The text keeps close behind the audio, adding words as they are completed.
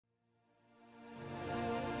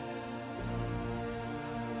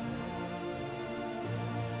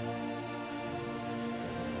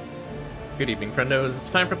Good evening, friendos. It's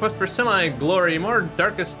time for Quest for Semi-Glory, more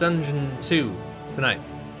Darkest Dungeon 2 tonight.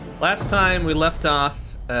 Last time we left off,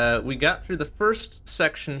 we got through the first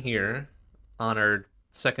section here on our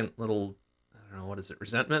second little, I don't know, what is it,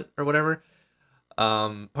 resentment or whatever.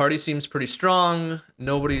 Party seems pretty strong.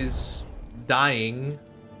 Nobody's dying,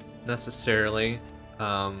 necessarily.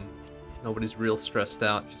 Nobody's real stressed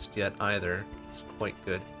out just yet either. It's quite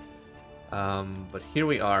good. But here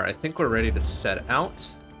we are. I think we're ready to set out.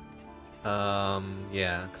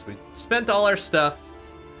 Yeah, because we spent all our stuff.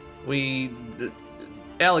 We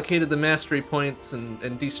allocated the mastery points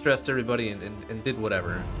and de-stressed everybody and did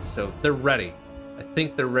whatever. So they're ready. I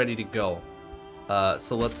think they're ready to go.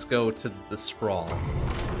 So let's go to the Sprawl.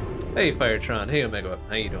 Hey, Firetron. Hey, Omega.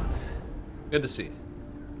 How you doing? Good to see you.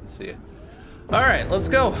 Good to see you. All right, let's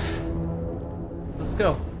go. Let's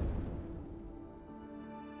go.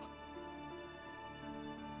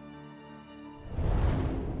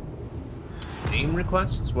 Name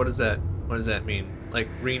requests? What does that mean? Like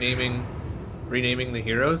renaming the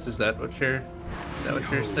heroes? Is that what you're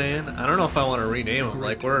saying? I don't know if I want to rename them.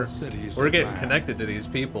 Like we're getting connected to these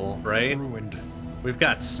people, right? We've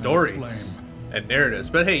got stories and narratives.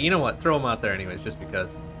 But hey, you know what? Throw them out there anyways, just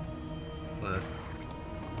because.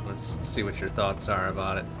 Let's see what your thoughts are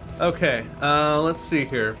about it. Okay, let's see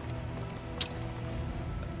here.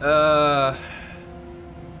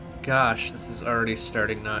 Gosh, this is already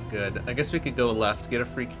starting not good. I guess we could go left, get a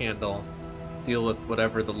free candle, deal with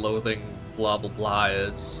whatever the loathing blah blah blah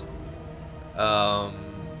is. And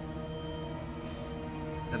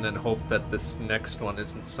then hope that this next one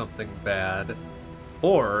isn't something bad.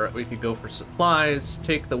 Or we could go for supplies,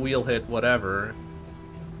 take the wheel hit, whatever.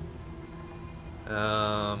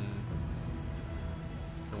 And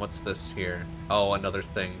what's this here? Oh, another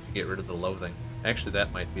thing to get rid of the loathing. Actually,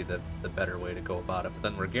 that might be the better way to go about it. But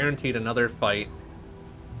then we're guaranteed another fight.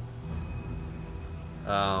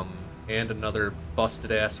 And another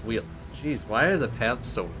busted-ass wheel. Jeez, why are the paths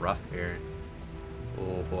so rough here?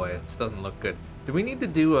 Oh boy, this doesn't look good. Do we need to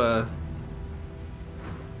do a...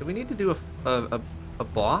 Do we need to do a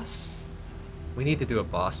boss? We need to do a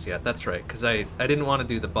boss yet, that's right. Because I didn't want to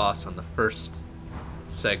do the boss on the first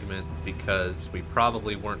segment because we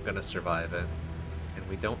probably weren't going to survive it. And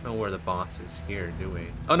we don't know where the boss is here, do we?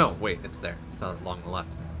 Oh no, wait, it's there. It's along the left.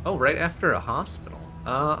 Oh, right after a hospital.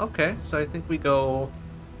 Okay, so I think we go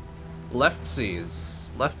left seas.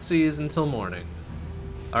 Left seas until morning.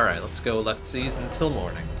 Alright, let's go left seas until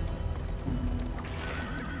morning.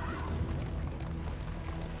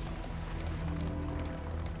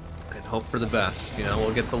 And hope for the best, you know,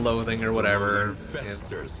 we'll get the loathing or whatever.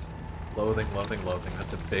 Loathing, loathing, loathing.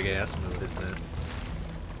 That's a big-ass move, isn't it?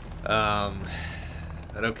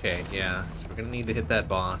 But okay, yeah, so we're gonna need to hit that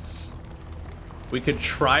boss. We could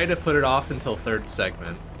try to put it off until third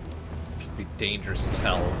segment. Should be dangerous as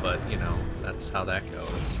hell, but, you know, that's how that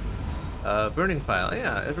goes. Burning Pile,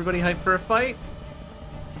 yeah, everybody hyped for a fight?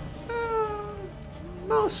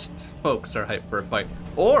 Most folks are hyped for a fight.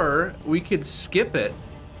 Or, we could skip it.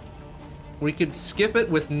 We could skip it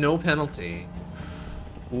with no penalty.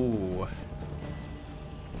 Ooh.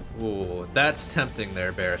 Ooh, that's tempting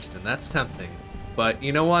there, Barristan, that's tempting. But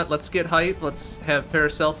you know what? Let's get hype. Let's have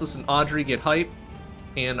Paracelsus and Audrey get hype.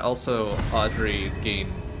 And also Audrey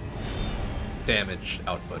gain damage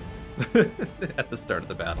output at the start of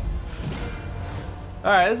the battle.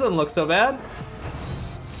 Alright, this doesn't look so bad.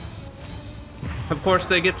 Of course,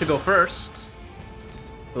 they get to go first.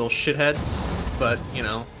 Little shitheads. But, you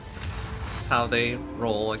know, it's how they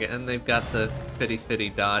roll again. And they've got the fitty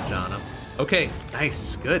dodge on them. Okay,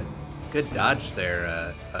 nice. Good. Good dodge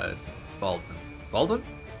there, Baldwin. Baldwin?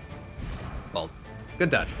 Baldwin. Good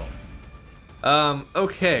dodge, Baldwin.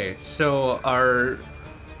 Okay, so our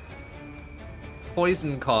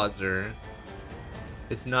poison causer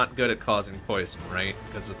is not good at causing poison, right?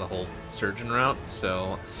 Because of the whole surgeon route, so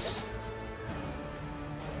let's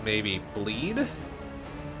maybe bleed?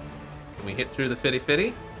 Can we hit through the fitty?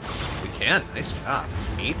 We can, nice job.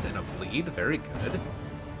 8 and a bleed, very good.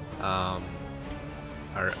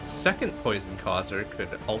 Our second poison causer could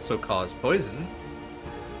also cause poison.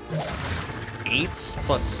 8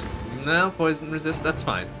 plus... No, poison resist, that's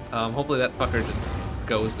fine. Hopefully that fucker just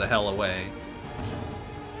goes the hell away.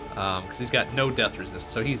 Because he's got no death resist,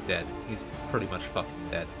 so he's dead. He's pretty much fucking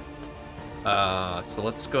dead. So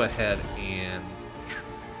let's go ahead and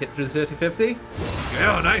hit through the 50-50.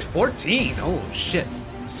 Yeah, nice, 14! Oh, shit.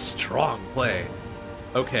 Strong play.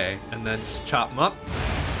 Okay, and then just chop him up.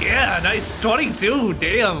 Yeah, nice 22,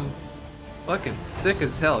 damn. Fucking sick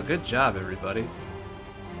as hell. Good job, everybody.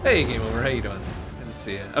 Hey, Game Over, how you doing? Good to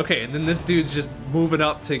see you. Okay, and then this dude's just moving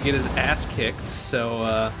up to get his ass kicked,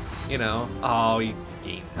 so, you know. Oh, he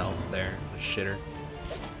gained health there. Shitter.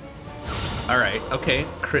 Alright, okay.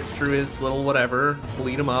 Crit through his little whatever.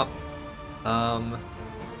 Bleed him up.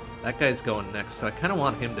 That guy's going next, so I kind of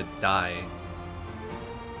want him to die.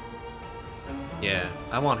 Yeah,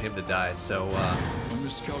 I want him to die, so,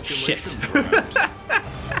 shit.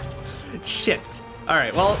 Shit.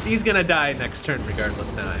 Alright, well, he's gonna die next turn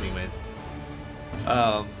regardless now anyways.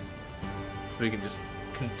 So we can just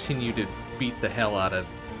continue to beat the hell out of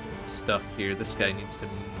stuff here. This guy needs to...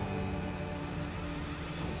 You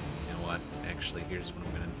know what? Actually, here's what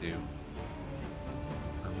I'm gonna do.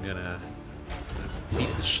 I'm gonna beat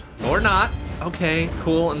the or not. Okay,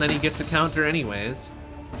 cool, and then he gets a counter anyways.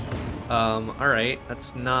 Alright,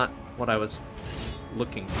 that's not what I was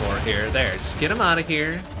looking for here. There, just get him out of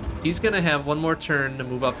here. He's gonna have one more turn to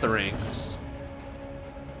move up the ranks.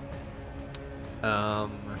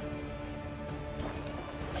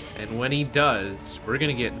 And when he does, we're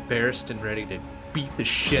gonna get embarrassed and ready to beat the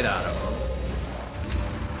shit out of him.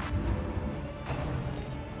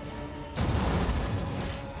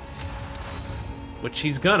 Which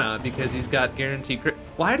he's gonna, because he's got guaranteed crit.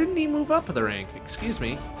 Why didn't he move up the rank? Excuse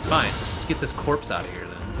me. Fine, let's just get this corpse out of here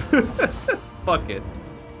then. Fuck it.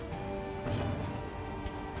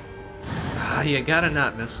 Ah, you gotta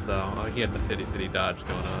not miss though. Oh, he had the fitty dodge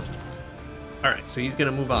going on. Alright, so he's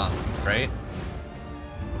gonna move on, right?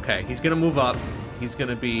 Okay, he's gonna move up. He's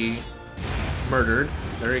gonna be murdered.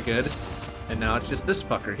 Very good. And now it's just this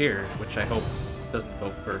fucker here, which I hope doesn't go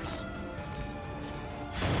first.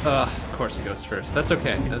 Of course he goes first. That's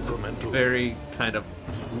okay. That's a very kind of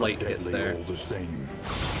light hit there.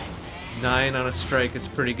 9 on a strike is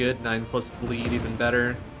pretty good. 9 plus bleed, even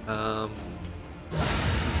better.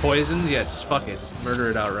 Poison? Yeah, just fuck it. Just murder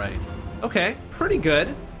it outright. Okay, pretty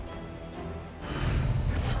good.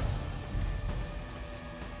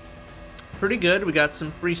 Pretty good. We got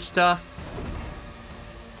some free stuff.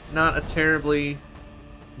 Not a terribly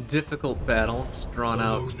difficult battle. Just drawn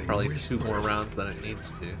out probably 2 more rounds than it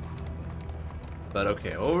needs to. But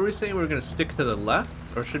okay, what were we saying? We're gonna stick to the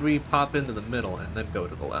left? Or should we pop into the middle and then go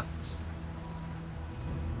to the left?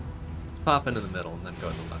 Let's pop into the middle and then go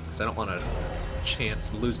to the left, because I don't want to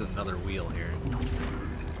chance losing another wheel here.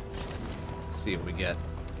 Let's see what we get.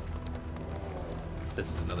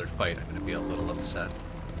 This is another fight. I'm gonna be a little upset.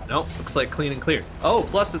 Nope, looks like clean and clear. Oh,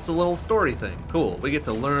 plus it's a little story thing. Cool. We get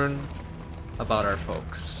to learn about our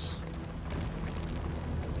folks.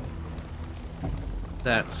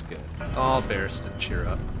 That's good. Oh, Barristan, cheer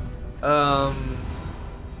up.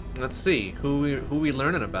 Let's see. Who we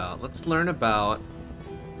learning about? Let's learn about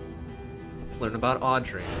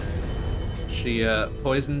Audrey. She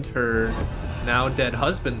poisoned her now dead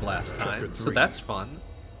husband last time, so that's fun.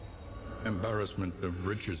 Embarrassment of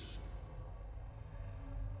riches.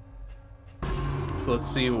 So let's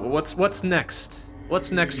see what's next.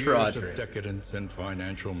 What's next for Audrey? Years of decadence and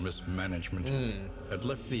financial mismanagement had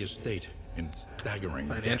left the estate in staggering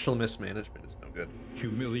Financial mismanagement is no good.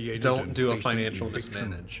 Humiliated. Don't do a financial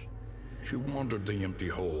mismanage. She wandered the empty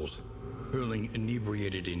halls, hurling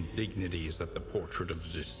inebriated indignities at the portrait of the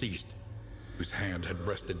deceased, whose hand had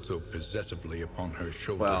rested so possessively upon her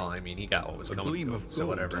shoulder. Well, I mean, he got what was coming gleam to of him, so gold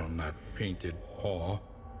whatever. on that painted paw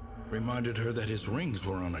reminded her that his rings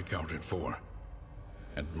were unaccounted for,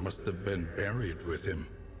 and must have been buried with him.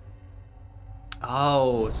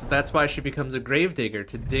 Oh, so that's why she becomes a gravedigger,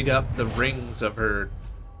 to dig up the rings of her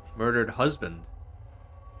murdered husband.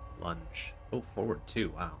 Lunge. Oh, forward too,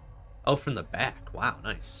 wow. Oh, from the back, wow,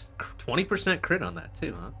 nice. 20% crit on that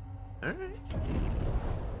too, huh? Alright.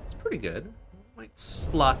 It's pretty good. Might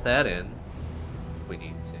slot that in if we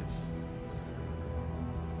need to.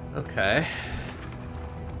 Okay.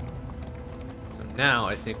 So now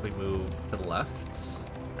I think we move to the left,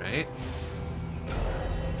 right?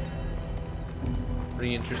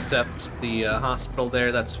 Re-intercept the hospital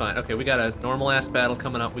there. That's fine. Okay, we got a normal-ass battle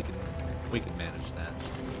coming up. We can manage that.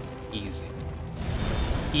 Easy.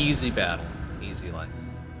 Easy battle. Easy life.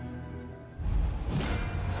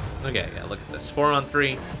 Okay, yeah, look at this. 4 on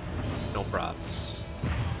 3. No props.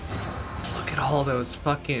 Look at all those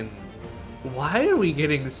fucking... Why are we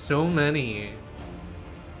getting so many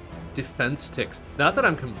defense ticks? Not that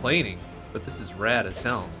I'm complaining, but this is rad as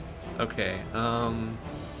hell. Okay,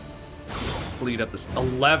 bleed up this.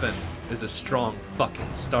 11 is a strong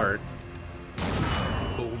fucking start.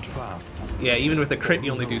 Yeah, even with a crit,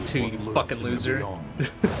 you only do 2, you fucking loser.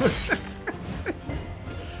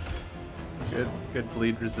 Good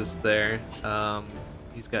bleed resist there.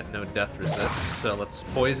 He's got no death resist, so let's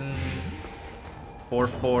poison.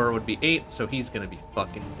 4/4 would be 8, so he's gonna be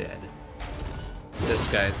fucking dead. This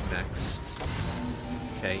guy's next.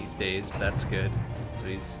 Okay, he's dazed, that's good. So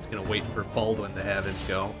he's gonna wait for Baldwin to have his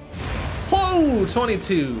go. Whoa!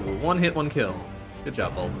 22! One hit, one kill. Good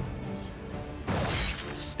job, Baldwin.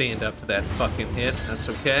 Stand up to that fucking hit. That's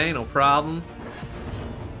okay, no problem.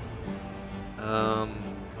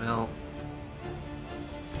 Well...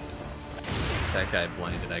 That guy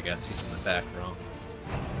blinded, I guess. He's in the back row.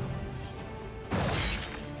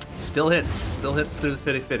 Still hits through the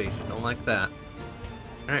fitty-fitty. Don't like that.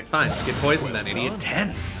 Alright, fine. Get poisoned then, idiot.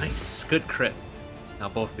 10! Nice. Good crit. Now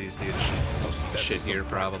both these dudes shit here,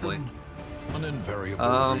 probably. An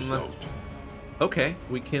invariable result. Okay,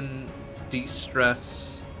 we can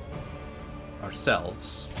de-stress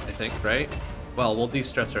ourselves, I think, right? Well, we'll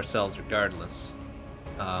de-stress ourselves regardless.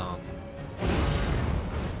 So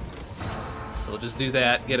we'll just do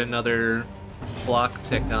that, get another block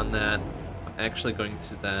tick on that. I'm actually going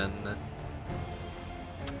to then...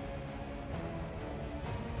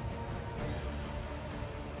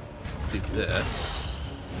 Let's do this.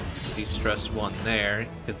 De-stress one there,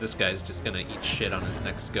 because this guy's just gonna eat shit on his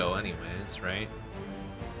next go anyways, right?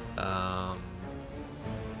 Yeah,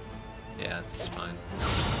 this is fine.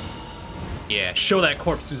 Yeah, show that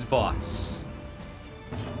corpse who's boss.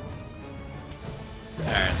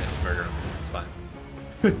 Alright, let's murder him. It's fine.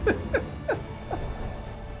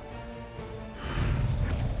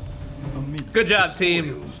 Good job,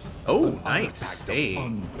 team. Oh, nice. Hey.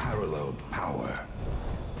 Unparalleled power.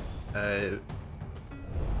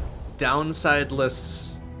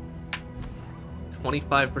 Downsideless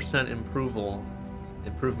 25%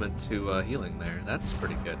 improvement to healing there. That's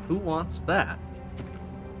pretty good. Who wants that?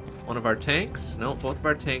 One of our tanks? No, both of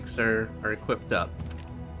our tanks are equipped up.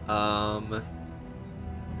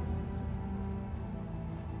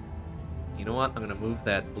 You know what? I'm gonna move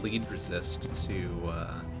that bleed resist to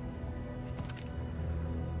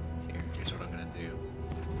here's what I'm gonna do.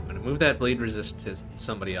 I'm gonna move that bleed resist to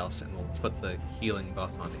somebody else, and we'll put the healing buff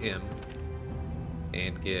on him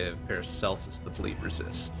and give Paracelsus the bleed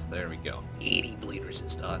resist. There we go. 80 bleed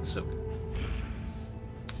resist. Oh, that's so good.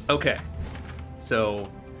 Okay. So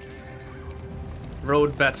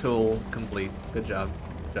road battle complete. Good job.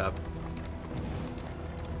 Good job.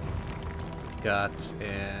 Got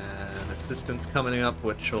an assistance coming up,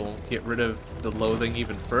 which will get rid of the loathing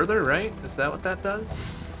even further, right? Is that what that does?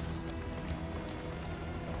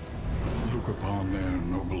 Look upon their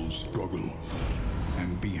noble struggle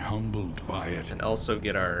and be humbled by it. And also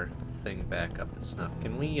get our thing back up to snuff.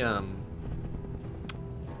 Can we damn,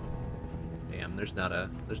 there's not a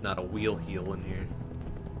wheel heal in here.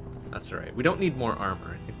 That's alright. We don't need more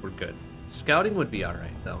armor. I think we're good. Scouting would be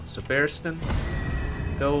alright though. So Barristan,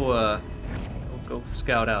 go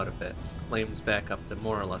scout out a bit. Flames back up to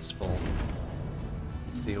more or less full.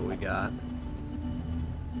 Let's see what we got.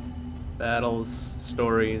 Battles,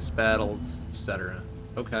 stories, battles, etc.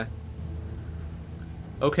 Okay.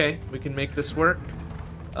 Okay, we can make this work.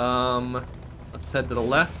 Let's head to the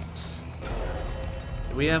left.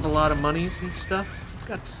 Do we have a lot of monies and stuff? We've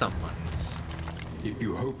got some monies. If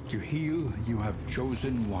you hope to heal, you have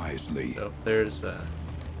chosen wisely. So if there's a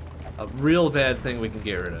real bad thing we can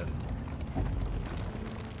get rid of,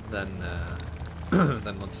 then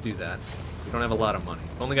then let's do that. We don't have a lot of money.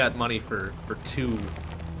 We've only got money for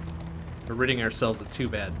ridding ourselves of 2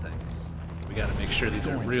 bad things. So we gotta make sure these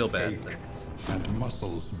are real bad things. And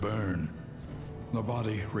muscles burn. The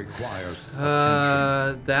body requires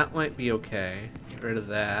that might be okay. Get rid of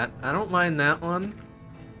that. I don't mind that one.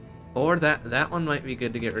 Or that one might be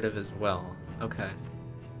good to get rid of as well. Okay.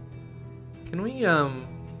 Can we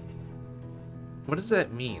what does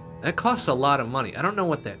that mean? That costs a lot of money. I don't know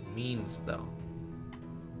what that means though.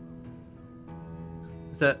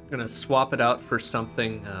 Is that gonna swap it out for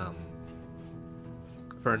something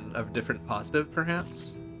for a different positive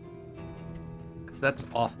perhaps? Because that's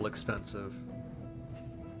awful expensive.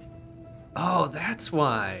 Oh, that's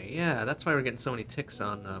why. Yeah, that's why we're getting so many ticks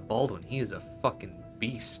on Baldwin. He is a fucking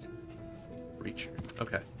beast. Breacher.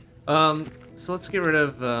 Okay. So let's get rid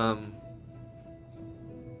of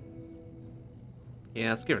yeah,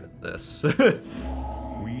 let's get rid of this.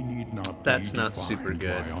 we need not That's not super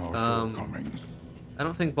good. I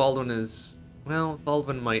don't think Baldwin is... Well,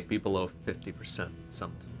 Baldwin might be below 50% at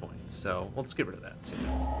some point, so let's get rid of that too.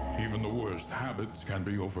 Even the worst habits can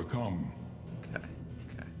be overcome. Okay,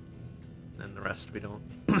 okay. And the rest we don't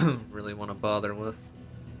really want to bother with.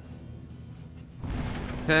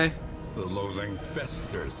 Okay. The loathing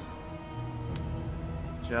festers.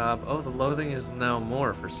 Job. Oh, the loathing is now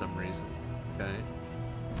more for some reason. Okay.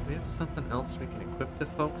 Do we have something else we can equip to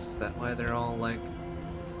folks? Is that why they're all like,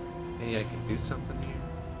 hey, I can do something here?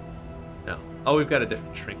 No. Oh, we've got a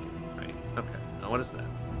different trinket, right? Okay. Now what is that?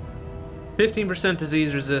 15%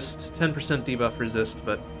 disease resist, 10% debuff resist,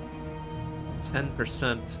 but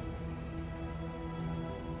 10%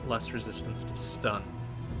 less resistance to stun.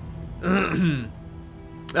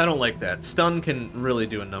 I don't like that. Stun can really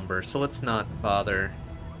do a number, so let's not bother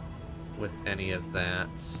with any of that.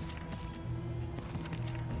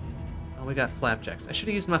 Oh, we got flapjacks. I should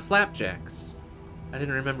have used my flapjacks. I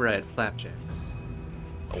didn't remember I had flapjacks.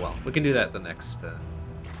 Oh well, we can do that the next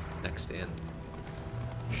in.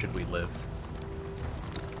 Should we live?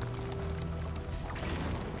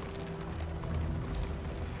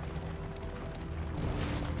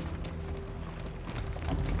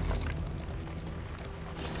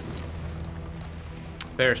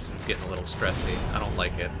 Barristan's getting a little stressy. I don't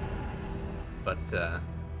like it. But,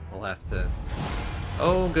 we'll have to...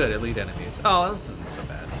 Oh, good, elite enemies. Oh, this isn't so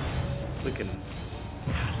bad. We can...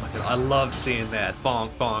 I love seeing that.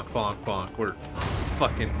 Bonk, bonk, bonk, bonk. We're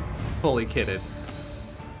fucking fully kitted.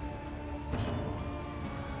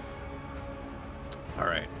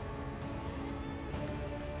 Alright.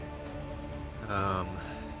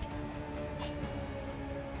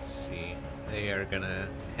 Let's see. They are gonna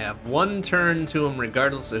have one turn to him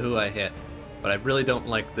regardless of who I hit. But I really don't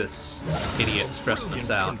like this idiot stressing us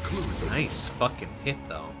out. Nice fucking hit,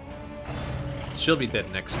 though. She'll be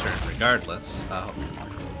dead next turn regardless.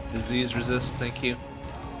 Disease resist, thank you.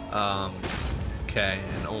 Okay,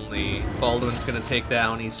 and only Baldwin's gonna take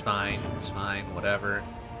down. He's fine. It's fine, whatever.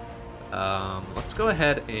 Let's go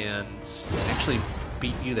ahead and actually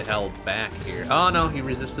beat you the hell back here. Oh no, he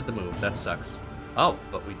resisted the move. That sucks. Oh,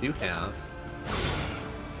 but we do have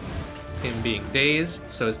him being dazed,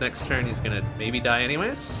 so his next turn he's gonna maybe die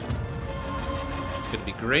anyways. It's gonna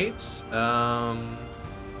be great.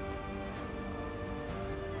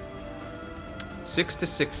 6 to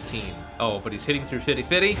 16. Oh, but he's hitting through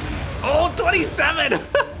 50-50. Oh, 27!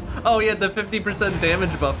 Oh, he had the 50%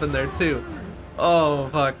 damage buff in there too. Oh,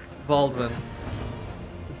 fuck. Baldwin.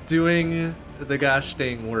 Doing the gosh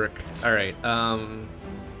dang work. Alright,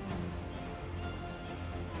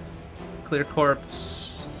 clear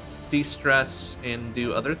corpse, de-stress, and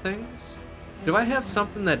do other things? Do I have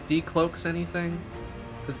something that decloaks anything?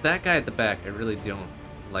 Because that guy at the back, I really don't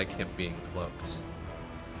like him being cloaked.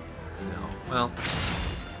 No. Well,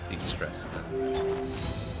 de-stress then.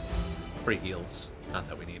 Free heals. Not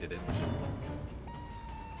that we needed it.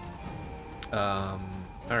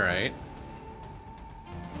 Alright.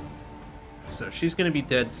 So she's gonna be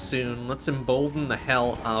dead soon. Let's embolden the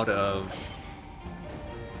hell out of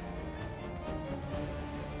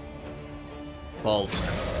Baldwin.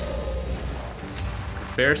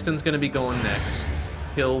 Because Barristan's gonna be going next.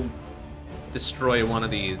 He'll destroy one of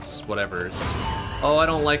these whatevers. Oh, I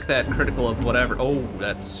don't like that critical of whatever. Oh,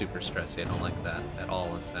 that's super stressy. I don't like that at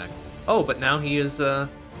all, in fact. Oh, but now he is,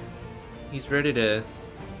 he's ready to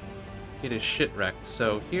get his shit wrecked.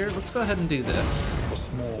 So here, let's go ahead and do this. A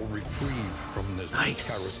small reprieve from this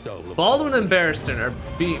Nice. carousel of Baldwin and Barristan are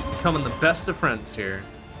becoming the best of friends here.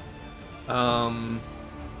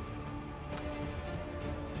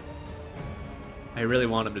 I really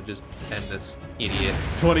want him to just end this idiot.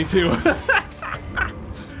 22.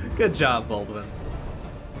 Good job, Baldwin.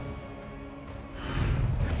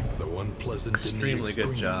 The one pleasant Extremely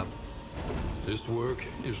good job. This work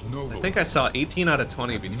is noble. I think I saw 18 out of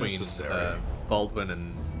 20 between Necessary. Baldwin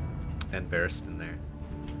and Barristan there.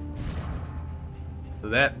 So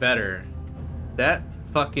that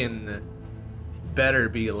fucking better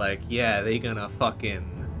be like, yeah, they gonna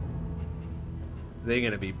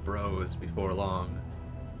be bros before long.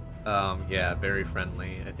 Yeah, very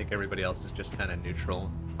friendly. I think everybody else is just kind of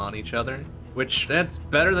neutral on each other, which that's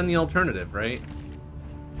better than the alternative, right?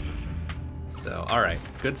 So, all right,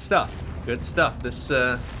 good stuff. Good stuff. This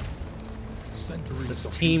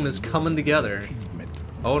team is coming together.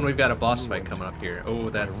 Oh, and we've got a boss fight coming up here. Oh,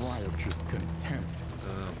 that's...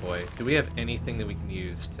 Oh boy. Do we have anything that we can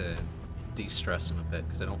use to de-stress him a bit?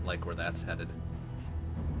 Because I don't like where that's headed.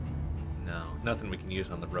 No, nothing we can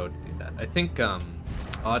use on the road to do that. I think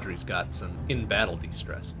Audrey's got some in-battle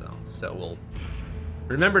de-stress though, so we'll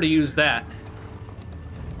remember to use that.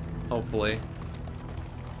 Hopefully.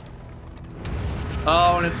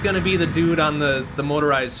 Oh, and it's gonna be the dude on the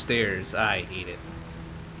motorized stairs. I hate it.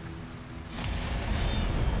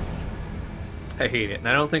 I hate it, and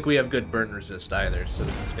I don't think we have good burn resist either, so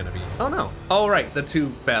this is gonna be... Oh no! Oh right, the two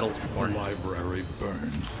battles before. The library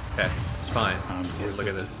burns. Okay, it's fine. See, look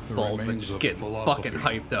at this Baldwin just getting fucking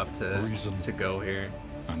hyped up to go here.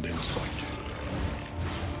 And insight.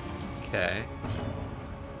 Okay.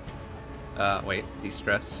 Wait,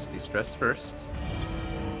 de-stress first.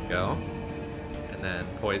 Go. And then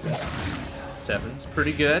poison. 7's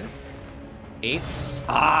pretty good. 8s.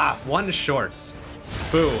 Ah, 1 short.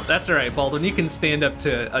 Boo. That's all right, Baldwin. You can stand up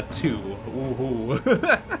to a 2. Ooh.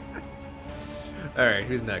 All right,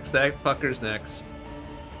 who's next? That fucker's next.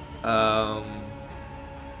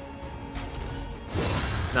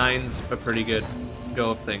 9's a pretty good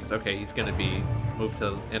go of things. Okay, he's gonna be moved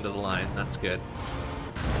to the end of the line. That's good.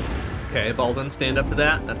 Okay, Baldwin, stand up to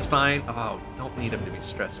that. That's fine. Oh, don't need him to be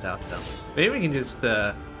stressed out though. Maybe we can just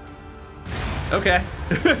okay.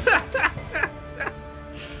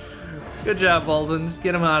 Good job, Baldwin. Just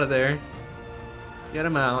get him out of there. Get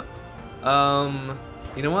him out.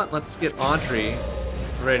 You know what? Let's get Audrey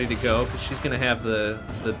ready to go, because she's gonna have the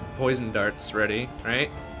poison darts ready,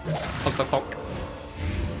 right? Honk, honk, honk.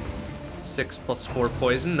 6 + 4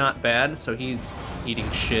 poison, not bad. So he's eating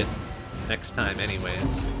shit next time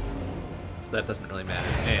anyways. So that doesn't really matter.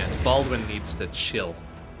 And Baldwin needs to chill.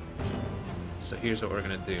 So here's what we're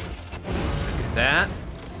gonna do. Do that.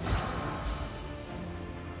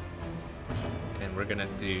 And we're gonna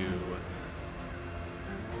do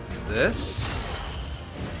this.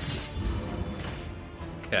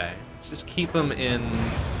 Okay, let's just keep him in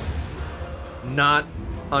not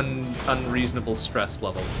unreasonable stress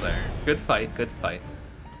levels there. Good fight, good fight.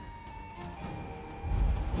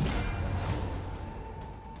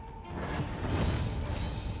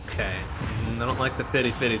 Okay, I don't like the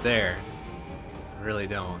fitty there. I really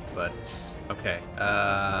don't, but okay.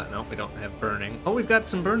 No, we don't have burning. Oh, we've got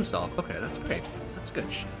some burn salt. Okay, that's great. That's good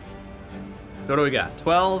shit. So what do we got?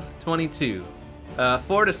 12, 22.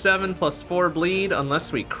 4 to 7 + 4 bleed,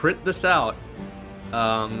 unless we crit this out.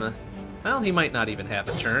 Well, he might not even have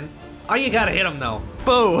a turn. Oh, you gotta hit him though.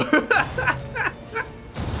 Boo!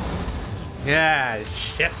 Yeah,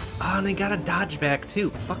 shit. Oh, and they got a dodge back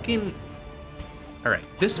too. Fucking. Alright,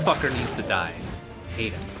 this fucker needs to die.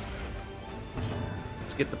 Hate him.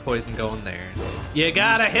 Let's get the poison going there. You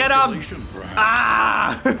gotta hit him!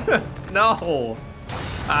 Ah! No!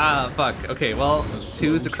 Ah, fuck. Okay, well,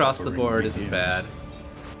 2s across the board isn't bad.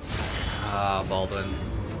 Ah, Baldwin.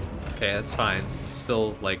 Okay, that's fine.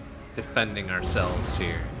 Still, like, defending ourselves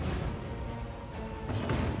here.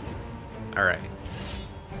 Alright.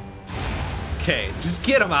 Okay, just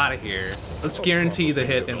get him out of here. Let's guarantee the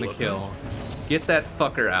hit and the kill. Get that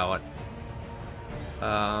fucker out.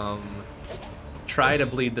 Try to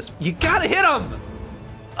bleed this. You gotta hit him!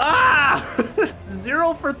 Ah!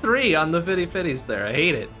 0 for 3 on the fitties there. I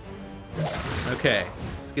hate it. Okay,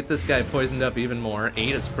 let's get this guy poisoned up even more.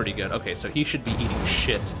 8 is pretty good. Okay, so he should be eating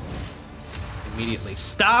shit immediately.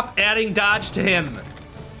 Stop adding dodge to him!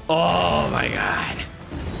 Oh my god.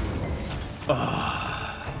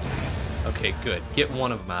 Oh. Okay, good. Get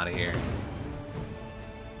one of them out of here.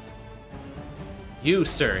 You,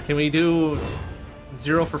 sir, can we do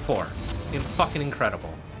 0 for 4? Fucking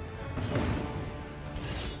incredible.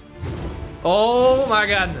 Oh my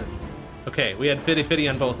god. Okay, we had fitty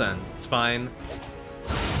on both ends. It's fine.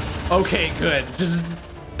 Okay, good. Just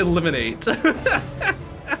eliminate.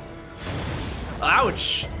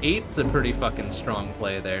 Ouch! 8's a pretty fucking strong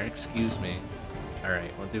play there. Excuse me.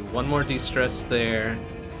 Alright, we'll do one more de-stress there.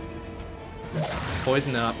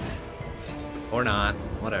 Poison up. Or not.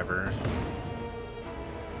 Whatever.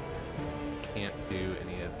 Can't do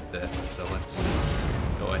any of this, so let's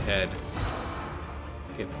go ahead.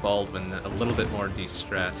 Get Baldwin a little bit more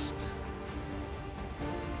de-stressed.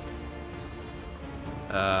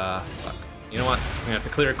 Fuck. You know what? We're gonna have to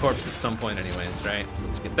clear a corpse at some point anyways, right? So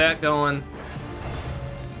let's get that going.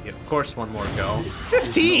 Get, of course, one more go.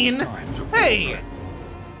 15? Hey!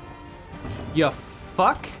 You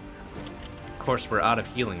fuck? Of course, we're out of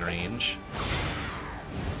healing range.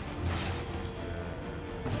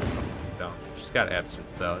 No, she's got absent,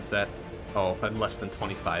 though. Is that... Oh, I'm less than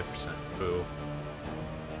 25%. Boo.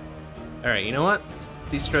 Alright, you know what? Let's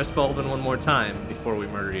de-stress Baldwin one more time before we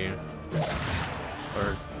murder you.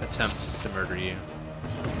 Or attempts to murder you.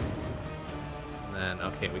 And then,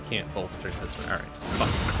 okay, we can't bolster this one. Alright, just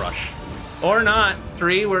fucking crush. Or not!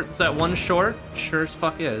 3, where it's that 1 short? Sure as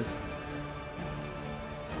fuck is.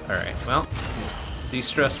 Alright, well.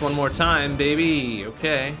 De-stress one more time, baby.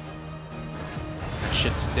 Okay. That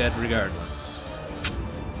shit's dead regardless.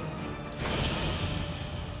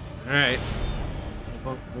 Alright.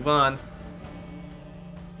 Move on.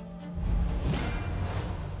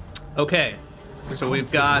 Okay. So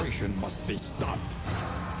we've got... must be stopped.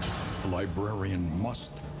 The librarian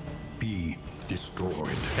must be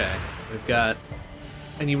destroyed. Okay. We've got...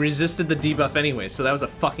 And he resisted the debuff anyway, so that was a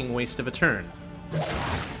fucking waste of a turn.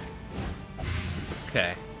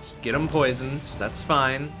 Okay. Just get him poisoned. That's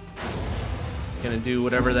fine. He's gonna do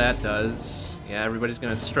whatever that does. Yeah, everybody's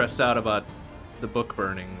gonna stress out about the book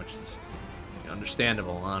burning, which is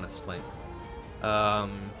understandable, honestly. Yeah,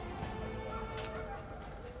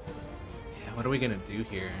 what are we gonna do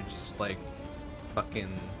here? Just like fucking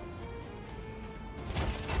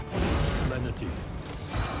Lenity.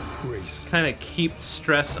 Grace. kind of keep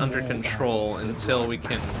stress under control until we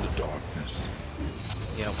can. The darkness.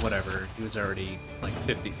 Yeah, whatever. He was already like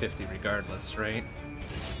 50-50 regardless, right?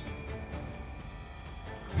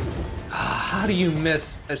 How do you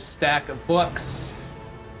miss a stack of books?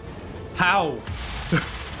 How?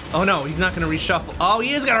 Oh no, he's not gonna reshuffle. Oh,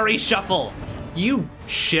 he is gonna reshuffle! You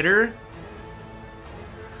shitter!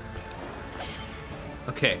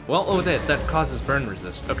 Okay, well, oh, that causes burn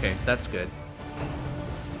resist. Okay, that's good.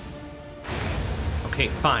 Okay,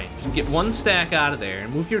 fine. Just get one stack out of there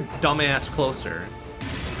and move your dumbass closer.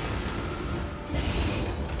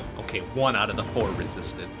 Okay, 1 out of the 4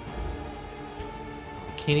 resisted.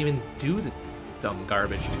 Can't even do the dumb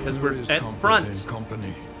garbage because we're at front.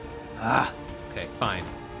 Company. Ah, okay, fine.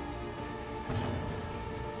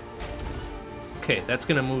 Okay, that's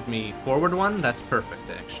gonna move me forward 1. That's perfect,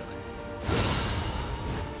 actually.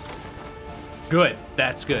 Good,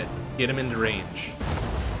 that's good. Get him into range.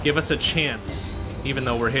 Give us a chance, even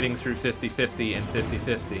though we're hitting through 50-50 and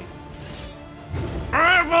 50-50.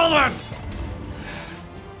 Alright, Baldwin!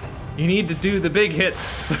 You need to do the big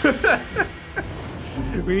hits.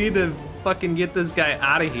 We need to fucking get this guy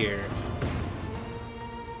out of here.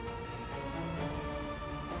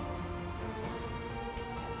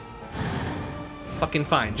 Fucking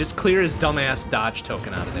fine. Just clear his dumbass dodge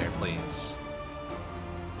token out of there, please.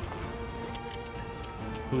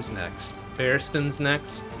 Who's next? Barristan's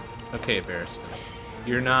next? Okay, Barristan.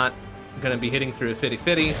 You're not gonna be hitting through a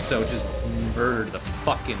 50-50, so just murder the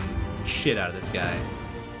fucking shit out of this guy.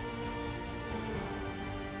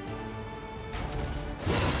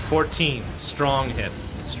 14, strong hit.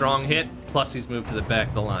 Strong hit, plus he's moved to the back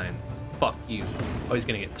of the line. Fuck you. Oh, he's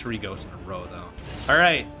gonna get 3 ghosts in a row, though.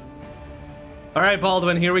 Alright. Alright,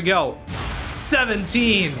 Baldwin, here we go.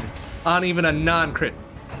 17 on even a non-crit.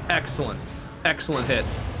 Excellent. Excellent hit.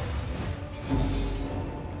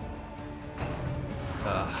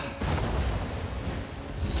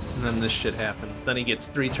 And then this shit happens. Then he gets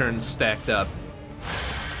 3 turns stacked up.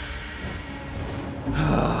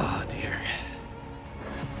 Oh, dear.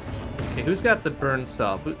 Okay, who's got the burn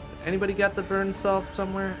salve? Anybody got the burn salve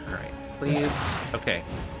somewhere? All right, please. Okay,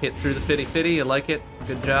 hit through the 50-50. I like it.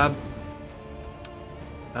 Good job.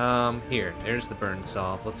 Here, there's the burn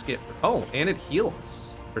salve. Let's get. Oh, and it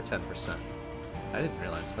heals for 10%. I didn't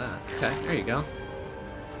realize that. Okay, there you go.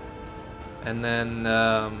 And then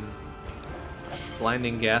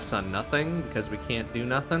blinding gas on nothing because we can't do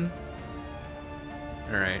nothing.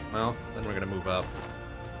 All right, well then we're gonna move up,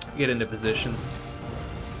 get into position.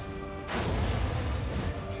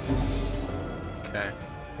 Okay.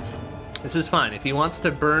 This is fine. If he wants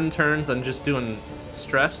to burn turns on just doing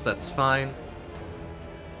stress, that's fine.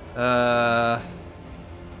 4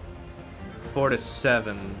 to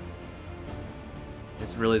 7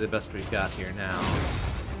 is really the best we've got here now.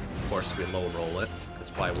 Of course, we low roll it,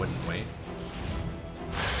 because why wouldn't we?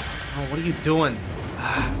 Oh, what are you doing?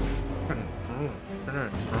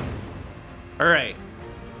 All right.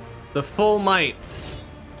 The full might.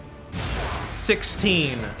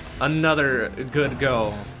 16. Another good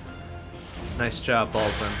go. Nice job,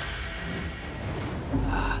 Baldwin.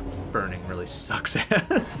 This burning really sucks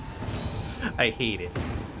ass. I hate it.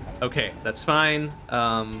 Okay, that's fine.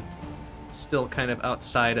 Still kind of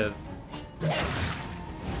outside of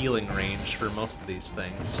healing range for most of these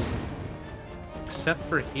things. Except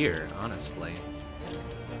for here, honestly.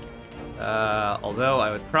 Although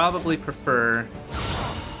I would probably prefer...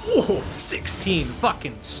 Oh, 16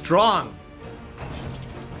 fucking strong!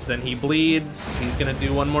 Then he bleeds, he's gonna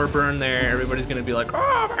do one more burn there, everybody's gonna be like,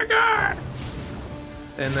 oh my god!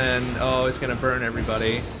 And then, oh, he's gonna burn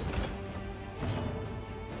everybody.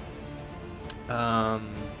 So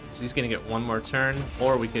he's gonna get one more turn,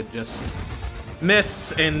 or we could just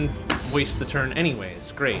miss and waste the turn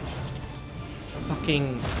anyways. Great.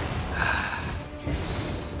 Fucking...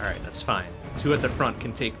 Alright, that's fine. 2 at the front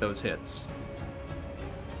can take those hits.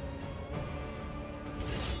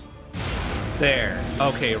 There.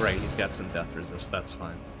 Okay, right, he's got some death resist, that's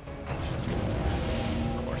fine.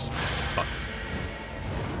 Of course. Fuck.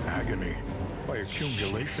 Agony by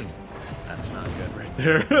accumulation. That's not good right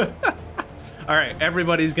there. Alright,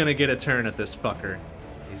 everybody's gonna get a turn at this fucker.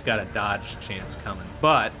 He's got a dodge chance coming,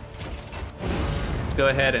 but let's go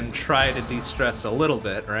ahead and try to de-stress a little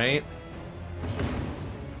bit, right?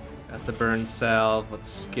 Got the burn salve.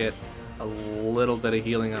 Let's get a little bit of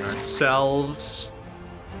healing on ourselves.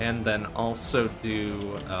 And then also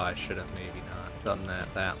do... Oh, I should have maybe not done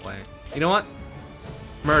that way. You know what?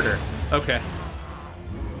 Murder. Okay.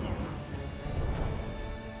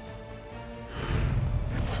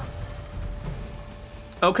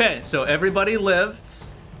 Okay, so everybody lived,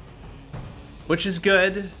 which is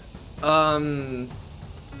good. But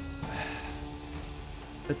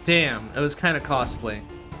damn, it was kind of costly.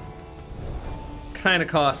 Kind of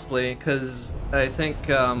costly, because I think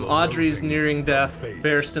Audrey's nearing death,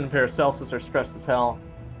 Barristan and Paracelsus are stressed as hell.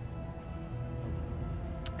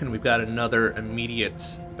 And we've got another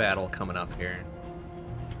immediate battle coming up here.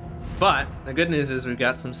 But the good news is we've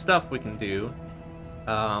got some stuff we can do.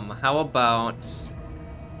 How about...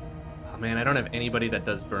 Oh man, I don't have anybody that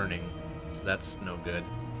does burning, so that's no good.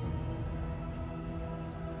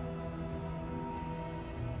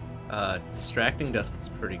 Distracting Dust is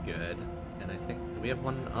pretty good. And I think, do we have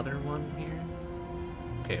one other one here?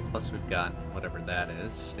 Okay, plus we've got whatever that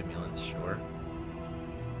is. Stimulants, sure.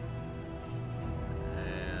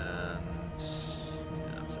 And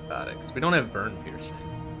yeah, that's about it, because we don't have burn piercing.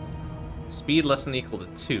 Speed less than or equal to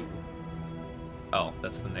 2. Oh,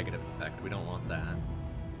 that's the negative effect. We don't want that.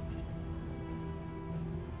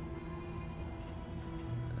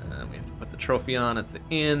 We have to put the trophy on at the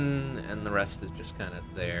inn, and the rest is just kind of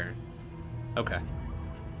there. Okay.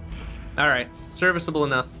 Alright, serviceable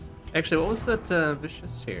enough. Actually, what was that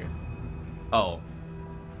vicious here? Oh.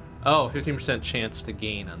 Oh, 15% chance to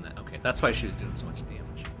gain on that. Okay, that's why she was doing so much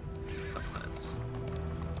damage. Sometimes.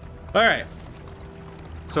 Alright.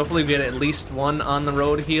 So hopefully we get at least one on the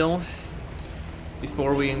road heal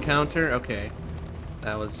before we encounter. Okay.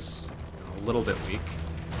 That was a little bit weak.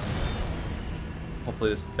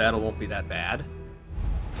 Hopefully this battle won't be that bad.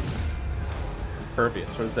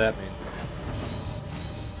 Impervious, what does that mean?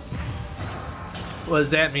 What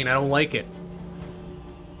does that mean? I don't like it.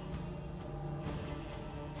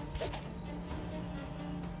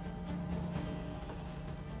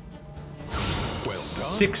 Well done.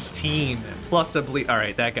 16 plus a bleed.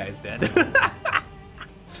 Alright, that guy's dead.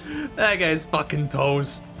 That guy's fucking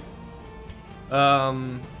toast. You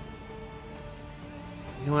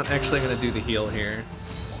know what? Actually, I'm gonna do the heal here.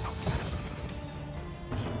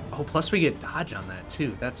 Oh, plus we get dodge on that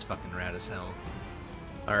too. That's fucking rad as hell.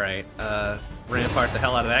 Alright, Rampart the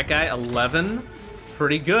hell out of that guy. 11.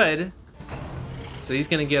 Pretty good. So he's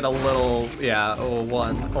gonna get a little, yeah, oh,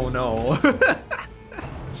 1. Oh no.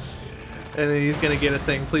 And then he's gonna get a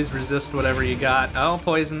thing. Please resist whatever you got. Oh,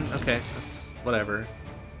 poison. Okay, that's whatever.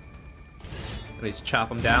 Let me just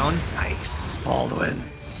chop him down. Nice, Baldwin.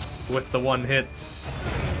 With the 1 hits.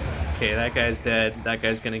 Okay, that guy's dead. That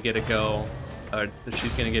guy's gonna get a go. Or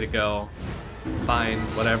she's gonna get a go. Fine,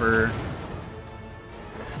 whatever.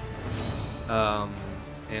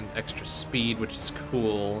 And extra speed, which is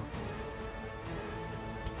cool.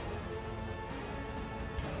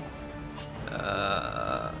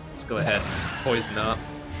 Let's go ahead and poison up.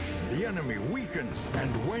 The enemy weakens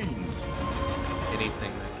and wanes.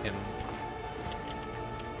 Anything that can...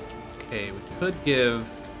 Okay, we could give...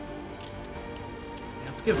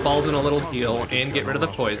 Let's give Baldwin a little heal and get rid of the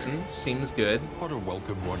poison. Seems good. What a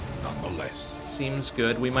welcome one, nonetheless. Seems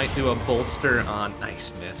good. We might do a bolster on...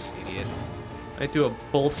 Nice miss, idiot. Might do a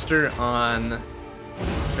bolster on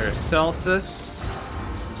Paracelsus.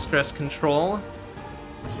 Stress control.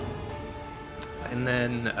 And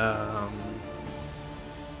then,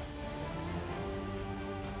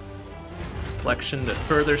 Reflection to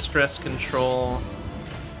further stress control.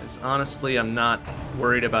 Because honestly, I'm not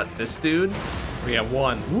worried about this dude. We have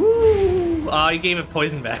 1. Woo! Oh, he gave it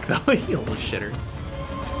poison back though. You little shitter.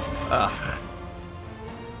 Ugh.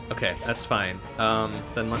 Okay, that's fine.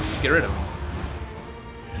 Then let's just get rid of him.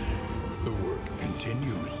 The work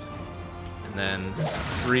continues. And then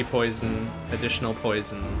 3 poison, additional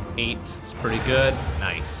poison, 8 is pretty good.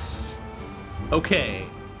 Nice. Okay.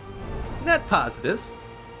 Net positive.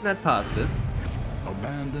 Net positive.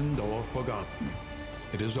 Abandoned or forgotten.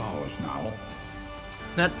 It is ours now.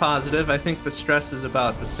 Net positive. I think the stress is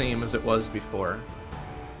about the same as it was before.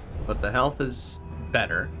 But the health is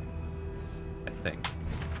better. I think.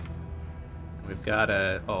 We've got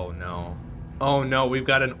a... Oh no. Oh no, we've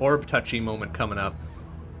got an orb touchy moment coming up.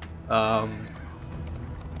 I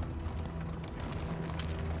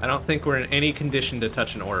don't think we're in any condition to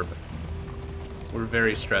touch an orb. We're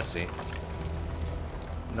very stressy.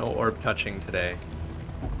 No orb touching today.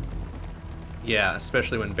 Yeah,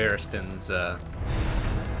 especially when Barristan's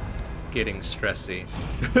getting stressy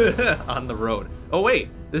on the road. Oh wait,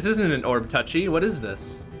 this isn't an orb touchy. What is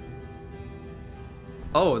this?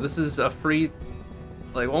 Oh, this is a free,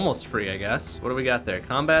 like almost free, I guess. What do we got there?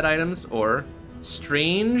 Combat items or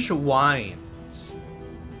strange wines.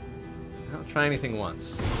 I don't try anything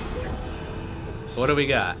once. What do we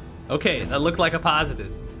got? Okay, that looked like a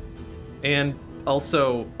positive. And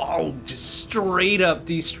also, oh, just straight up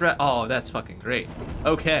de-stress. Oh, that's fucking great.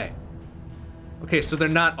 Okay. Okay, so they're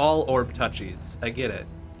not all orb touchies. I get it.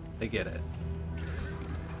 I get it.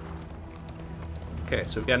 Okay,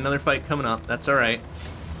 so we've got another fight coming up. That's alright.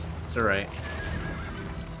 That's alright.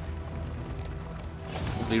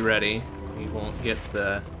 We'll be ready. We won't get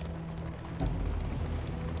the...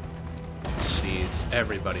 Jeez,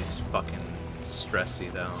 everybody's fucking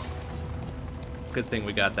stressy, though. Good thing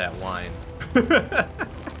we got that wine.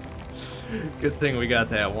 Good thing we got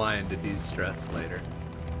that wine to de-stress later.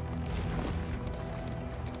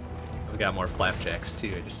 We got more flapjacks,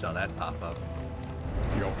 too. I just saw that pop up.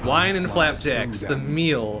 Wine and flapjacks, the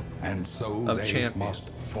meal and so of they champions. must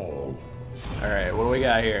fall. Alright, what do we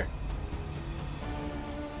got here?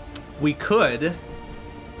 We could...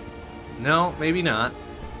 No, maybe not.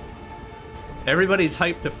 Everybody's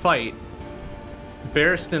hyped to fight.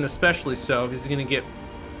 Barristan especially so, because he's gonna get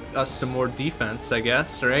us some more defense, I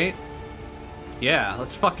guess, right? Yeah,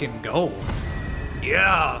 let's fucking go.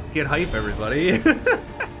 Yeah! Get hype, everybody.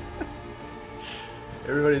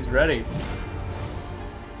 Everybody's ready.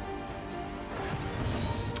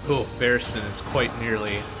 Oh, Barristan is quite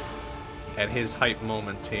nearly at his hype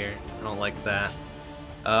moments here. I don't like that.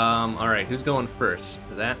 Alright, who's going first?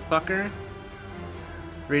 That fucker?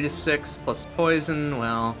 3 to 6 plus poison,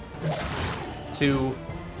 well, 2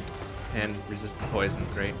 and resistant poison.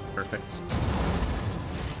 Great, perfect.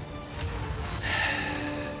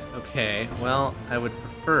 Okay, well, I would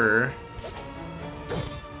prefer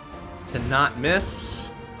to not miss.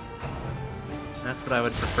 That's what I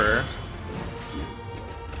would prefer.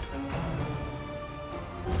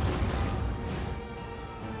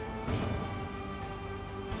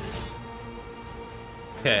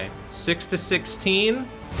 Okay, 6 to 16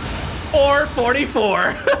 or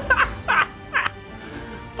 44.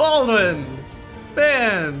 Baldwin,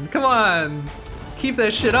 man, come on, keep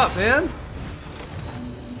that shit up, man.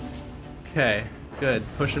 Okay, good.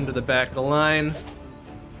 Push him to the back of the line.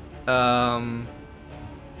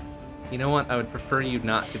 You know what? I would prefer you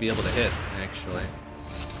not to be able to hit, actually.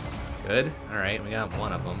 Good. All right, we got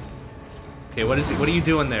one of them. Okay, what is he? What are you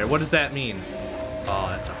doing there? What does that mean? Oh,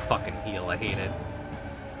 that's a fucking heal. I hate it.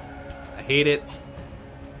 I hate it.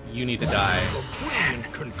 You need to die.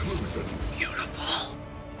 Conclusion. Beautiful.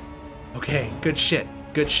 Okay, good shit.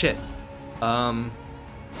 Good shit.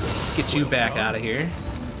 Let's get you back out of here.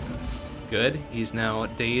 Good. He's now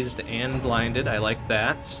dazed and blinded. I like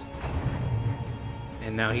that.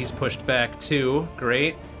 And now he's pushed back too.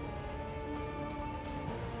 Great.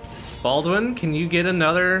 Baldwin, can you get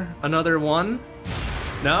another one?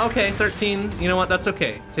 No? Okay, 13. You know what? That's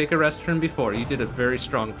okay. Take a rest from before. You did a very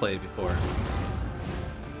strong play before.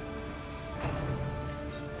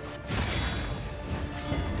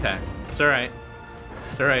 Okay. It's alright.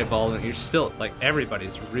 It's alright, Baldwin. You're still, like,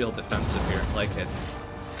 everybody's real defensive here. I like it.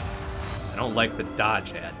 I don't like the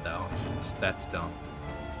dodge ad, though. That's dumb.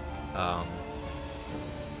 Well,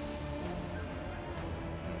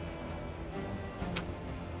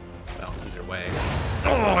 either way.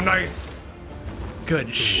 Oh, nice!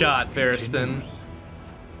 Good shot, Barristan.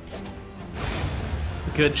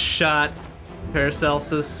 Good shot,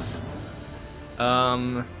 Paracelsus.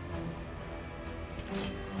 Oh,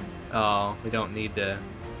 we don't need to...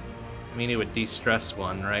 I mean, it would de-stress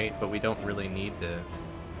one, right? But we don't really need to...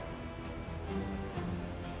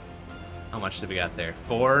 How much did we got there?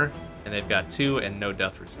 4, and they've got 2 and no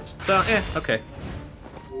death resist. So, okay.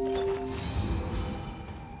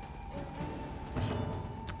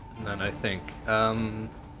 And then I think, yeah,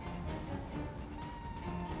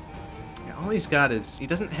 all he's got is, he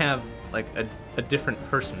doesn't have, like, a different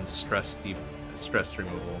person's stress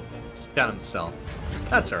removal. Just got himself.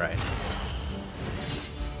 That's alright.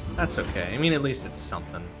 That's okay. I mean, at least it's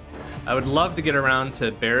something. I would love to get around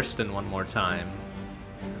to Barristan one more time.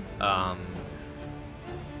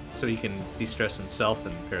 So he can de-stress himself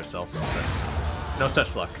and Paracelsus, but no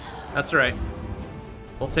such luck. That's alright.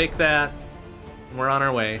 We'll take that, and we're on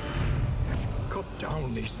our way. Cut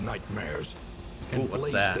down these nightmares Ooh, and what's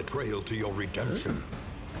blaze that? the trail to your redemption.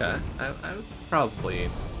 Okay, I would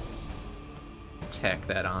probably tack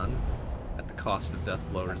that on at the cost of death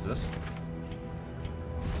blow resist.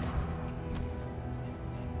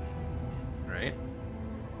 Right.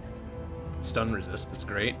 Stun resist is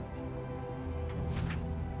great.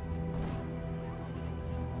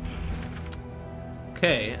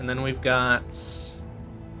 Okay, and then we've got...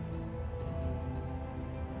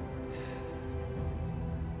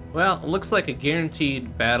 Well, it looks like a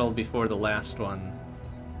guaranteed battle before the last one,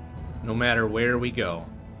 no matter where we go.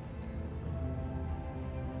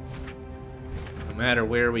 No matter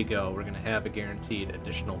where we go, we're gonna have a guaranteed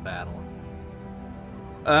additional battle.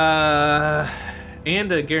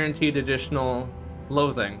 And a guaranteed additional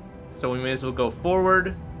loathing. so we may as well go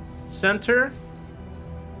forward, center.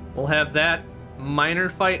 We'll have that minor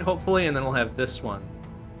fight, hopefully, and then we'll have this one.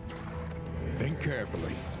 Think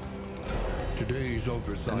carefully. Today's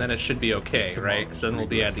oversight. And then it should be okay, right? Because then we'll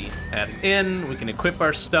be added in, we can equip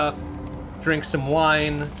our stuff, drink some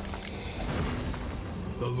wine.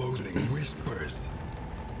 The loathing whispers.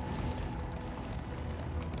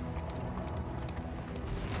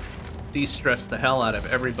 De-stress the hell out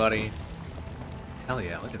of everybody. Hell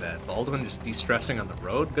yeah, look at that. Baldwin just de-stressing on the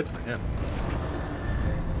road? Good for him.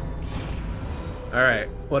 Alright,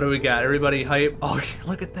 what do we got? Everybody hype? Oh,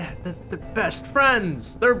 look at that. They're best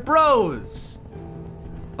friends! They're bros!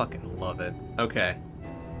 Fucking love it. Okay.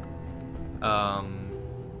 Armor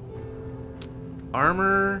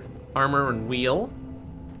and wheel.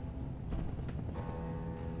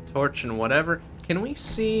 Torch and whatever. Can we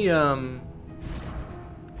see,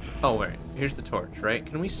 Oh, wait. Here's the torch, right?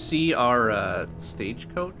 Can we see our,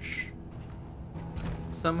 stagecoach?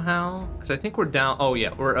 Somehow? Because I think we're down... Oh,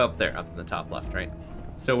 yeah. We're up there. Up in the top left, right?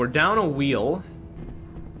 So we're down a wheel.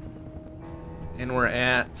 And we're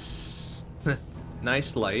at...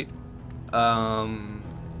 nice light. So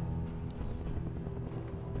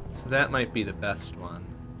that might be the best one.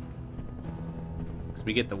 Because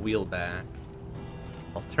we get the wheel back.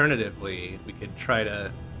 Alternatively, we could try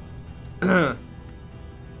to...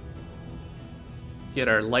 get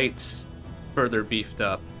our lights further beefed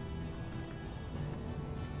up.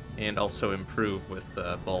 And also improve with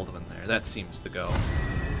Baldwin there. That seems to go.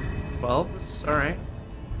 12 is alright.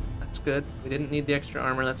 That's good. We didn't need the extra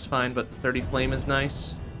armor, that's fine, but the 30 flame is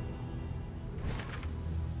nice.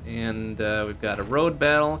 And we've got a road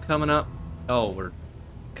battle coming up. Oh, we're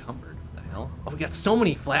encumbered. What the hell? Oh, we got so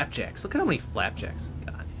many flapjacks. Look at how many flapjacks we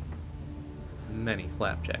got. That's many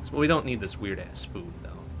flapjacks. Well, we don't need this weird-ass food,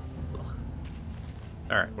 though. Ugh.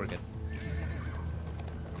 Alright, we're good.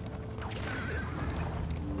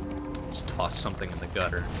 Just toss something in the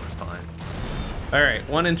gutter. We're fine. Alright,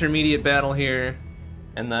 one intermediate battle here,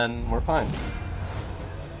 and then we're fine.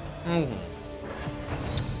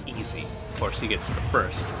 Easy. Of course, he gets to the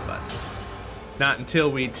first, but not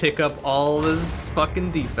until we tick up all his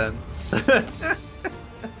fucking defense.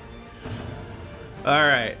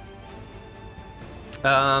 Alright.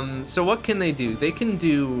 So what can they do? They can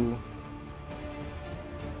do...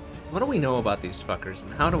 What do we know about these fuckers,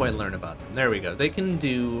 and how do I learn about them? There we go. They can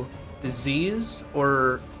do disease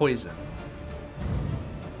or poison.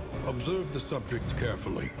 Observe the subject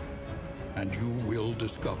carefully, and you will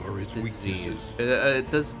discover its weaknesses.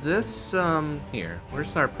 Does this, here,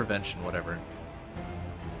 where's our prevention, whatever?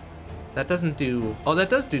 That doesn't do, oh, that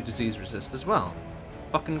does do disease resist as well.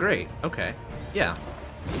 Fucking great, okay. Yeah,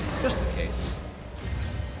 just in case.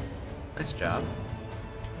 Nice job.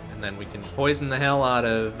 And then we can poison the hell out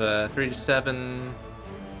of 3 to 7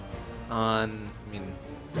 on, I mean,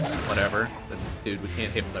 whatever. But, dude, we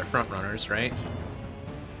can't hit with our front runners, right?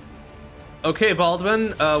 Okay,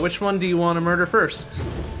 Baldwin, which one do you want to murder first?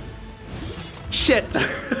 Shit!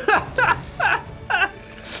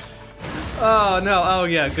 Oh, no. Oh,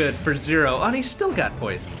 yeah, good. For 0. Oh, and he still got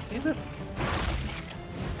poisoned. Damn it.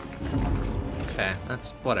 Okay, that's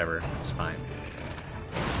whatever. That's fine.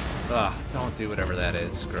 Ugh, don't do whatever that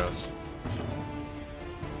is. Gross.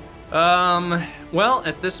 Well,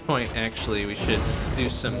 at this point, actually, we should do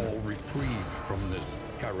some reprieve from this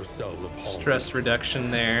carousel of stress reduction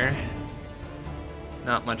there.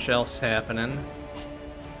 Not much else happening.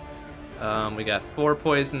 We got 4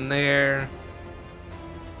 poison there.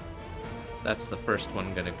 That's the first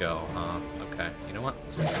one gonna go, huh? Okay, you know what?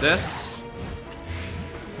 Let's do this.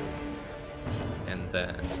 And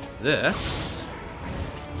then this.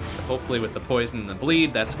 So hopefully with the poison and the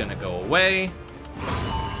bleed, that's gonna go away.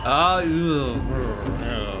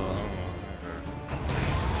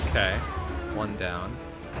 Okay, 1 down.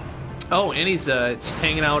 Oh, and he's just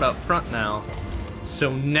hanging out up front now.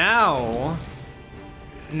 So now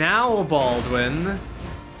Baldwin.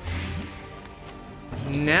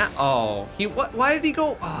 Now, oh, why did he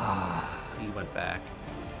go? Ah, he went back.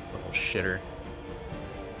 Little shitter.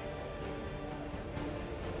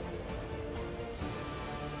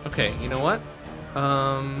 Okay, you know what?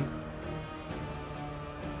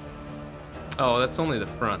 Oh, that's only the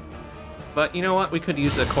front. But you know what? We could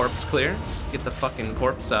use a corpse clear. Let's get the fucking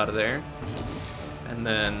corpse out of there. And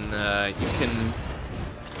then you can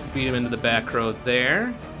beat him into the back road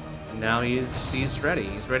there. And now he's ready.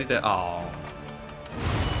 He's ready to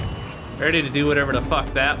ready to do whatever the fuck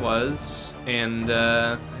that was. And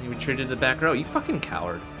he retreated to the back row. You fucking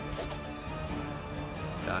coward.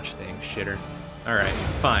 Gosh dang shitter. Alright,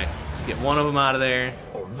 fine. Let's get one of them out of there.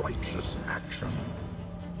 A righteous action.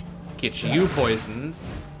 Get you poisoned.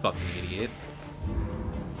 fucking idiot.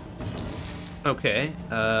 Okay,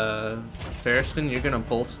 Ferriston, you're gonna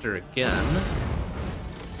bolster again.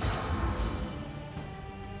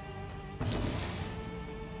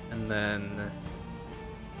 And then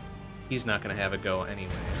he's not gonna have a go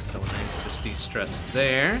anyway, so nice, just de-stress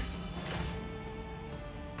there.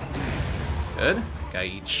 Good. Guy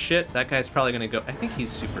eats shit. That guy's probably gonna go. I think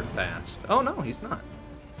he's super fast. Oh no, he's not.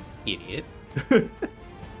 Idiot.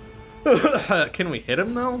 Can we hit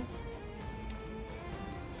him though?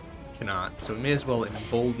 Cannot, so we may as well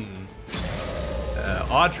embolden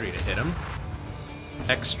Audrey to hit him.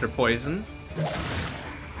 Extra poison.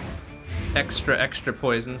 Extra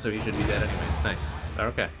poison, so he should be dead anyways. Nice.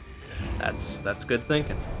 Okay. That's good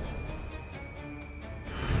thinking.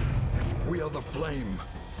 We are the flame,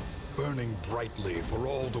 burning brightly for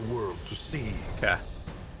all the world to see. Okay.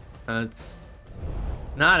 It's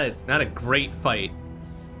not a great fight,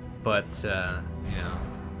 but you know,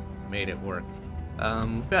 made it work.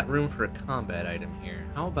 We've got room for a combat item here.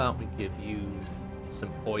 How about we give you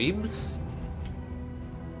some oibs?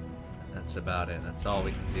 That's about it. That's all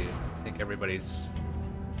we can do. I think everybody's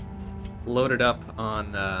loaded up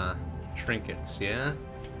on trinkets, yeah?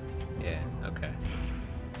 Yeah, okay.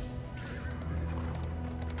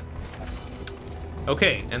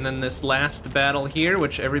 Okay, and then this last battle here,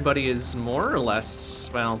 which everybody is more or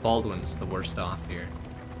less, well, Baldwin's the worst off here.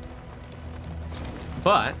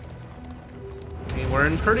 But I mean, we're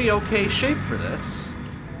in pretty okay shape for this.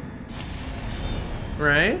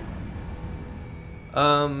 Right?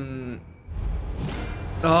 Oh,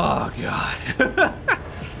 God.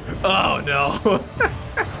 Oh, no.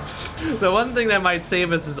 The one thing that might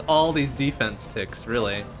save us is all these defense ticks,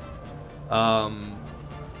 really.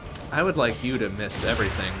 I would like you to miss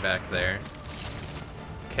everything back there.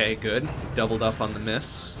 Okay, good. Doubled up on the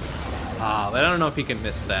miss. But I don't know if he can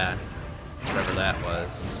miss that. Whatever that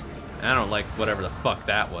was. I don't like whatever the fuck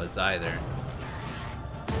that was either.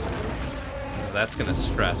 That's gonna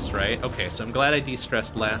stress, right? Okay, so I'm glad I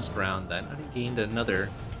de-stressed last round then. I gained another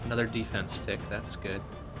defense tick. That's good.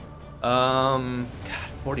 God,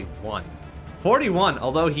 41. 41,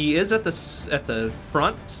 although he is at the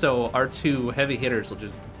front, so our two heavy hitters will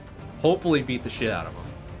just hopefully beat the shit out of him.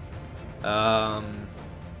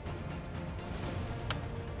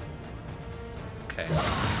 Okay,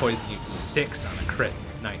 poison you 6 on a crit.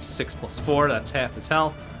 Nice, 6 plus 4, that's half his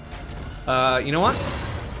health. You know what?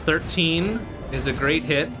 13 is a great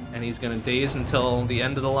hit, and he's gonna daze until the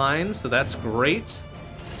end of the line, so that's great.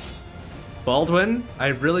 Baldwin, I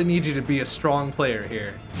really need you to be a strong player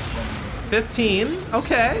here. 15,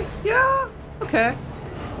 okay, yeah, okay.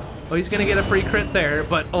 Oh, he's gonna get a free crit there,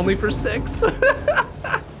 but only for 6.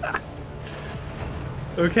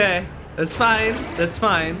 Okay, that's fine, that's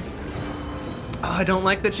fine. Oh, I don't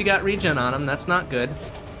like that you got regen on him. That's not good.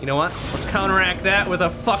 You know what? Let's counteract that with a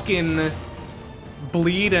fucking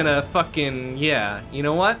bleed and a fucking, yeah. You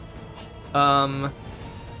know what? I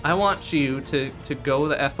want you to go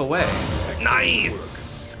the F away.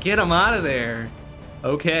 Nice! Get him out of there.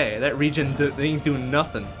 Okay, that regen they ain't doing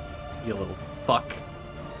nothing, you little fuck.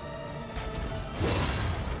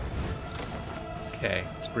 Okay,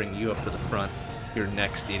 let's bring you up to the front. You're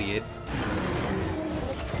next, idiot.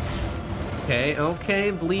 Okay, okay,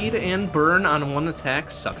 bleed and burn on one attack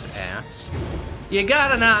sucks ass. You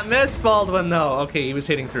gotta not miss, Baldwin, though. Okay, he was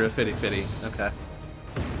hitting through a fitty. Okay.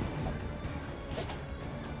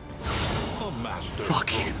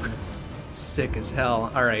 Fucking sick as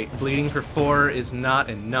hell. All right, bleeding for 4 is not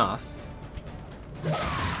enough.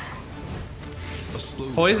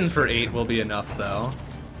 Poison for 8 will be enough, though.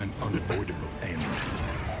 An unavoidable end.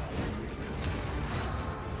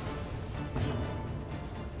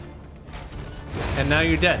 And now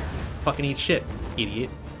you're dead. Fucking eat shit, idiot.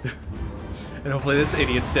 And hopefully this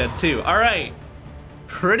idiot's dead too. All right.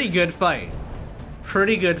 Pretty good fight.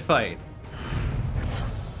 Pretty good fight.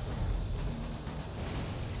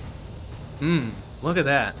 Look at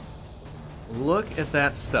that. Look at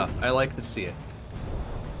that stuff. I like to see it.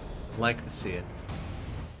 Like to see it.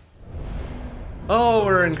 Oh,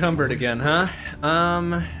 we're encumbered again, huh?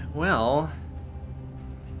 Well.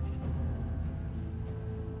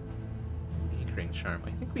 Anchoring Charm.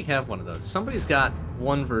 I think we have one of those. Somebody's got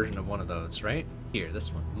one version of one of those, right? Here,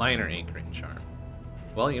 this one. Minor Anchoring Charm.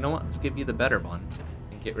 Well, you know what? Let's give you the better one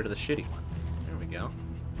and get rid of the shitty one. There we go.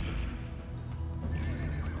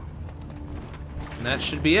 And that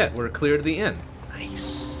should be it. We're clear to the end.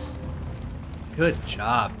 Nice. Good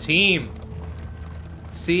job, team.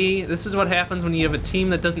 See, this is what happens when you have a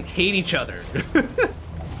team that doesn't hate each other.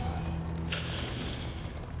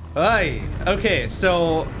 Aye. Okay,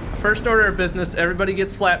 so first order of business, everybody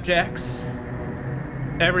gets flapjacks.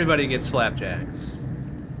 Everybody gets flapjacks.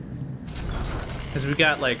 Because we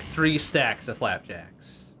got like 3 stacks of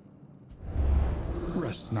flapjacks.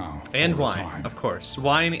 Rest now. And for a wine, time. of course.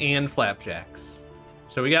 Wine and flapjacks.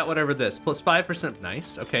 So we got whatever this. Plus 5%.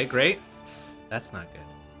 Nice. Okay, great. That's not good.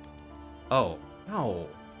 Oh, no.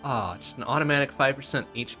 Ah, just an automatic 5%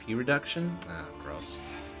 HP reduction? Ah, gross.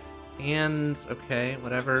 And, okay,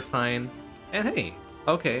 whatever, fine. And hey,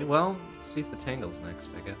 okay, well, let's see if the Tangle's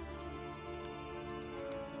next, I guess.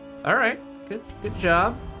 Alright, good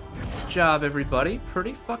job. Good job, everybody.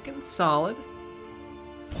 Pretty fucking solid.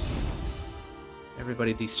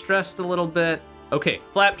 Everybody de-stressed a little bit. Okay,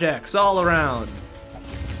 flapjacks all around.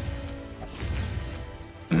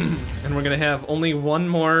 And we're gonna have only one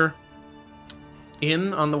more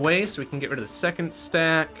in on the way, so we can get rid of the second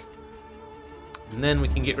stack. And then we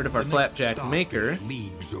can get rid of our flapjack maker.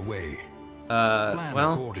 Leagues away.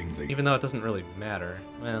 Well, accordingly. even though it doesn't really matter.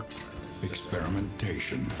 Well,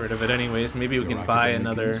 Experimentation. get rid of it anyways. Maybe we Your can buy academic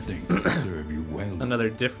another instincts serve you well. another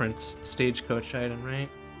different stagecoach item, right?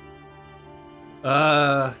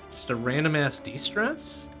 Just a random ass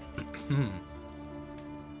de-stress?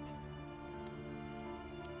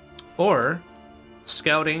 Or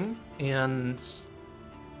scouting and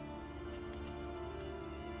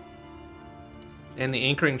the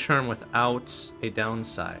anchoring charm without a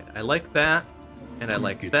downside. I like that, and I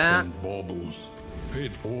like Trinkets that. and baubles,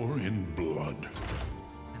 paid for in blood.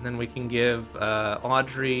 And then we can give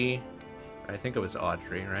Audrey, I think it was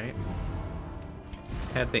Audrey, right?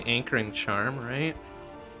 Had the anchoring charm, right?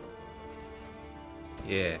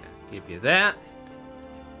 Yeah, give you that.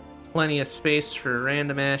 Plenty of space for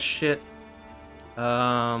random ass shit.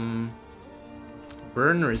 Burn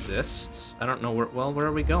resist. I don't know where. Well, where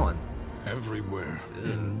are we going? Everywhere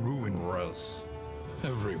in ruin. Gross.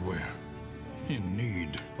 Everywhere in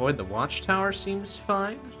need. Avoid the watchtower seems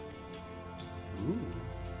fine.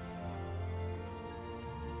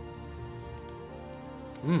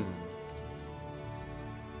 Ooh.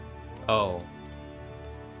 Oh.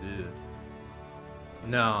 Ew.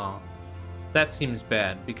 No. That seems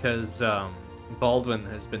bad because Baldwin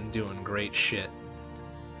has been doing great shit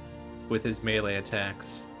with his melee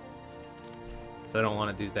attacks. So I don't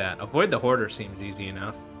want to do that. Avoid the Hoarder seems easy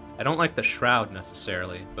enough. I don't like the Shroud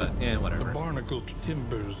necessarily, but yeah, The whatever. barnacled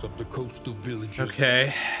timbers of the coastal villages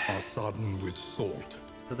Okay. are sodden with salt.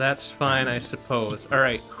 So that's fine, I suppose.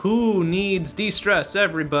 Alright, who needs de-stress?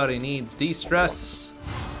 Everybody needs de-stress.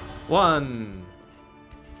 1,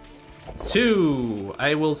 2.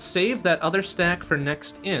 I will save that other stack for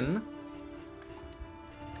next in.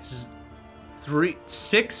 This is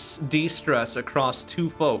 6 de-stress across 2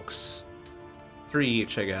 folks. 3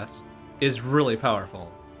 each, I guess. Is really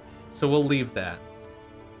powerful. So we'll leave that.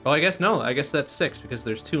 Oh, I guess no. I guess that's 6 because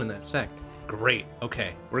there's 2 in that stack. Great.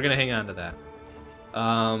 Okay, we're gonna hang on to that.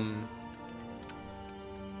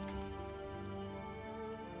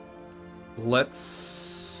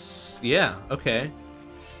 Let's... Yeah, okay.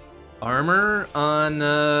 Armor on,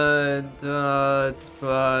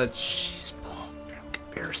 jeez,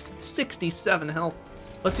 comparison, 67 health.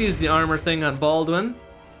 Let's use the armor thing on Baldwin.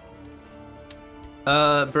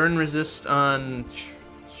 Burn resist on,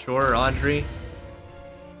 sure, Audrey.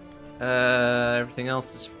 Everything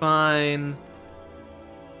else is fine.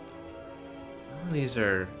 These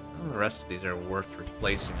are, the rest of these are worth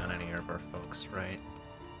replacing on any of our folks, right?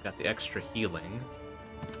 Got the extra healing.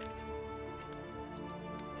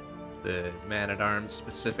 The man-at-arms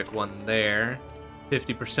specific one there.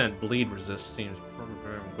 50% bleed resist seems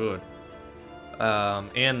very good.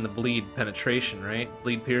 And the bleed penetration, right?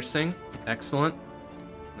 Bleed piercing, excellent.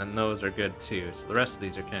 And then those are good too. So the rest of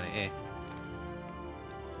these are kind of eh.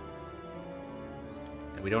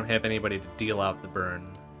 And we don't have anybody to deal out the burn.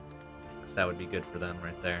 So that would be good for them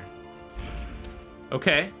right there.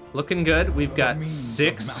 Okay, looking good. We've got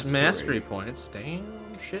 6 mastery points. Damn,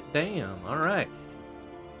 shit, damn. All right.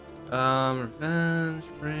 Revenge,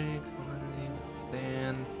 break, salinity,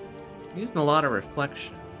 withstand. Using a lot of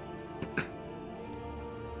reflection.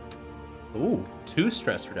 Ooh, 2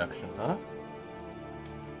 stress reduction, huh?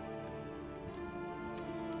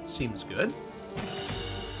 Seems good.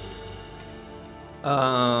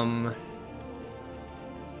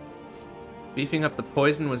 Beefing up the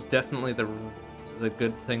poison was definitely the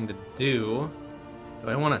good thing to do. Do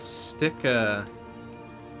I want to stick a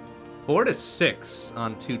 4 to 6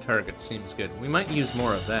 on 2 targets? Seems good. We might use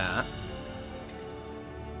more of that.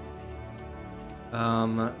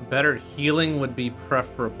 Better healing would be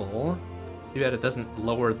preferable. Too bad it doesn't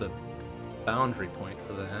lower the boundary point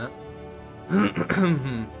for that.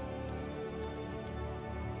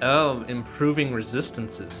 Oh, improving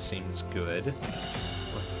resistances seems good.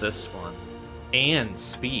 What's this one? And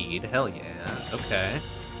speed. Hell yeah. Okay.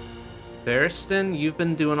 Barristan, you've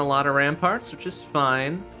been doing a lot of ramparts, which is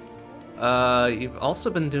fine. You've also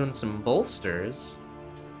been doing some bolsters.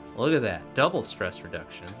 Look at that. Double stress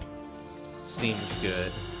reduction. Seems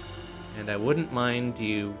good. And I wouldn't mind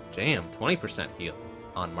you... Damn, 20% heal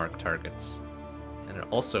on marked targets. And it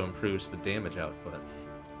also improves the damage output.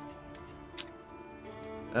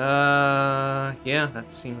 Yeah, that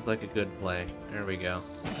seems like a good play. There we go.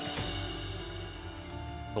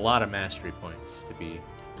 It's a lot of mastery points to be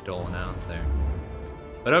doling out there.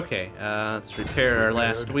 But okay, let's repair our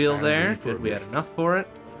last wheel there. Good, we had enough for it.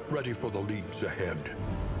 Ready for the leagues ahead.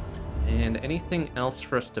 And anything else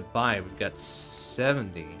for us to buy? We've got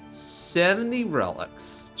 70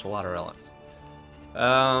 relics. It's a lot of relics.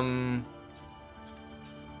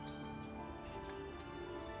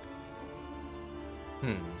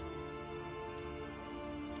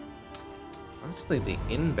 Honestly, the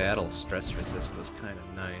in-battle stress resist was kind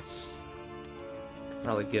of nice.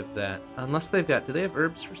 Probably give that. Unless they've got... Do they have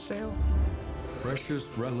herbs for sale? Precious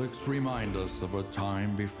relics remind us of a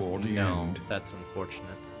time before the end. No, that's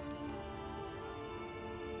unfortunate.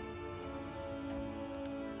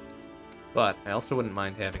 But I also wouldn't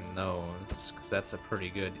mind having those, because that's a pretty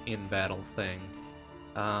good in-battle thing.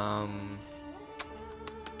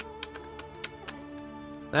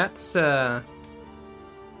 That's, yeah,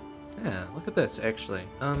 look at this, actually.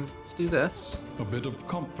 Let's do this. A bit of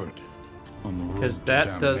comfort on the road because to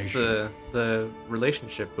that does damnation. the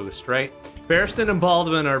relationship boost, right? Barristan and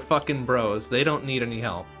Baldwin are fucking bros. They don't need any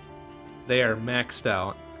help. They are maxed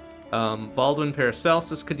out. Baldwin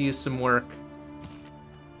Paracelsus could use some work.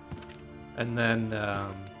 And then,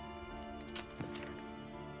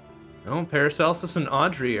 no, Paracelsus and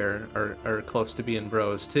Audrey are close to being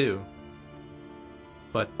bros, too.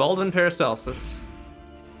 But Baldwin Paracelsus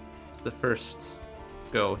is the first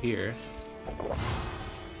go here.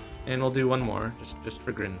 And we'll do one more, just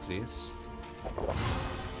for grinsies.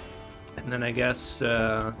 And then I guess,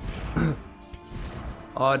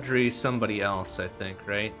 Audrey somebody else, I think,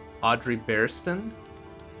 right? Audrey Barristan?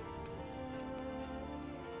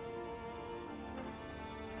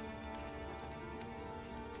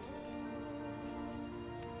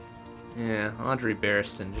 Yeah, Audrey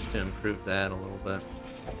Barristan, just to improve that a little bit.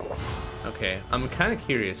 Okay, I'm kind of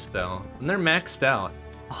curious, though. When they're maxed out,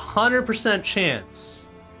 100% chance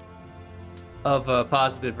of a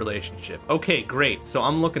positive relationship. Okay, great. So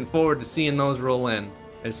I'm looking forward to seeing those roll in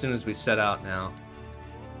as soon as we set out now.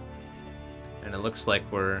 And it looks like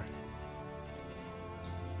we're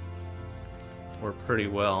pretty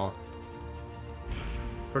well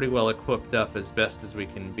equipped up as best as we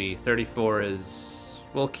can be. 34 is...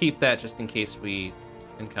 We'll keep that just in case we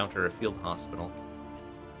encounter a field hospital.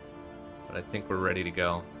 But I think we're ready to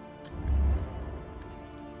go.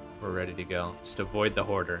 We're ready to go. Just avoid the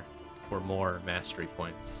Hoarder for more mastery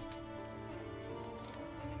points.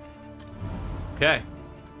 Okay.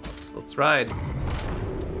 Let's ride.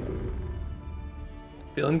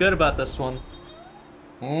 Feeling good about this one.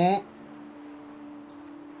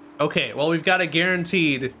 Okay, well, we've got a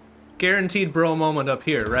guaranteed bro moment up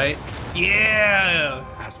here, right? Yeah!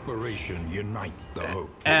 Aspiration unites the hope.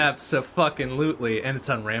 Abso-fucking-lutely. And it's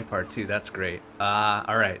on Rampart, too. That's great.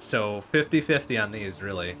 Alright, so 50-50 on these,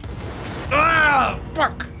 really. Ah!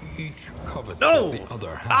 Fuck! Each covets No! what the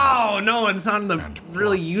other has. Oh, no, and it's on the And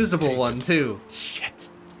really plots to usable take one, it. too. Shit.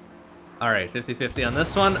 Alright, 50-50 on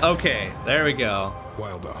this one. Okay, there we go.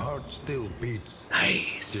 While the heart still beats,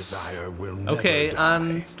 Nice. desire will never Okay, die.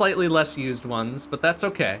 on slightly less used ones, but that's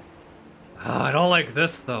okay. Oh, I don't like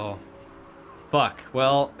this, though. Fuck.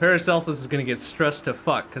 Well, Paracelsus is gonna get stressed to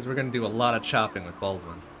fuck, because we're gonna do a lot of chopping with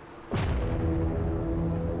Baldwin.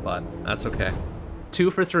 But, that's okay.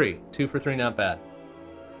 2 for 3. 2 for 3, not bad.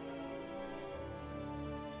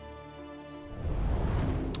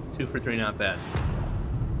 2 for 3, not bad.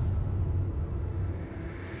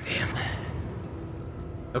 Damn.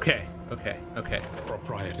 Okay.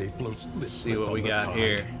 Propriety floats Let's see listless what we on the got tide.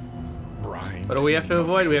 here. Brine What do we have to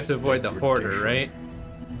avoid? We have to avoid the degradation. Hoarder, right?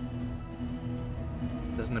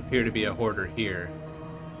 Doesn't appear to be a Hoarder here.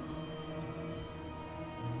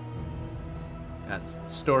 Got some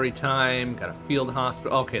story time, got a field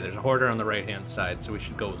hospital. Okay, there's a Hoarder on the right-hand side, so we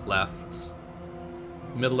should go left.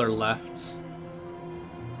 Middle or left?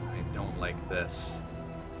 I don't like this.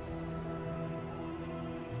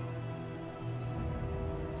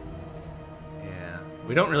 Yeah,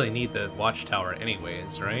 we don't really need the watchtower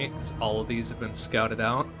anyways, right? Because all of these have been scouted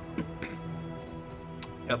out.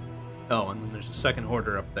 Yep. Oh, and then there's a second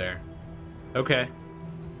Hoarder up there. Okay.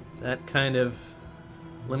 That kind of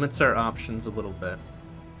limits our options a little bit.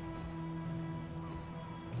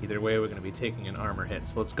 Either way, we're going to be taking an armor hit.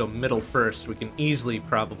 So let's go middle first. We can easily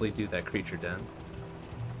probably do that creature den.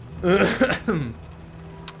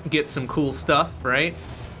 Get some cool stuff, right?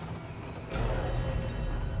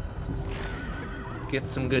 Get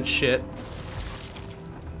some good shit.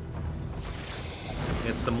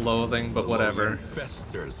 Get some loathing, but whatever.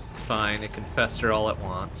 It's fine, it can fester all it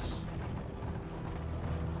wants.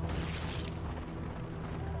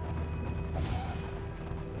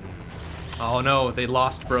 Oh no, they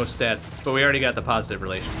lost bro stats, but we already got the positive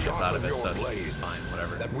relationship out of it, so this is fine,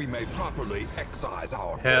 whatever. That we may properly excise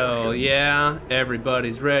our Hell portion. yeah,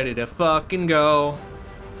 everybody's ready to fucking go.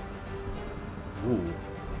 Ooh.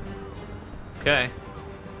 Okay.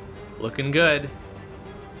 Looking good.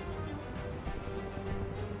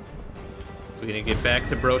 We're gonna get back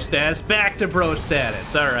to bro status. Back to bro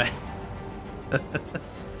status. All right.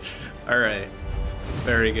 All right.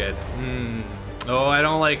 Very good. Oh, I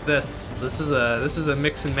don't like this. This is a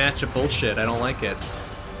mix and match of bullshit. I don't like it.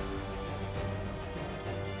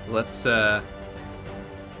 Let's why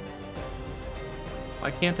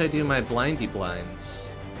can't I do my blindy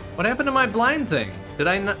blinds? What happened to my blind thing? Did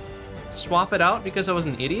I not swap it out because I was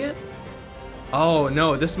an idiot? Oh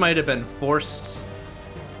no, this might have been forced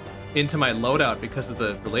into my loadout because of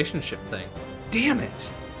the relationship thing. Damn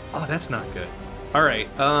it! Oh, that's not good. All right,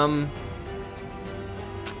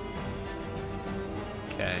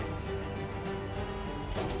 okay.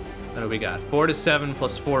 What do we got? 4 to 7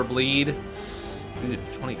 plus 4 bleed.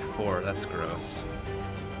 24, that's gross.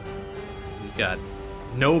 He's got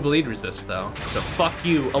no bleed resist though, so fuck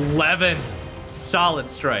you. 11! Solid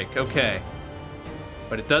strike, okay.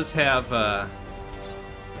 But it does have,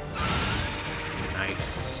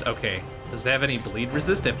 nice, okay. Does it have any bleed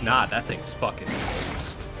resist? If not, that thing's fucking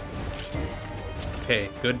toast. Okay,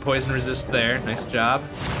 good poison resist there, nice job.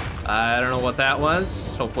 I don't know what that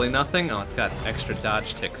was, hopefully nothing. Oh, it's got extra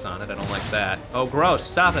dodge ticks on it, I don't like that. Oh, gross,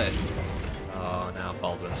 stop it. Oh, now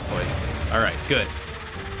Baldwin's poisoned. All right, good.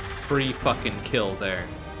 Free fucking kill there.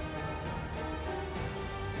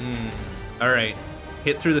 All right,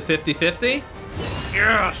 hit through the 50-50.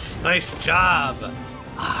 Yes, nice job.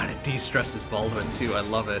 Ah, and it de-stresses Baldwin too, I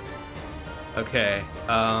love it. Okay,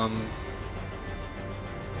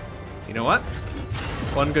 you know what?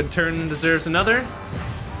 One good turn deserves another.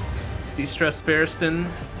 De-stress Barristan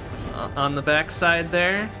on the backside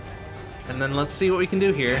there. And then let's see what we can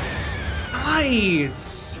do here.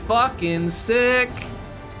 Nice! Fucking sick!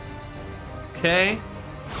 Okay.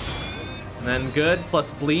 And then good,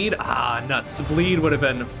 plus bleed. Ah, nuts. Bleed would have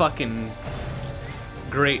been fucking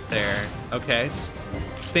great there. Okay, just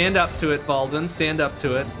stand up to it, Baldwin. Stand up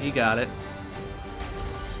to it. You got it.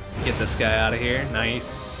 Just get this guy out of here.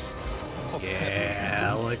 Nice.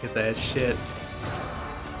 Yeah, look at that shit.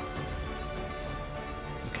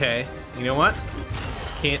 Okay, you know what?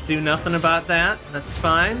 Can't do nothing about that. That's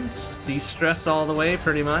fine. It's de-stress all the way,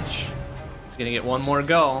 pretty much. He's gonna get one more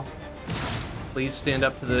go. Please stand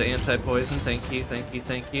up to the anti-poison. Thank you, thank you,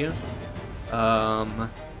 thank you.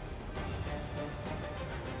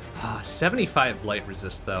 75 blight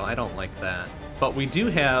resist, though. I don't like that. But we do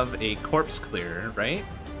have a corpse clearer, right?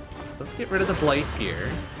 Let's get rid of the blight here.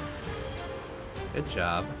 Good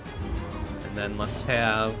job. And then let's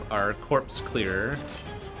have our corpse clearer.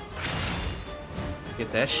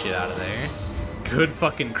 Get that shit out of there. Good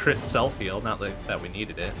fucking crit self-heal, not like that we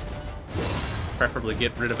needed it. Preferably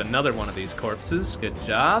get rid of another one of these corpses. Good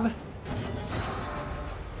job.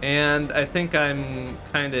 And I think I'm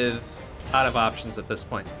kind of out of options at this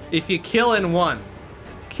point. If you kill in one,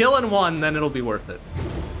 then it'll be worth it.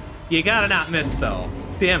 You gotta not miss though.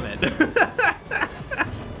 Damn it.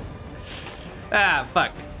 Ah,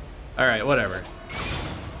 fuck. All right, whatever.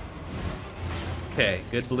 Okay,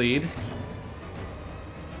 good bleed.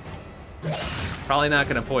 Probably not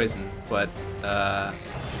gonna poison, but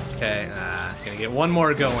okay, gonna get one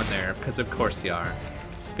more going there, because of course you are.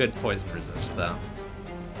 Good poison resist, though.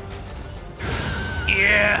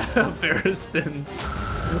 Yeah, Barristan.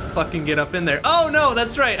 Fucking get up in there. Oh no,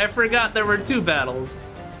 that's right, I forgot there were 2 battles.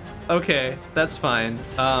 Okay, that's fine.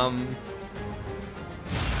 I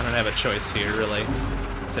don't have a choice here, really.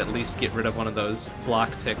 Let's at least get rid of one of those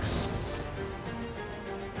block ticks.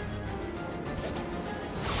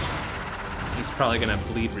 He's probably gonna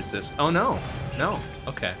bleed resist. Oh no, no,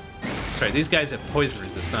 okay. That's right, these guys have poison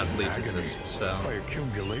resist, not bleed resist, so we're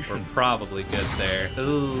probably good there.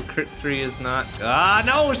 Ooh, crit 3 is not, ah,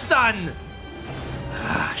 no, stun!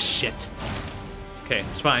 Ah, shit. Okay,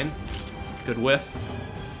 it's fine. Good whiff.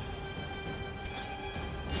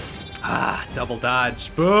 Ah, double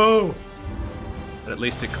dodge, boo! But at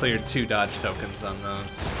least it cleared 2 dodge tokens on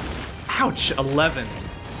those. Ouch, 11.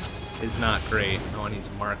 is not great. Oh, and he's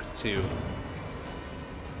marked too.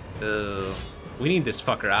 We need this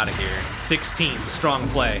fucker out of here. 16, strong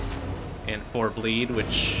play. And 4 bleed,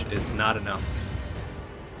 which is not enough.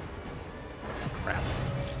 Crap.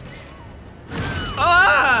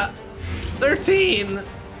 Ah! 13!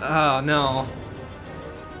 Oh, no.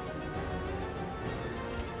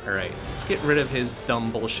 Alright, let's get rid of his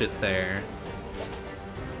dumb bullshit there.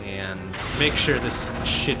 And make sure this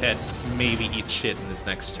shithead maybe eats shit in his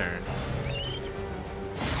next turn.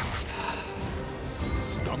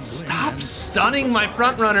 Stop stunning my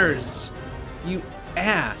front runners! You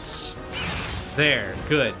ass. There,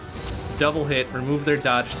 good. Double hit, remove their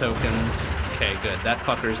dodge tokens. Okay, good. That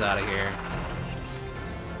fucker's out of here.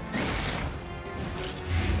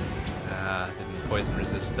 Didn't poison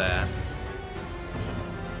resist that.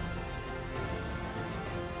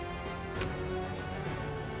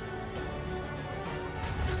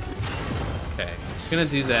 Okay, I'm just gonna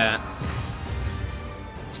do that.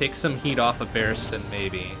 Take some heat off of Barristan,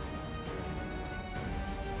 maybe.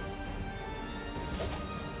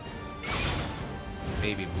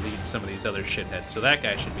 Maybe bleed some of these other shitheads. So that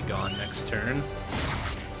guy should be gone next turn.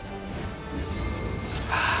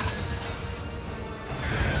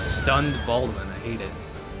 Stunned Baldwin, I hate it.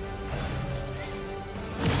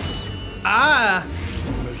 Ah!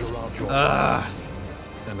 Measure out your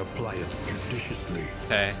and apply it judiciously.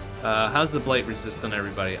 Okay, how's the blight resist on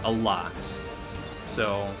everybody? A lot.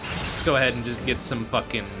 So let's go ahead and just get some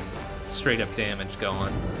fucking straight up damage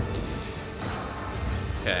going.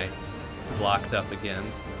 Okay, he's blocked up again.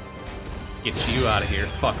 Get you out of here,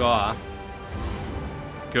 fuck off.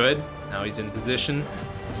 Good, now he's in position.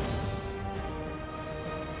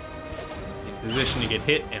 In position to get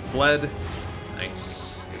hit and bled.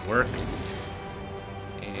 Nice, good work.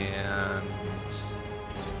 And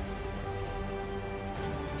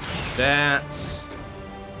that.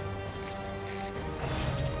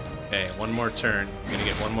 Okay, one more turn. I'm gonna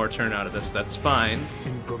get one more turn out of this. That's fine.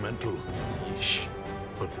 Incremental, Yeesh.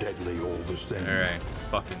 but deadly all the same. All right,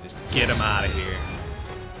 fucking just get him out of here.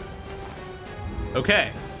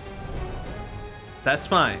 Okay. That's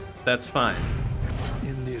fine. That's fine.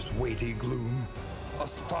 In this weighty gloom, a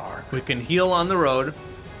spark. We can heal on the road.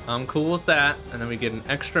 I'm cool with that. And then we get an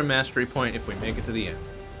extra mastery point if we make it to the end.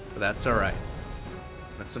 But that's all right.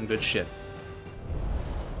 That's some good shit.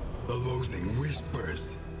 The loathing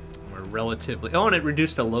whispers. We're relatively... Oh, and it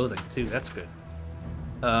reduced a loathing, too. That's good.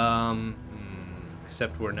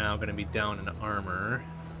 Except we're now going to be down in armor.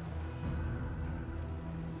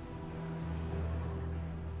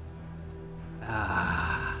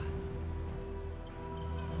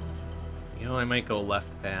 You know, I might go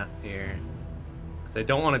left path here. Because I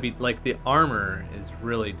don't want to be... Like, the armor is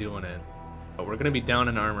really doing it. But we're going to be down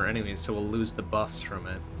in armor anyways, so we'll lose the buffs from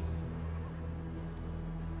it.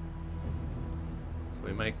 So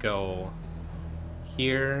we might go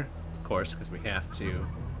here, of course, because we have to.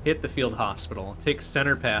 Hit the field hospital. Take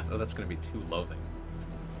center path. Oh, that's going to be too loathing.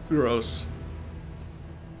 Gross.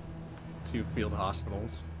 2 field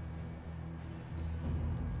hospitals.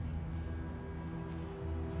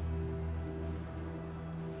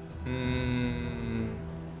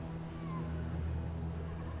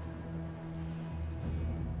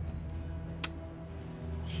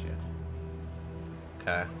 Shit.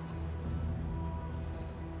 Okay.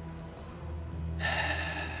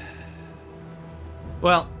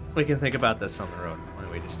 Well, we can think about this on the road. Why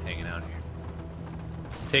are we just hanging out here?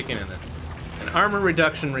 Taking an armor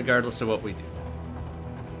reduction regardless of what we do.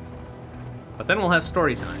 But then we'll have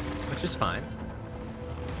story time, which is fine.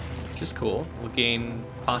 Which is cool. We'll gain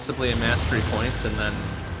possibly a mastery point and then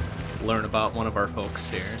learn about one of our folks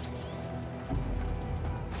here.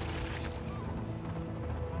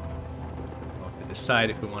 We'll have to decide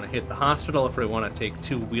if we want to hit the hospital, if we want to take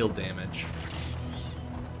 2 wheel damage.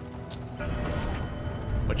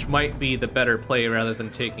 Which might be the better play rather than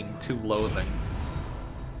taking 2 loathing.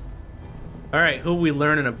 Alright, who are we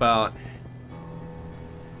learning about?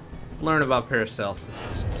 Let's learn about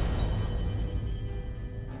Paracelsus.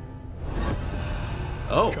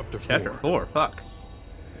 Oh, chapter 4, fuck.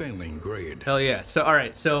 Failing grade. Hell yeah. So,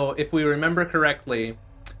 alright, so if we remember correctly,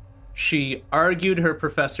 she argued her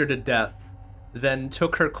professor to death, then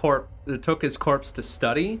took his corpse to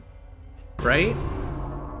study, right?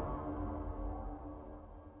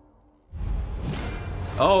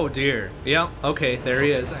 Oh dear. Yep, okay, there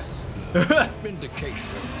he is. Vindication.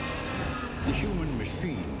 The human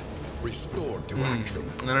machine restored to action.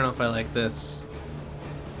 I don't know if I like this.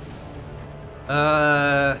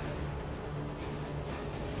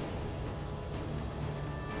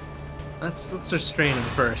 Let's restrain him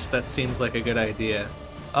first. That seems like a good idea.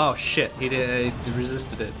 Oh shit, he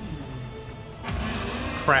resisted it.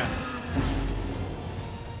 crap.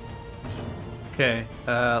 Okay,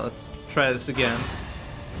 let's try this again.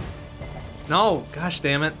 No, gosh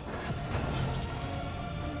damn it.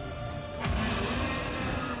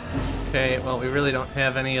 Okay, well, we really don't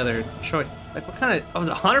have any other choice. Like, what kind of... I was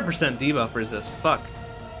 100% debuff resist. Fuck.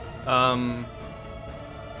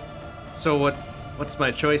 So what's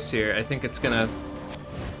my choice here? I think it's gonna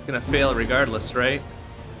fail regardless, right?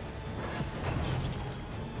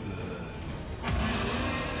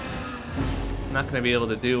 I'm not gonna be able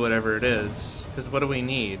to do whatever it is, because what do we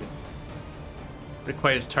need?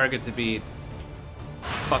 Requires target to be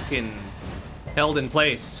fucking held in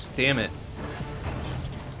place. Damn it.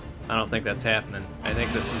 I don't think that's happening. I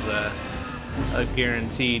think this is a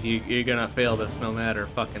guaranteed you're gonna fail this no matter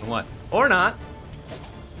fucking what. Or not.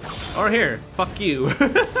 Or here, fuck you.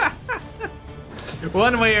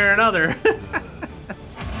 One way or another.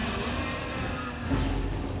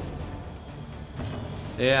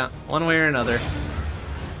 Yeah, one way or another.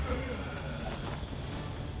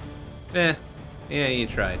 Yeah, you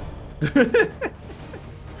tried. The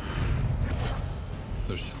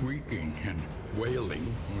shrieking and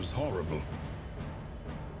wailing was horrible.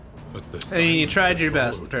 But the Hey, you silence tried that your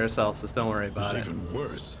best, followed Paracelsus. Don't worry was about it. even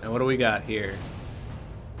worse. And what do we got here?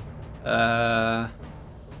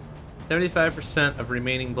 75% of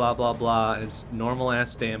remaining blah blah blah is normal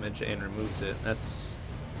ass damage and removes it. That's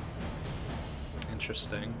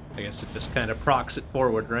interesting. I guess it just kind of procs it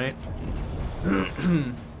forward, right?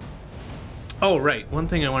 Oh, right. One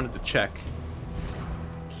thing I wanted to check.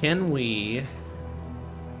 Can we...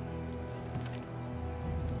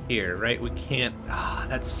 Here, right? We can't... Ah,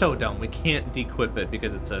 that's so dumb. We can't dequip it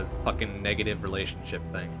because it's a fucking negative relationship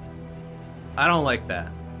thing. I don't like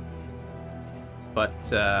that.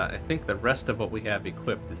 But I think the rest of what we have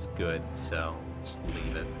equipped is good, so just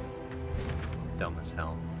leave it. Dumb as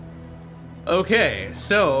hell. Okay,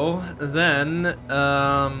 so then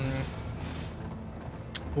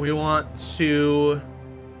we want to...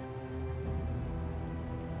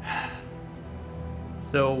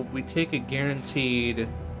 So we take a guaranteed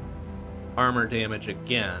armor damage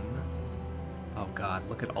again. Oh god,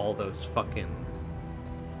 look at all those fucking...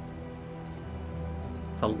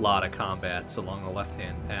 It's a lot of combats along the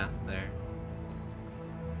left-hand path there.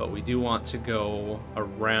 But we do want to go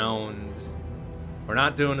around... We're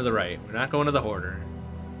not doing to the right. We're not going to the Hoarder.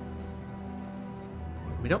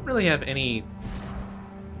 We don't really have any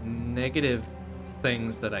negative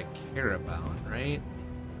things that I care about, right?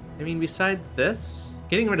 I mean, besides this,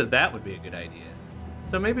 getting rid of that would be a good idea.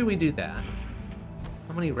 So maybe we do that.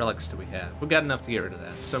 How many relics do we have? We've got enough to get rid of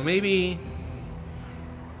that. So maybe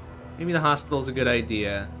the hospital's a good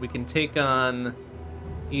idea. We can take on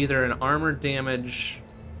either an armor damage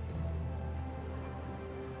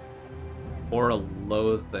or a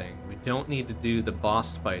loathing. We don't need to do the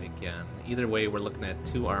boss fight again. Either way, we're looking at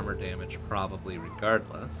 2 armor damage probably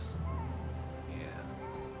regardless. Yeah,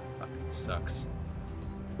 fucking sucks.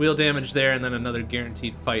 Wheel damage there, and then another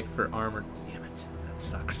guaranteed fight for armor. Damn it, that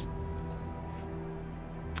sucks.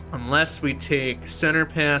 Unless we take center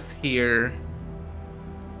path here,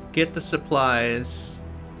 get the supplies,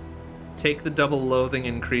 take the double loathing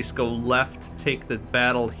increase, go left, take the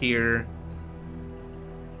battle here.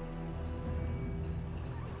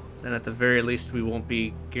 Then at the very least, we won't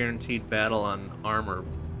be guaranteed battle on armor.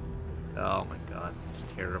 Oh my god, it's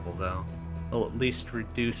terrible though. We'll at least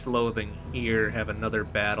reduce loathing here, have another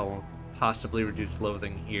battle, possibly reduce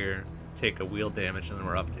loathing here, take a wheel damage, and then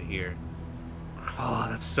we're up to here. Oh,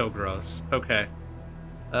 that's so gross. Okay.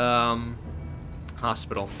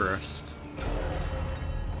 Hospital first.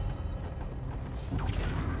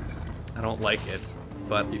 I don't like it,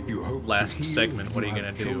 but If you hope last to heal, segment, what are you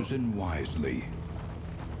have gonna do? chosen wisely.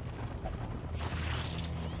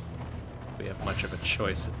 We have much of a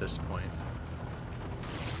choice at this point.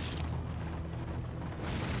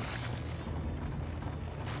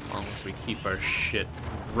 As long as we keep our shit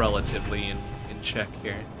relatively in check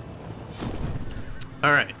here.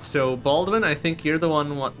 Alright, so Baldwin, I think you're the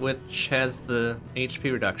one which has the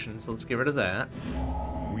HP reduction, so let's get rid of that.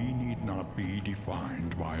 We need not be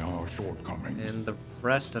defined by our shortcomings. And the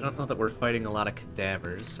rest, I don't know that we're fighting a lot of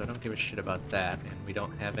cadavers, so I don't give a shit about that, and we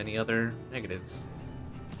don't have any other negatives.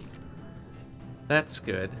 That's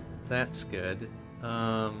good. That's good.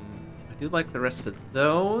 I do like the rest of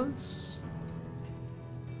those.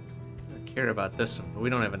 I don't care about this one, but we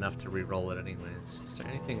don't have enough to re-roll it anyways. Is there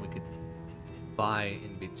anything we could buy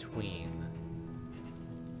in between?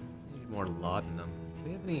 Maybe more laudanum. Do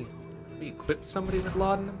we have any... Did we equip somebody with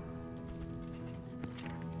laudanum?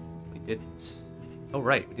 We didn't. Oh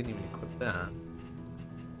right, we didn't even equip that.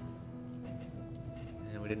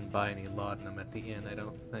 And we didn't buy any laudanum at the inn, I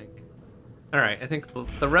don't think. Alright, I think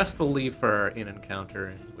the rest we'll leave for our inn encounter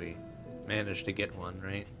if we manage to get one,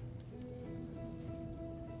 right?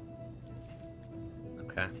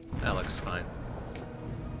 Okay, that looks fine.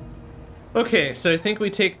 Okay, so I think we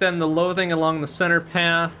take then the loathing along the center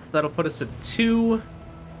path. That'll put us at 2.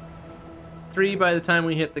 3 by the time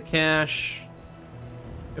we hit the cache.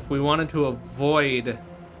 If we wanted to avoid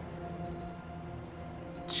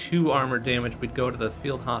 2 armor damage, we'd go to the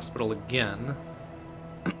field hospital again.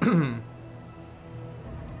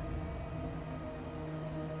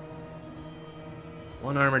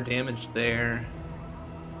 1 armor damage there.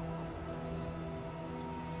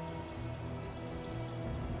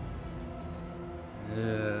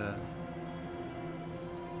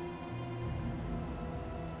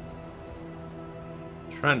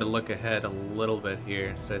 Trying to look ahead a little bit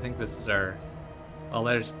here. So I think this is our... Well,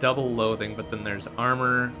 there's double loathing, but then there's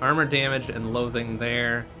armor damage and loathing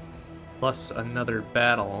there, plus another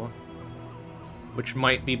battle, which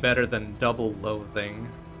might be better than double loathing.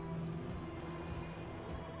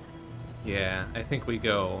 Yeah, I think we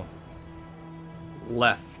go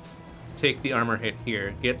left. Take the armor hit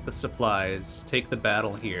here, get the supplies, take the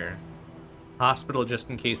battle here. Hospital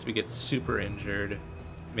just in case we get super injured.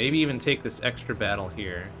 Maybe even take this extra battle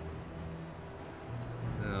here.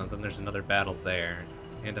 Then there's another battle there,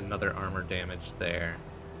 and another armor damage there.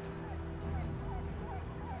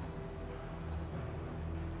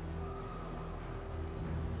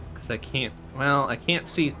 Because I can't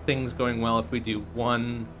see things going well if we do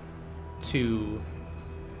 1, 2,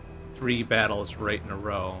 3 battles right in a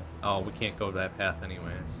row. Oh, we can't go that path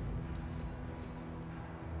anyways.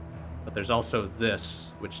 But there's also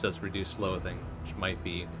this, which does reduce loathing, which might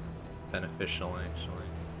be beneficial, actually.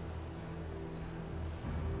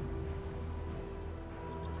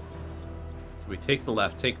 So we take the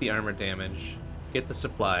left, take the armor damage, get the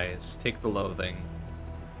supplies, take the loathing.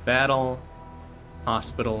 Battle,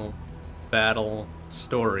 hospital, battle,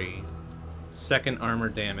 story. 2nd armor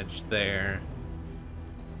damage there.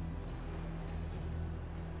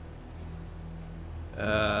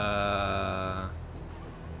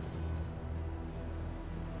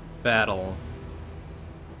 Battle.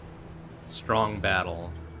 Strong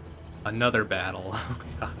battle. Another battle. Oh,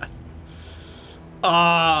 God.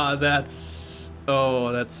 Ah, that's...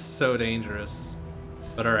 Oh, that's so dangerous.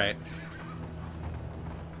 But alright.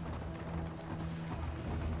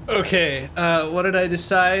 Okay, what did I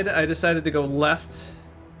decide? I decided to go left,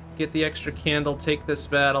 get the extra candle, take this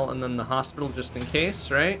battle, and then the hospital just in case,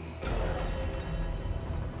 right?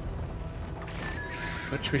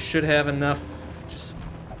 Which we should have enough just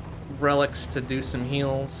relics to do some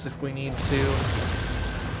heals if we need to.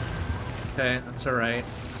 Okay, that's alright.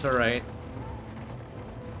 That's alright.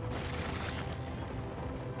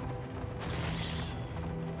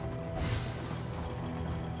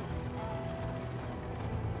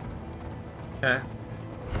 Okay.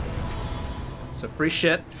 So free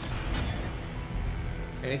shit.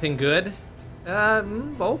 Anything good?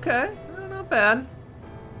 Okay. Not bad.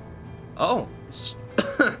 Oh.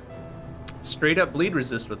 Straight up bleed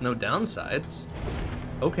resist with no downsides.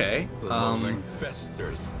 Okay.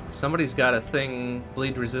 Somebody's got a thing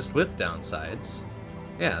bleed resist with downsides.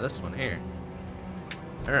 Yeah, this one here.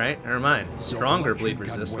 Alright, never mind. Stronger bleed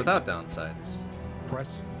resist without downsides.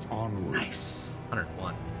 Press onward. Nice.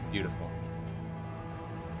 101. Beautiful.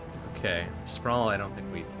 Okay, sprawl I don't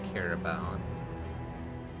think we care about.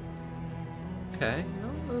 Okay, you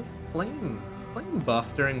know, the flame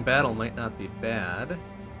buff during battle might not be bad.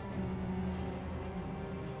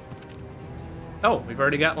 Oh, we've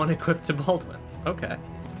already got one equipped to Baldwin. Okay.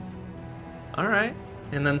 Alright.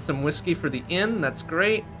 And then some whiskey for the inn, that's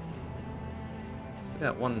great. Still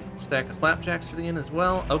got 1 stack of flapjacks for the inn as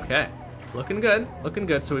well. Okay. Looking good, looking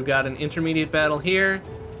good. So we've got an intermediate battle here.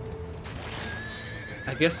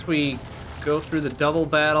 I guess we go through the double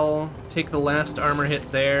battle, take the last armor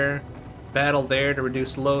hit there, battle there to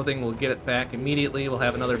reduce loathing, we'll get it back immediately, we'll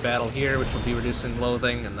have another battle here, which will be reducing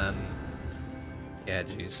loathing, and then... Yeah,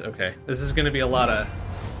 geez, okay. This is gonna be a lot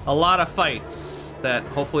of fights that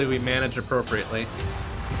hopefully we manage appropriately.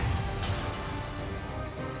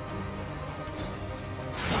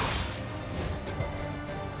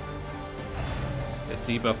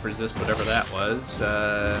 The debuff resist, whatever that was.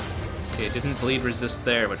 Okay, didn't bleed resist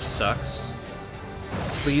there, which sucks.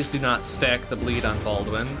 Please do not stack the bleed on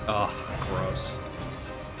Baldwin. Oh, gross.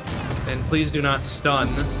 And please do not stun.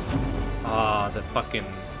 Ah, the fucking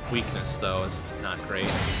weakness, though, is not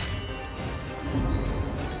great.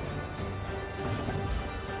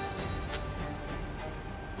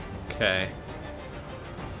 Okay.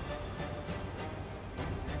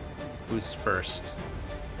 Who's first?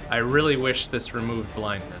 I really wish this removed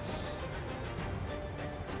blindness.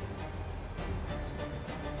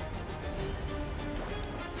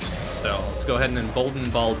 So let's go ahead and embolden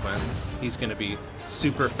Baldwin. He's gonna be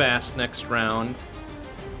super fast next round.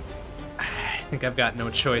 I think I've got no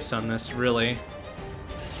choice on this, really.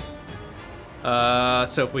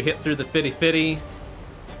 So if we hit through the Fitty Fitty,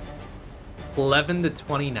 11 to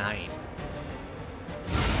 29.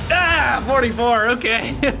 Ah, 44,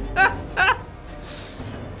 okay.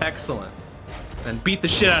 Excellent. And beat the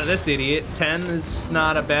shit out of this idiot. 10 is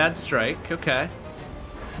not a bad strike, okay.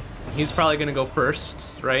 He's probably gonna go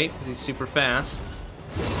first, right? Because he's super fast.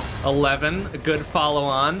 11, a good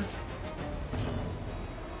follow-on.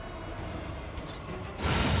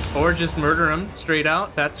 Or just murder him straight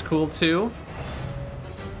out, that's cool too.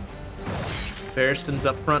 Barristan's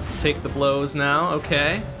up front to take the blows now,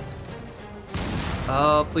 okay.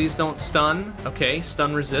 Oh, please don't stun. Okay,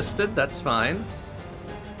 stun resisted, that's fine.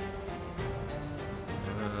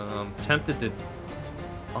 Tempted to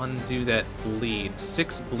undo that bleed.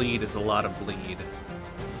 6 bleed is a lot of bleed.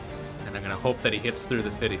 And I'm gonna hope that he hits through the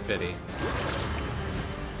Fitty Fitty.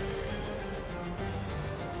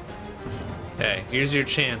 Okay, here's your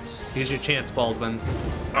chance. Here's your chance, Baldwin.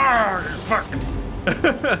 Arrgh, fuck!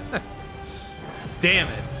 Damn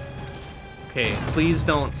it. Okay, please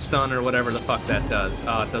don't stun or whatever the fuck that does.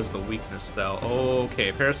 Oh, it does have a weakness, though.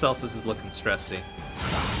 Okay, Paracelsus is looking stressy.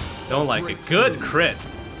 Don't like it. Good crit.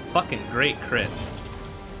 Fucking great crit.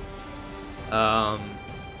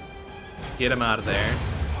 Get him out of there.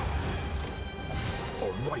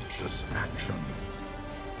 A righteous action.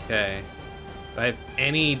 Okay. If I have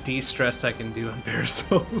any de-stress I can do on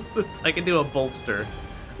Paracelsus, I can do a bolster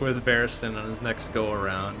with Barristan on his next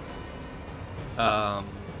go-around. But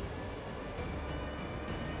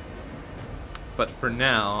for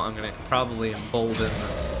now, I'm gonna probably embolden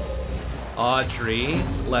Audrey,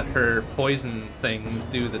 let her poison things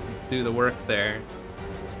do the work there.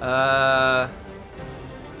 Let's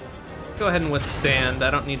go ahead and withstand. I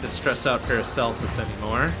don't need to stress out Paracelsus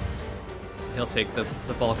anymore. He'll take the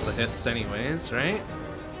bulk of the hits anyways, right?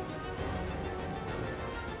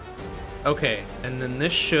 Okay, and then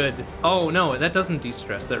this should... Oh, no, that doesn't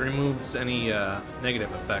de-stress. That removes any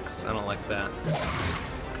negative effects. I don't like that.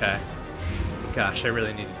 Okay. Gosh, I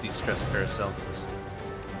really need to de-stress Paracelsus.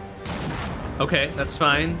 Okay, that's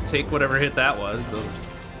fine. Take whatever hit that was. That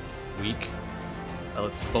was weak.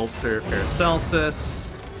 Let's bolster Paracelsus.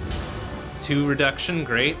 2 reduction,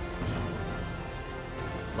 great.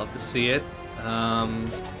 Love to see it. Damn,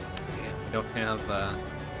 we don't have... let's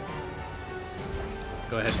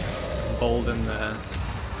go ahead and embolden the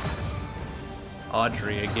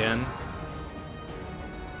Audrey again.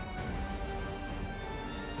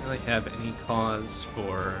 Don't really have any cause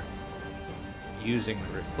for using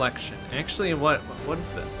the reflection. Actually, what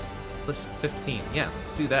is this? List 15. Yeah,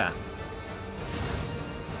 let's do that.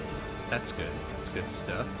 That's good. That's good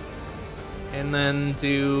stuff. And then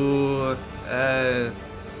do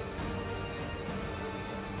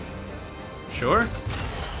sure.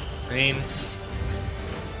 I mean,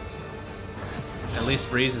 at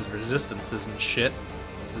least raises resistances and shit.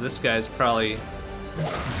 So this guy's probably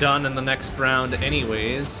done in the next round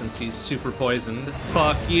anyways, since he's super poisoned.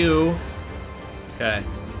 Fuck you. Okay.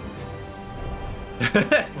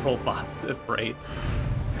 Roll positive, right.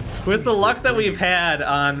 With the luck that we've had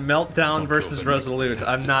on Meltdown versus Resolute,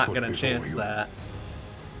 I'm not gonna chance that.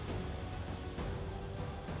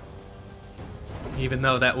 Even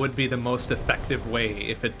though that would be the most effective way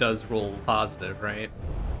if it does roll positive, right?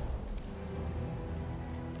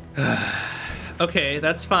 Okay,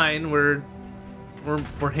 that's fine. We're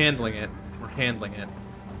handling it. We're handling it.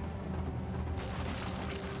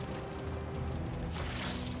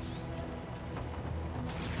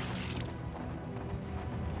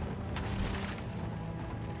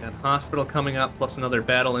 Got hospital coming up, plus another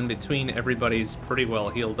battle in between. Everybody's pretty well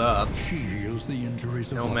healed up. She heals the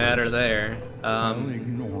injuries of No others, matter there. while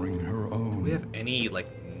ignoring her own. Do we have any, like,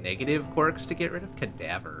 negative quirks to get rid of?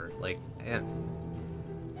 Cadaver. Like, man.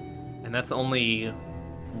 And that's only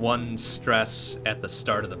 1 stress at the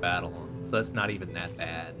start of the battle. So that's not even that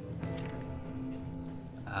bad.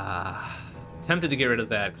 Tempted to get rid of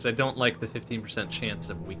that, because I don't like the 15% chance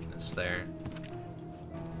of weakness there.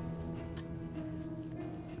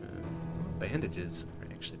 Bandages are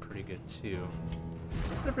actually pretty good too.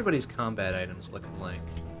 What's everybody's combat items looking like?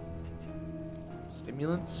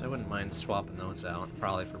 Stimulants? I wouldn't mind swapping those out,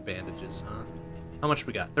 probably for bandages, huh? How much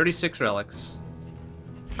we got? 36 relics.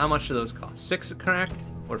 How much do those cost? 6 a crack?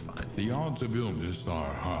 We're fine. The odds of illness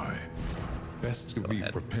are high. Best to be Go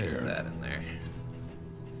ahead and prepared. get that in there.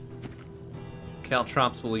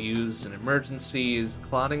 Caltrops will use in emergencies.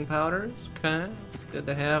 Clotting powders, okay, it's good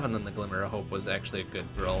to have. And then the Glimmer of Hope was actually a good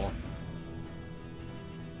roll.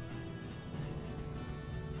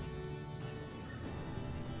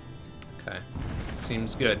 Okay,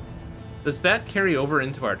 seems good. Does that carry over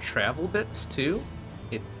into our travel bits too?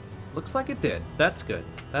 It looks like it did. That's good.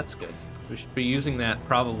 That's good. So we should be using that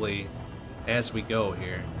probably as we go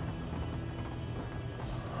here.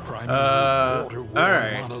 Primeval water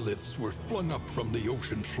alright. monoliths were flung up from the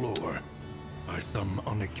ocean floor by some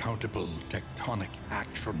unaccountable tectonic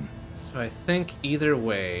action. So I think either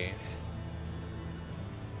way,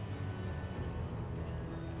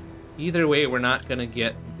 we're not gonna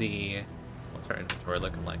get the. What's our inventory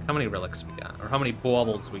looking like? How many relics we got, or how many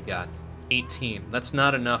baubles we got? 18. That's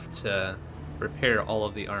not enough to repair all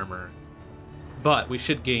of the armor, but we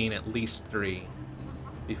should gain at least 3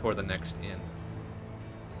 before the next inn.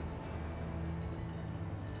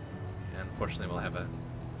 And unfortunately, we'll have a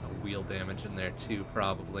wheel damage in there too,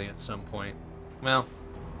 probably at some point. Well,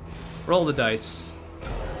 roll the dice.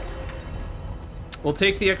 We'll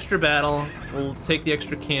take the extra battle. We'll take the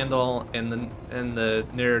extra candle and the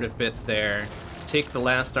narrative bit there. Take the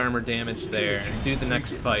last armor damage there and do the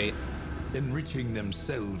next fight. Enriching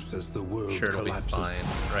themselves as the world Sure, it'll be collapses. fine,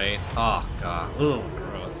 right? Oh god, ugh,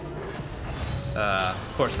 gross.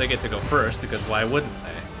 Of course they get to go first because why wouldn't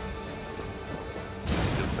they?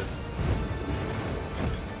 Stupid.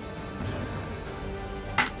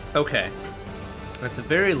 Okay. At the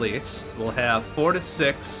very least, we'll have 4 to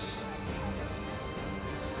 6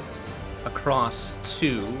 across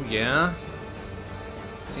 2, yeah?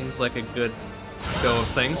 Seems like a good go of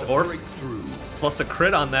things. Or Breakthrough. plus a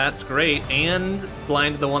crit on that's great, and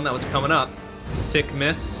blind the one that was coming up. Sick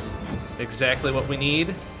miss. Exactly what we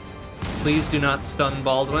need. Please do not stun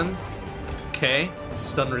Baldwin. Okay.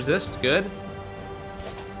 Stun resist, good.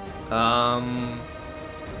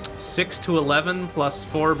 6 to 11 plus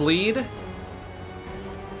 4 bleed.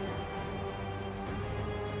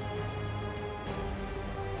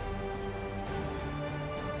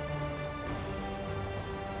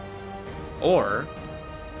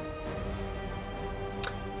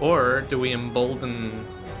 Or do we embolden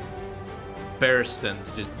Barristan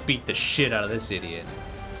to just beat the shit out of this idiot?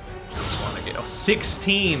 Just want to get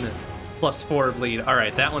 16 plus 4 bleed. All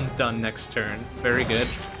right, that one's done next turn. Very good.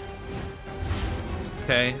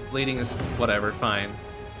 Okay, bleeding is whatever, fine.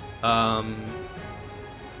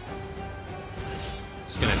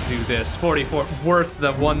 Just gonna do this. 44, worth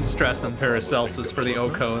the 1 stress on Paracelsus for the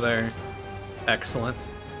Oko there. Excellent.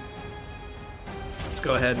 Let's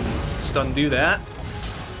go ahead and just undo that.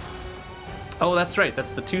 Oh, that's right.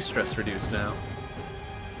 That's the 2 stress reduced now.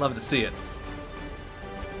 Love to see it.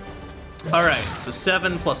 All right, so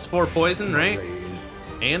 7 plus 4 poison, right?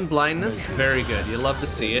 And blindness. Very good. You love to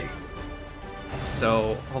see it.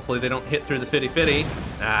 So hopefully they don't hit through the fitty-fitty.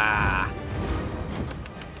 Ah.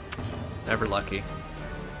 Never lucky.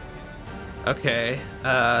 Okay,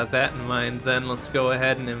 that in mind then, let's go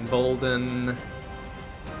ahead and embolden...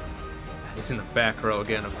 He's in the back row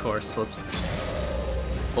again, of course. Let's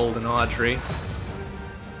embolden Audrey.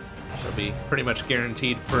 She'll be pretty much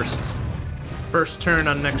guaranteed first turn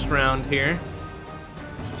on next round here.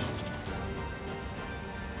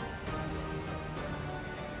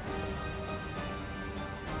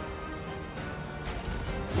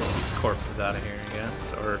 His corpse is out of here, I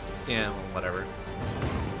guess. Or, yeah, well, whatever.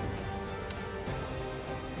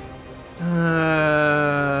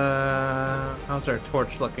 How's our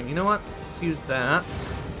torch looking? You know what? Let's use that.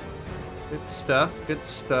 Good stuff, good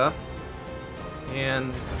stuff.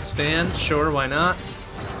 And stand, sure, why not?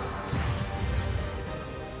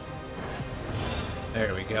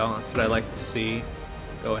 There we go, that's what I like to see.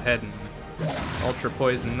 Go ahead and ultra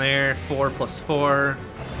poison there. 4 plus 4.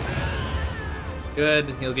 Good,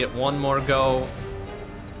 he'll get 1 more go.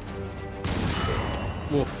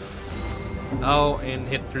 Oof. Oh, and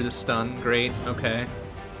hit through the stun. Great, okay.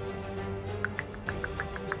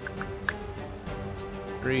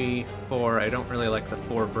 3, 4. I don't really like the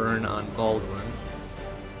 4 burn on Baldwin.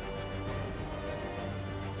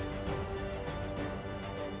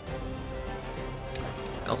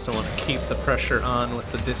 I also want to keep the pressure on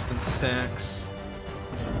with the distance attacks.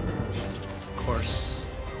 Of course,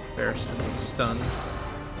 Barristan is stunned.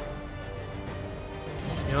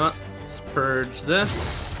 You know what? Let's purge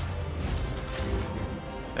this.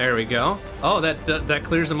 There we go. Oh, that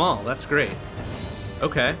clears them all. That's great.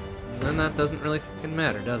 Okay. And then that doesn't really fucking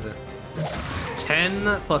matter, does it?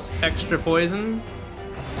 10 plus extra poison.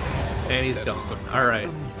 And he's gone. Alright.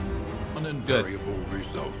 An invariable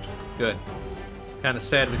result. Good. Kind of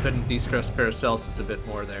sad we couldn't de-stress Paracelsus a bit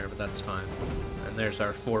more there, but that's fine. And there's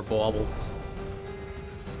our 4 baubles.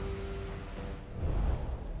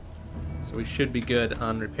 So we should be good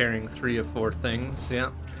on repairing 3 of 4 things.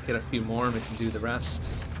 Yeah, get a few more and we can do the rest.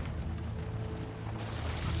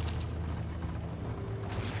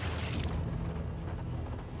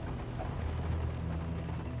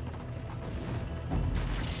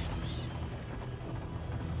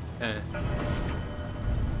 Okay.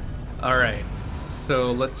 Alright,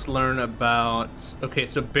 so let's learn about... Okay,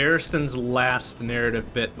 so Barristan's last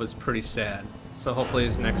narrative bit was pretty sad. So hopefully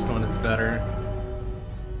his next one is better.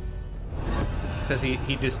 Because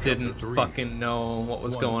he just didn't fucking know what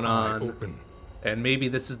was going on. Open. And maybe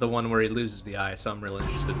this is the one where he loses the eye, so I'm really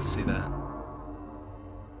interested to see that.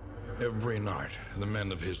 Every night, the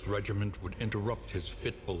men of his regiment would interrupt his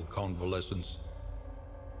fitful convalescence.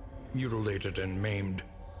 Mutilated and maimed,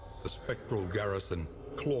 the spectral garrison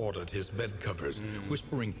clawed at his bed covers,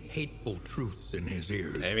 whispering hateful truths in his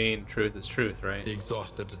ears. I mean, truth is truth, right? The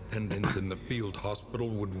exhausted attendants in the field hospital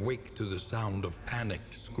would wake to the sound of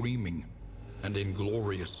panicked screaming and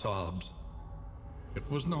inglorious sobs. It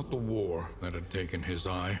was not the war that had taken his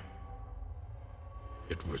eye.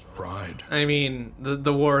 It was pride. I mean,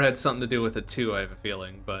 the war had something to do with it too, I have a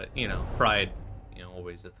feeling, but, you know, pride, you know,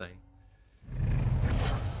 always a thing.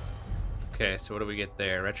 Okay, so what do we get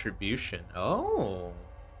there? Retribution. Oh!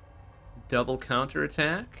 Double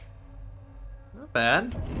counterattack? Not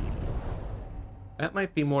bad. That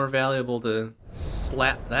might be more valuable to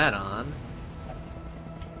slap that on.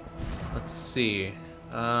 Let's see.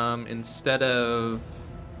 Instead of...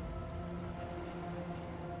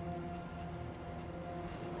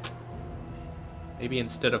 Maybe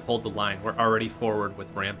instead of hold the line, we're already forward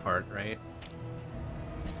with Rampart, right?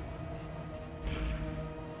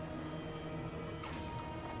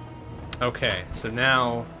 Okay, so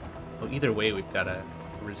now... Well, either way, we've got a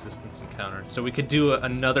resistance encounter. So we could do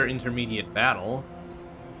another intermediate battle,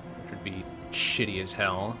 which would be shitty as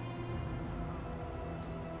hell.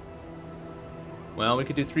 Well, we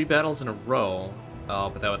could do 3 battles in a row. Oh,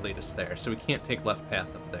 but that would lead us there. So we can't take left path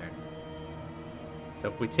up there. So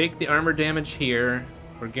if we take the armor damage here,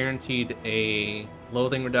 we're guaranteed a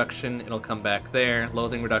loathing reduction. It'll come back there.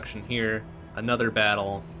 Loathing reduction here. Another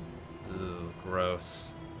battle. Ooh, gross.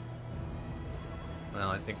 Well,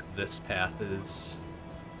 I think this path is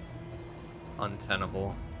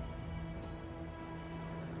untenable.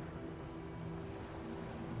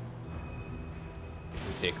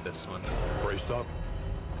 We take this one. Brace up.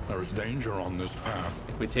 There's danger on this path.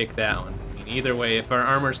 If we take that one. I mean, either way, if our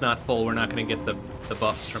armor's not full, we're not going to get the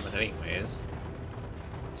buffs from it anyways.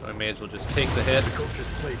 So I may as well just take the hit. The coach's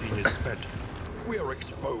plating is spent. We are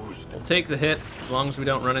exposed. We'll take the hit. As long as we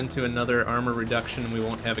don't run into another armor reduction, we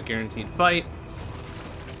won't have a guaranteed fight.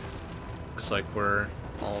 Looks like we're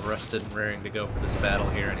all rested and raring to go for this battle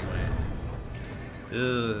here anyway.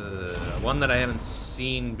 Ugh, one that I haven't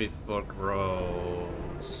seen before.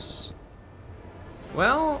 Gross.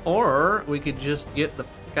 Well, or we could just get the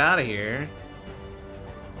fuck out of here.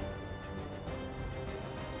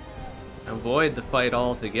 Avoid the fight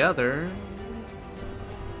altogether.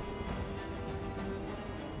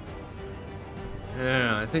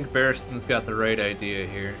 Yeah, I think Barristan's got the right idea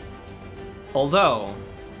here. Although,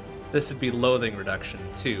 this would be loathing reduction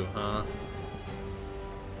too, huh?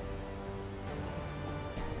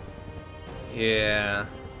 Yeah.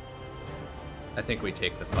 I think we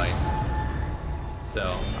take the fight.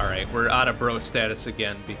 So, alright, we're out of bro status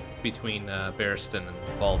again between Barristan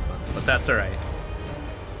and Baldwin, but that's alright.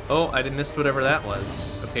 Oh, I missed whatever that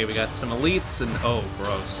was. Okay, we got some elites and... Oh,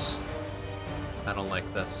 gross. I don't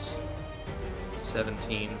like this.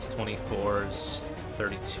 17s, 24s,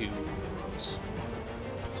 32, gross.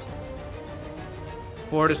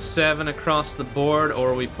 4 to 7 across the board,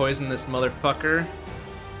 or we poison this motherfucker.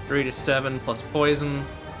 3 to 7 plus poison.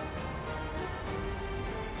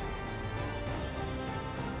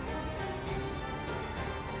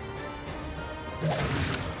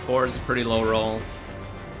 Four is a pretty low roll.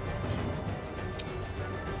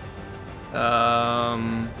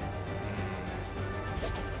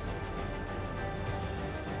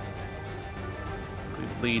 We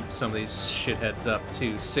bleed some of these shitheads up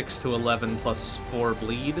to 6 to 11 plus 4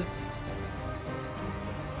 bleed.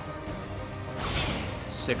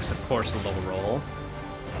 6, of course, a low roll.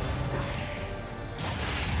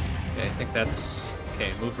 Okay, I think that's...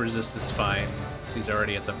 Okay, move resist is fine. He's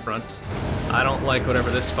already at the front. I don't like whatever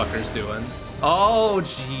this fucker's doing. Oh,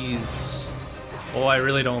 jeez. Oh, I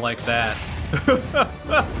really don't like that.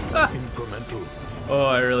 Incremental. Oh,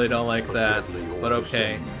 I really don't like that. But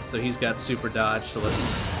okay, so he's got super dodge, so let's...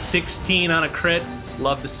 16 on a crit.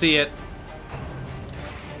 Love to see it.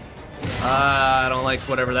 I don't like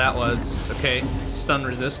whatever that was. Okay, stun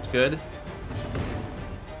resist, good.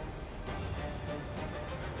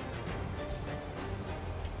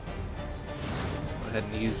 ahead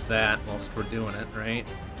and use that whilst we're doing it, right?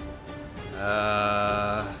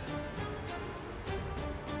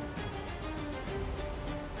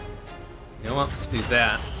 You know what? Let's do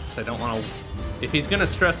that. So I don't want to... If he's going to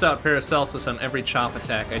stress out Paracelsus on every chop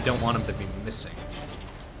attack, I don't want him to be missing.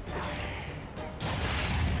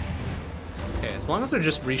 Okay, as long as they're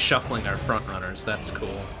just reshuffling our front runners, that's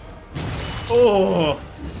cool. Oh!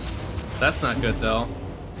 That's not good, though.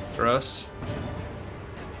 Gross.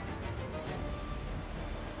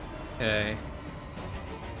 Okay.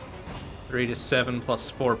 3 to 7 plus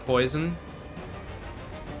 4 poison.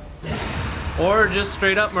 Or just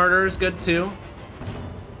straight up murder is good too.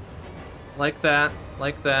 Like that,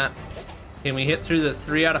 like that. Can we hit through the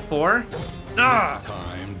 3 out of 4? Ah!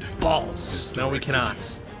 Timed. Balls. No, we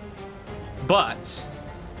cannot. But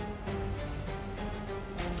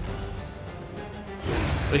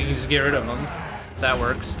we can just get rid of them. That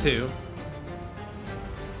works too.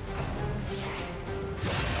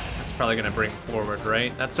 That's probably gonna bring forward,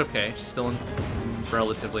 right? That's okay. Still in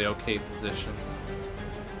relatively okay position.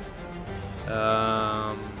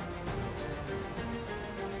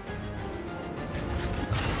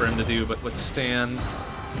 For him to do, but withstand.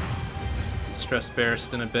 Stress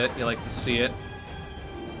Barristan a bit. You like to see it.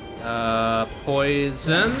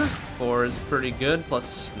 Poison. 4 is pretty good.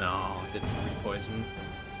 Plus, no, didn't re-poison.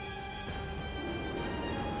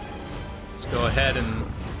 Let's go ahead and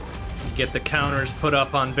get the counters put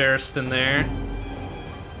up on Barristan there.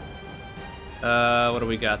 What do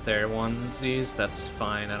we got there? Onesies? That's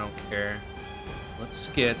fine, I don't care. Let's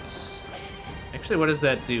get... Actually, what does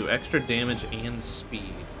that do? Extra damage and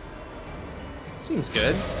speed. Seems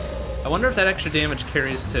good. I wonder if that extra damage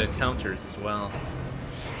carries to counters as well.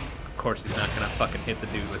 Of course he's not gonna fucking hit the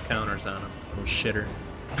dude with counters on him. Little shitter.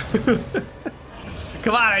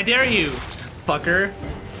 Come on, I dare you, fucker.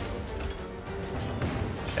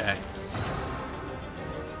 Okay.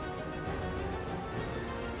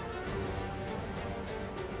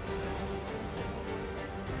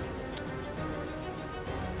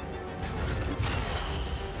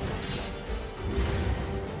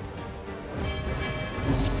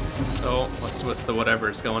 Oh, what's with the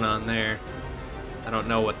whatever's going on there? I don't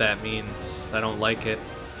know what that means. I don't like it.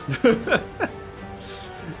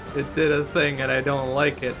 It did a thing and I don't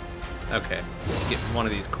like it. Okay, let's just get one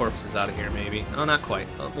of these corpses out of here maybe. Oh, not quite.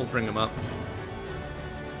 We'll bring them up.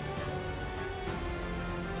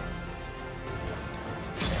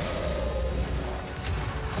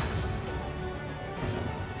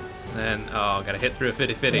 Then, oh, gotta hit through a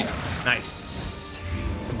fitty-fitty. Nice.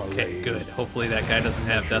 Okay, good. Hopefully that guy doesn't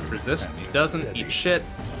have death resist. He doesn't. Eat shit.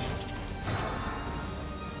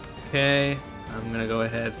 Okay, I'm gonna go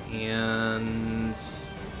ahead and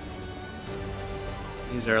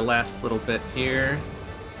use our last little bit here.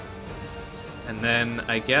 And then,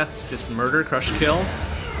 I guess, just murder, crush, kill.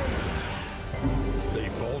 They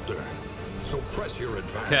falter, so press your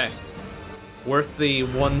advance. Okay. Worth the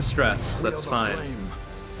 1 stress, that's fine.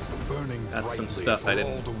 Got some stuff I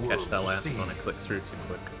didn't catch that last one. I clicked through too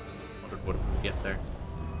quick. Wondered what would get there.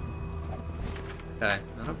 Okay,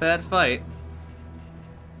 not a bad fight.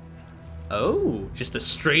 Oh, just a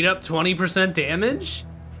straight up 20% damage?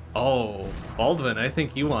 Oh, Baldwin, I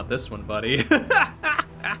think you want this one, buddy.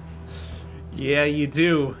 Yeah, you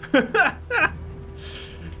do.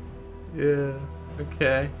 Yeah,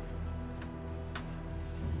 okay.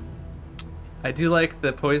 I do like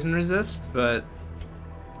the poison resist, but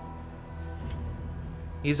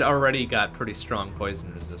he's already got pretty strong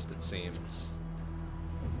poison resist, it seems.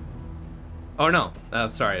 Oh no,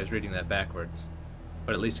 I'm sorry, I was reading that backwards.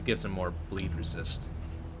 But at least it gives him more bleed resist.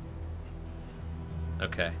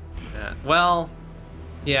 Okay. Well,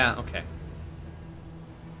 yeah, okay.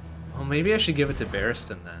 Well, maybe I should give it to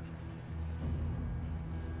Barristan then.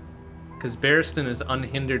 Because Barristan is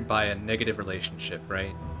unhindered by a negative relationship,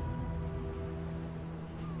 right?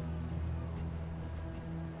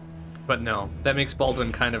 But no, that makes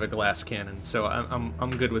Baldwin kind of a glass cannon, so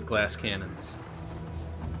I'm good with glass cannons.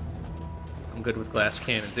 I'm good with glass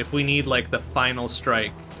cannons. If we need, like, the final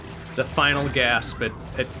strike, the final gasp at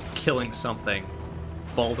killing something,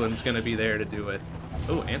 Baldwin's gonna be there to do it.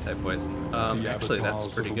 Oh, anti-poison. Actually, that's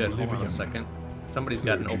pretty good. Hold on a second. Somebody's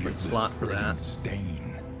got an open slot for that.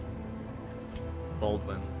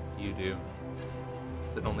 Baldwin, you do.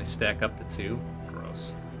 Does it only stack up to 2?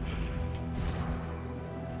 Gross.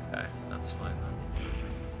 Okay, that's fine then.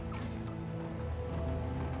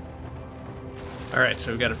 Alright,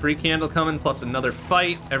 so we've got a free candle coming, plus another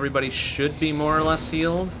fight. Everybody should be more or less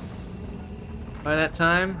healed by that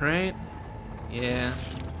time, right? Yeah,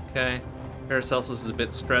 okay. Paracelsus is a bit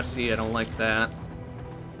stressy, I don't like that.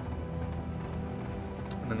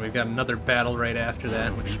 And then we've got another battle right after that,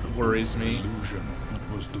 which worries me. Illusion that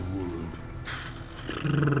was the world.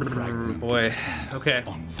 Boy, okay.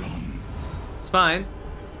 Undone. It's fine.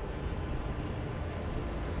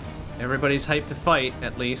 Everybody's hyped to fight,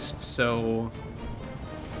 at least, so...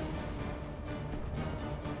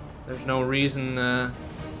 There's no reason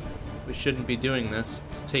we shouldn't be doing this.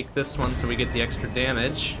 Let's take this one so we get the extra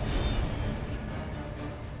damage.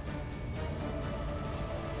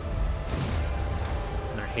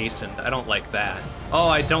 And they're hastened. I don't like that. Oh,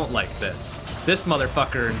 I don't like this. This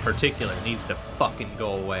motherfucker in particular needs to fucking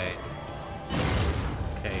go away.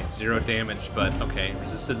 Okay, 0 damage, but okay,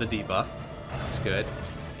 resisted the debuff. That's good.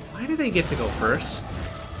 Why do they get to go first?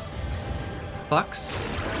 Fucks.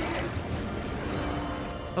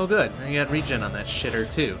 Oh good, I got regen on that shitter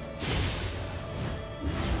too.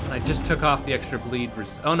 I just took off the extra bleed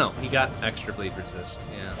resist. Oh no, he got extra bleed resist,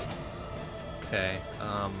 yeah. Okay,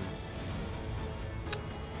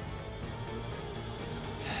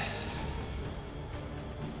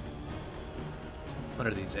 what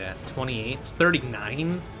are these at? 28s?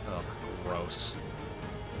 39s? Oh, gross.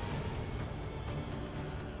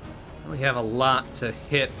 We have a lot to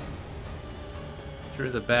hit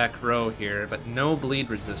through the back row here, but no bleed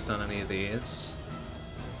resist on any of these.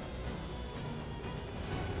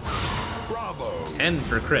 Bravo! 10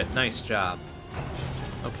 for crit, nice job.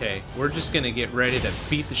 Okay, we're just gonna get ready to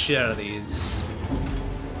beat the shit out of these.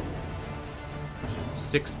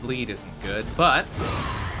 6 bleed isn't good, but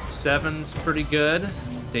 7's pretty good.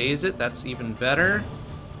 Daze it, that's even better.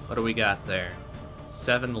 What do we got there?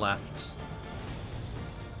 7 left.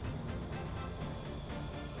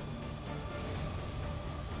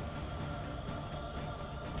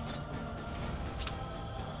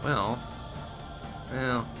 Well,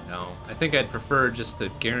 no. I think I'd prefer just to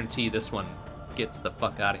guarantee this one gets the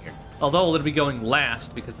fuck out of here. Although it'll be going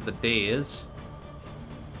last because of the days.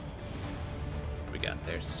 What we got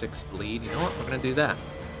there? 6 bleed. You know what? We're gonna do that.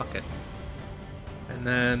 Fuck it. And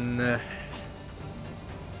then...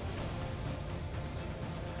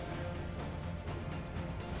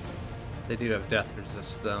 they do have death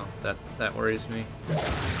resist, though. That worries me.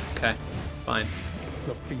 Okay, fine.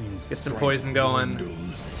 The fiend's Get some strength poison going.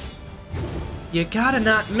 dwindles. You gotta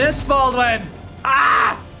not miss, Baldwin!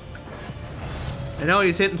 Ah! I know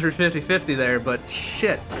he's hitting through 50-50 there, but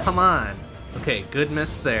shit, come on. Okay, good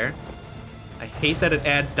miss there. I hate that it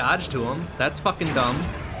adds dodge to him. That's fucking dumb.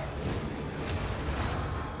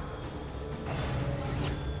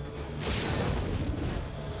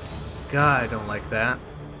 God, I don't like that.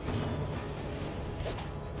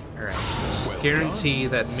 Alright, let's just guarantee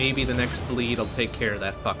that maybe the next bleed will take care of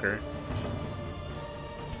that fucker.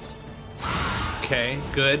 Okay,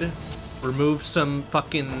 good. Remove some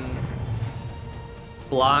fucking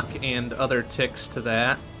block and other ticks to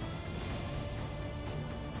that.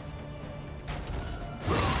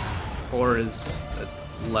 Or is a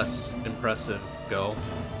less impressive go.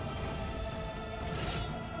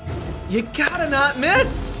 You gotta not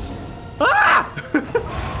miss! Ah! Let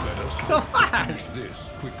us Come on! finish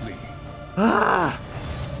this quickly. Ah!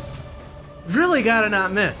 Really gotta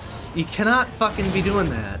not miss. You cannot fucking be doing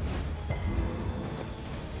that.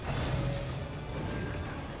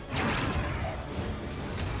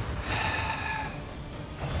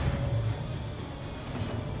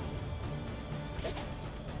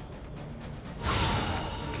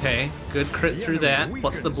 Okay, good crit through that,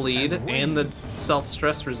 plus the bleed and the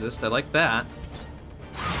self-stress resist. I like that.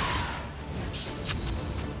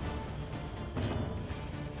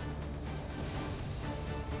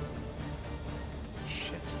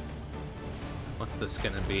 Shit. What's this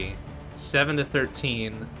gonna be? 7 to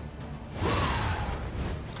 13.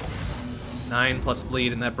 9 plus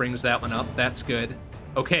bleed, and that brings that one up. That's good.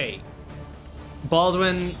 Okay.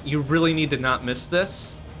 Baldwin, you really need to not miss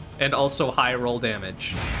this. And also high roll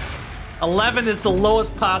damage. 11 is the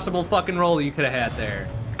lowest possible fucking roll you could have had there.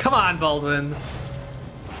 Come on, Baldwin.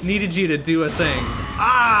 Needed you to do a thing.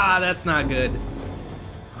 Ah, that's not good.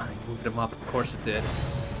 I moved him up, of course it did.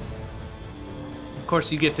 Of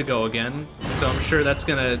course you get to go again, so I'm sure that's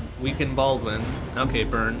gonna weaken Baldwin. Okay,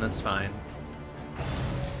 burn, that's fine.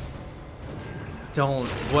 Don't,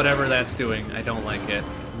 whatever that's doing, I don't like it.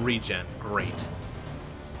 Regen, great.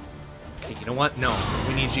 Okay, you know what? No,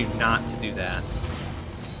 we need you not to do that.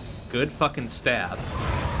 Good fucking stab.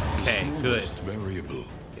 Okay, good. Variable.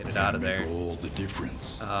 Get it out of there. Make all the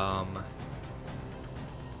difference. Alright,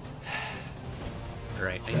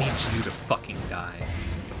 I need you to fucking die.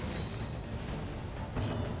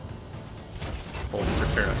 Bolster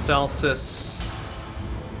Paracelsus.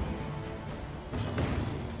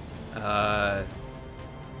 Damn,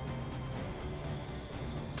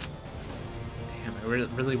 I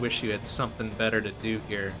really wish you had something better to do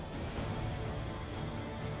here.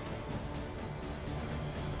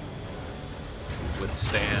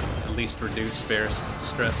 Withstand, at least reduce Barristan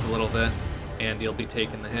stress a little bit, and you'll be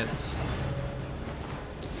taking the hits.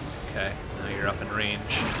 Okay, now you're up in range.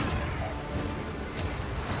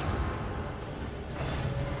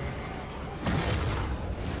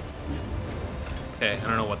 Okay, I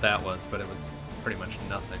don't know what that was, but it was pretty much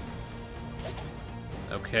nothing.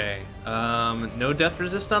 Okay, no death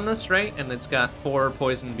resist on this, right? And it's got 4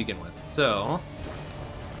 poison to begin with. So,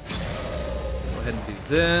 go ahead and do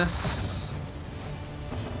this.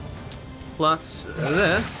 Plus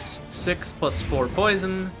this, 6 plus 4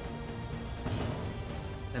 poison.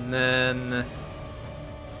 And then...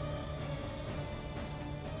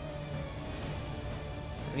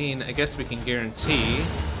 I mean, I guess we can guarantee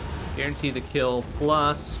the kill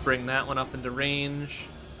plus bring that one up into range.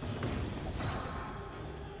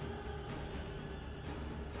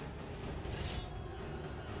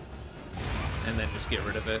 And then just get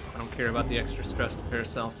rid of it. I don't care about the extra stress to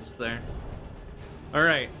Paracelsus there.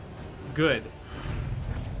 Alright, good.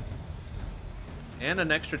 And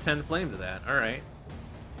an extra 10 flame to that, alright.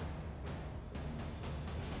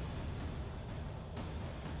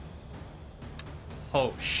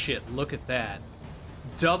 Oh shit, look at that.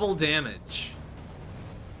 Double damage.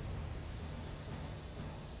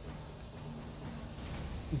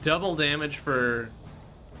 Double damage for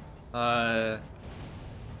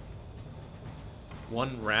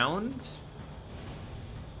 1 round,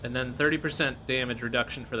 and then 30% damage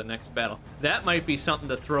reduction for the next battle. That might be something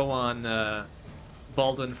to throw on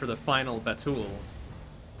Baldwin for the final Batul.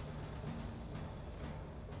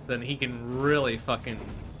 So then he can really fucking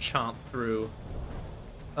chomp through.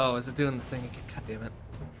 Oh, is it doing the thing again? God damn it.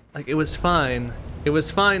 Like, it was fine. It was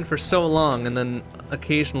fine for so long, and then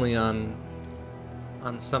occasionally on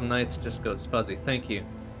some nights it just goes fuzzy. Thank you.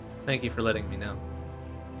 Thank you for letting me know.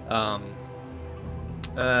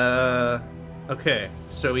 Okay,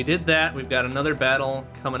 so we did that. We've got another battle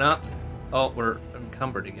coming up. Oh, we're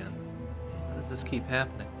encumbered again. How does this keep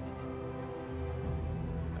happening?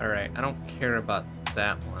 Alright, I don't care about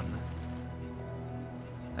that one.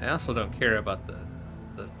 I also don't care about the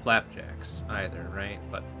flapjacks either, right?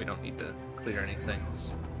 But we don't need to clear anything.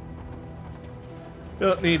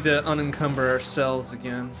 Don't need to unencumber ourselves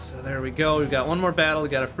again. So there we go. We've got one more battle.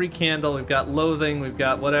 We've got a free candle. We've got loathing. We've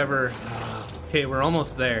got whatever. Okay, we're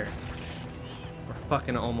almost there. We're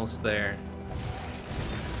fucking almost there.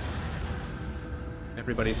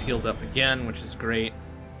 Everybody's healed up again, which is great.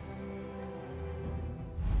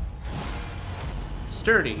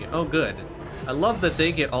 Sturdy. Oh, good. I love that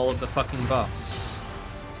they get all of the fucking buffs.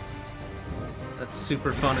 That's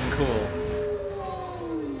super fun and cool.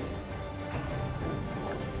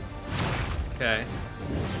 Okay.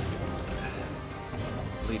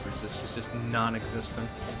 Bleed resist was just non-existent.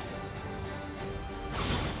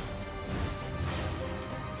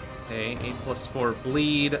 Okay, 8 plus 4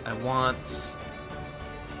 bleed. I want...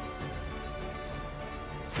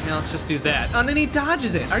 Now let's just do that. Oh, and then he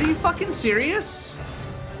dodges it. Are you fucking serious?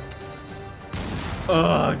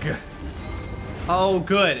 Ugh. Oh,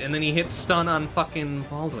 good. And then he hits stun on fucking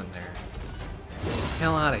Baldwin there.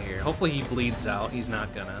 Hell out of here. Hopefully he bleeds out. He's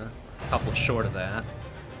not gonna. A couple short of that.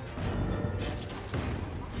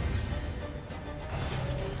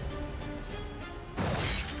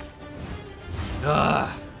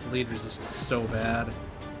 Ugh. Bleed resistance so bad.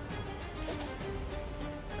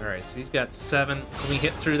 Alright, so he's got 7. Can we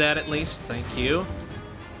hit through that at least? Thank you.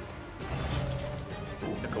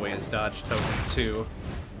 Took away his dodge token too.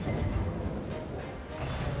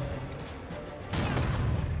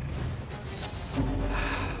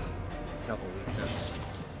 Double weakness.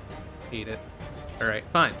 Eat it. Alright,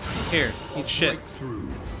 fine. Here, eat shit.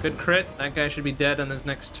 Good crit. That guy should be dead on his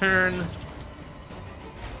next turn.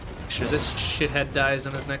 Make sure this shithead dies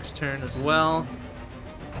on his next turn as well.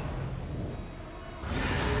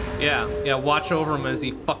 Yeah, watch over him as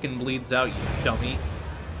he fucking bleeds out, you dummy.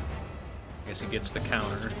 I guess he gets the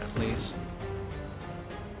counter, at least.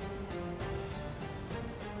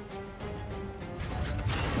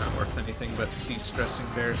 Not worth anything but de-stressing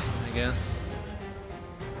Barristan, I guess.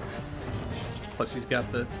 Plus he's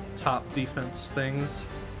got the top defense things.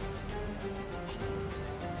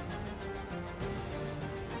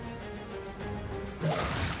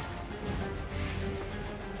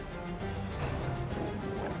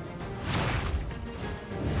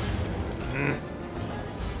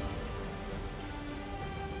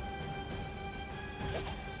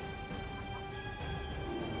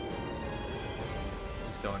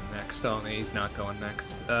 Oh, no, he's not going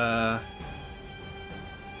next.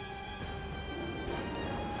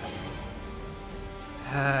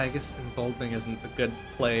 I guess emboldening isn't a good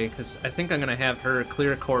play, because I think I'm going to have her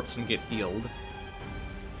clear a corpse and get healed.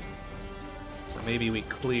 So maybe we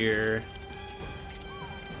clear...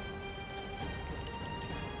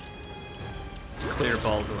 Let's clear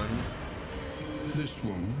Baldwin. This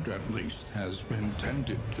wound, at least, has been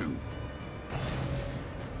tended to.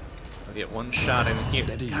 I'll get one shot in here.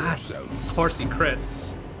 Steady God, yourself. of course he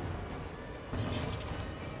crits.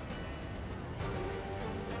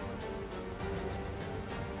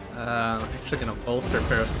 I'm actually going to bolster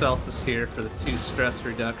Paracelsus here for the 2 stress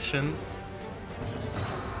reduction.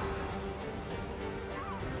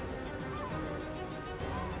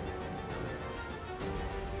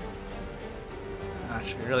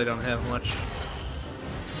 Gosh, we really don't have much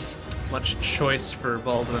choice for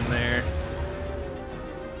Baldwin there.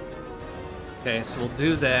 Okay, so we'll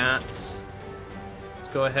do that. Let's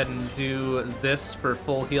go ahead and do this for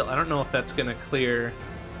full heal. I don't know if that's going to clear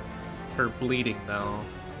her bleeding, though.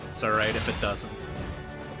 It's alright if it doesn't.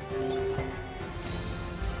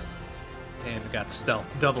 And we got stealth.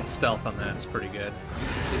 Double stealth on that. It's pretty good.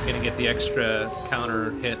 He's going to get the extra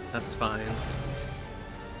counter hit. That's fine.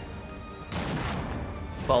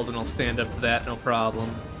 Baldwin will stand up to that, no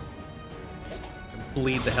problem.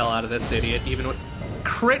 Bleed the hell out of this idiot, even with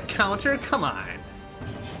crit counter? Come on.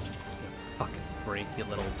 Fucking break, you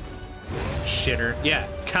little shitter. Yeah,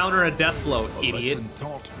 counter a death blow, idiot. A lesson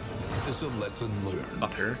taught is a lesson learned.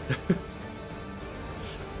 Fucker.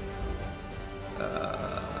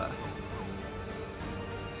 I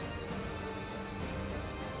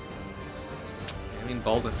mean,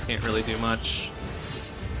 Baldwin can't really do much.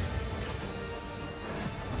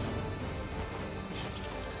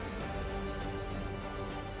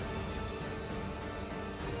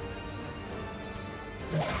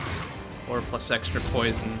 Or plus extra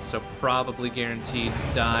poison, so probably guaranteed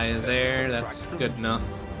die there. That's good enough.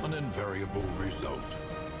 An invariable result.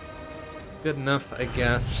 Good enough, I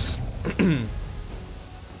guess.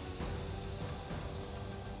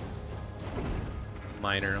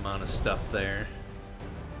 Minor amount of stuff there.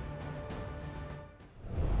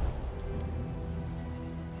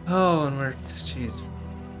 Oh, and we're, jeez,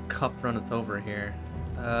 cup runneth over here.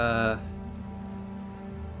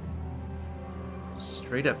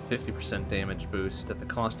 Straight up 50% damage boost at the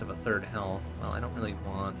cost of a 3rd health. Well, I don't really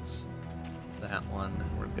want that one.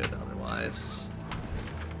 We're good otherwise.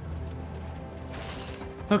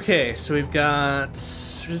 Okay, so we've got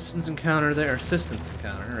resistance encounter there, or assistance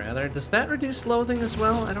encounter, rather. Does that reduce loathing as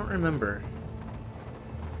well? I don't remember.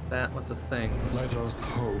 That was a thing. Let us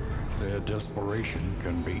hope their desperation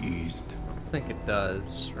can be eased. I don't think it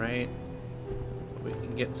does, right? We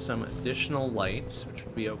can get some additional lights, which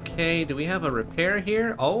would be okay. Do we have a repair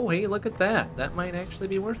here? Oh, hey, look at that. That might actually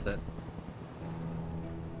be worth it.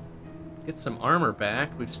 Get some armor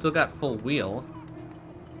back. We've still got full wheel.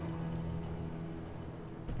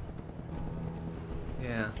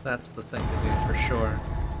 Yeah, that's the thing to do for sure.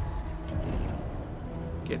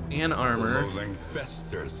 Get an armor. Loathing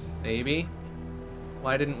festers. Maybe.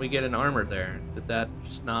 Why didn't we get an armor there? Did that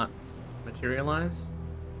just not materialize?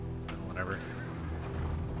 Oh, whatever.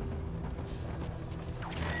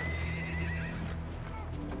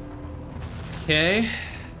 Okay.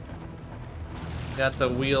 Got the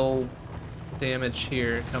wheel damage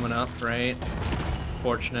here coming up, right?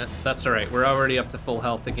 Fortunate. That's alright. We're already up to full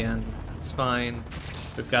health again. It's fine.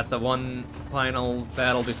 We've got the one final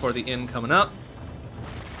battle before the inn coming up.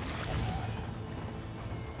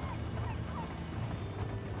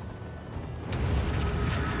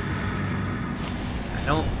 I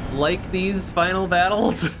don't like these final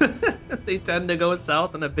battles. They tend to go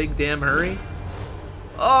south in a big damn hurry.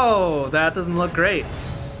 Oh, that doesn't look great.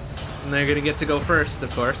 And they're gonna get to go first,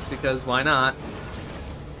 of course, because why not?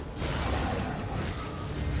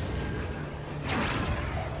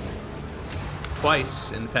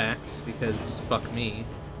 Twice, in fact, because fuck me.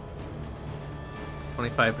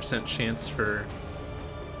 25% chance for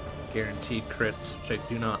guaranteed crits, which I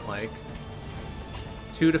do not like.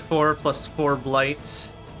 2 to 4 plus 4 blight.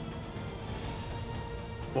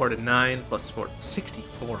 4 to 9 plus 4.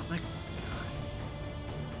 64. My God.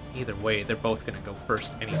 Either way, they're both gonna go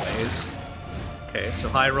first anyways. Okay, so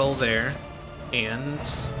high roll there. And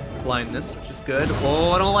blindness, which is good.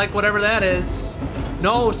 Oh, I don't like whatever that is.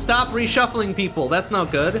 No, stop reshuffling people. That's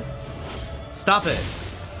not good. Stop it.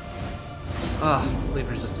 Oh, bleed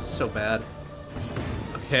resist is so bad.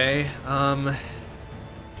 Okay,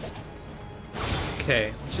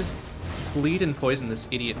 okay, let's just bleed and poison this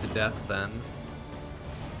idiot to death then.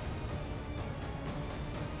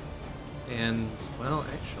 And, well,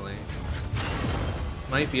 actually, this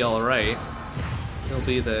might be alright.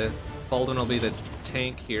 Baldwin will be the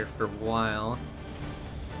tank here for a while.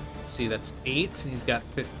 Let's see, that's 8, and he's got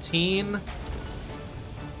 15.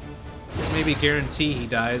 Maybe guarantee he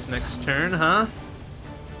dies next turn, huh?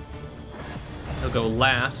 He'll go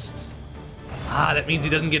last. Ah, that means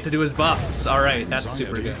he doesn't get to do his buffs. All right, that's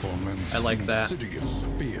super good. I like that.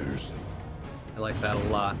 I like that a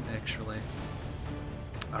lot, actually.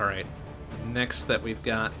 All right, next that we've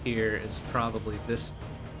got here is probably this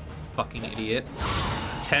fucking idiot.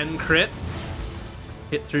 10 crit.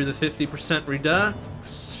 Hit through the 50%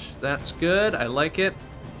 redux. That's good. I like it.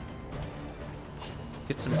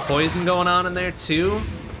 Get some poison going on in there, too.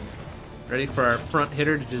 Ready for our front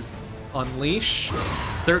hitter to just unleash.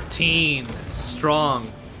 13.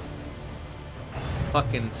 Strong.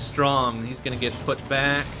 Fucking strong. He's gonna get put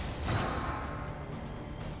back.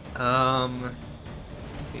 Yeah,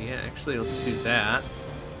 actually, let's do that.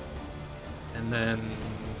 And then,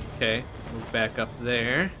 okay, move back up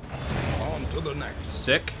there. On to the next.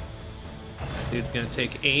 Sick. Dude's gonna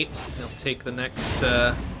take 8. He'll take the next,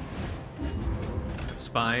 that's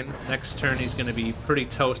fine. Next turn, he's gonna be pretty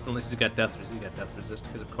toast unless he's got death resist. He's got death resist,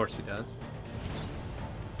 because of course he does.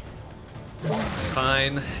 It's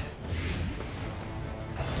fine.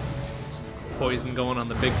 Some poison going on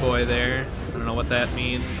the big boy there. I don't know what that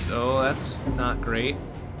means. Oh, that's not great.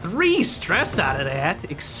 3 stress out of that?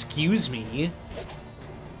 Excuse me.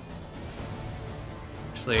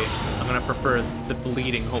 Actually, I'm gonna prefer the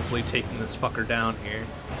bleeding, hopefully taking this fucker down here.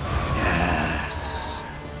 Yes!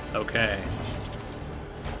 Okay.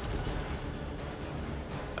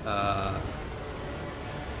 I'm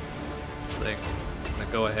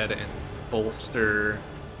gonna go ahead and bolster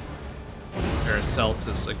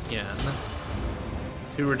Paracelsus again.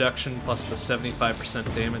 2 reduction plus the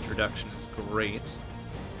 75% damage reduction is great.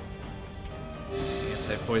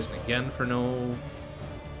 Anti-poison again for no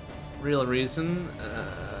real reason.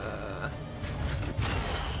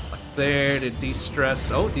 Like there to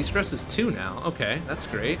de-stress. Oh, de-stress is 2 now. Okay, that's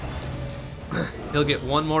great. He'll get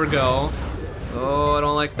 1 more go. Oh, I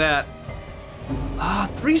don't like that. Ah,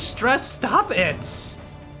 3 stress, stop it!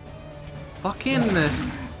 Fucking...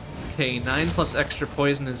 Okay, 9 plus extra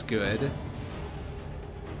poison is good.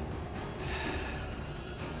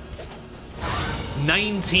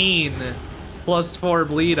 19 plus 4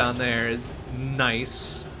 bleed on there is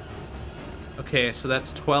nice. Okay, so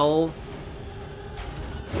that's 12.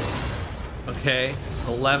 Okay,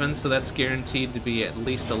 11, so that's guaranteed to be at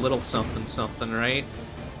least a little something something, right?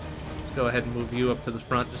 Let's go ahead and move you up to the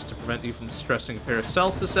front just to prevent you from stressing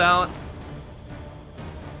Paracelsus out.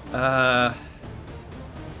 Ah,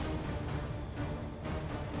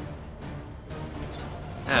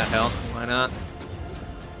 hell, why not?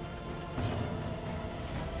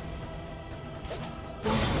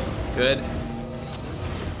 Good.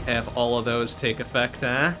 Have all of those take effect,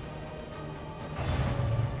 huh?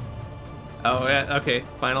 Oh, yeah, okay,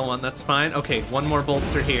 final one, that's fine. Okay, 1 more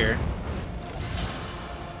bolster here.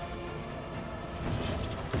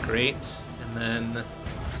 Great, and then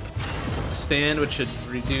stand, which should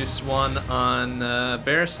reduce 1 on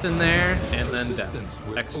Barristan there, and then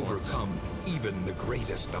death. Excellent. Even the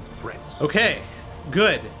greatest of threats. Okay,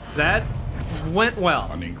 good. That went well.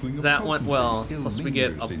 That went well. Plus we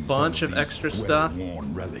get a bunch of extra stuff.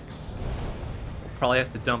 Probably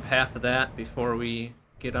have to dump half of that before we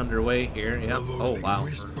get underway here. Yep. Oh, wow.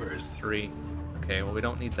 3. Okay, well, we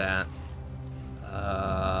don't need that.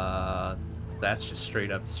 That's just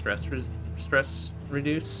straight up stress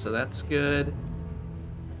reduce, so that's good.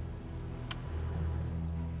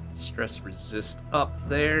 Stress resist up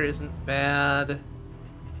there isn't bad.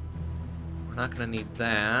 We're not gonna need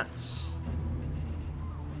that.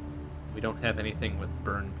 We don't have anything with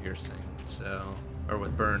burn piercing, so, or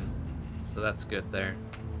with burn, so that's good there.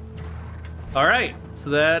 All right,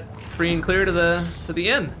 so that free and clear to the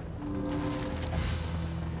inn.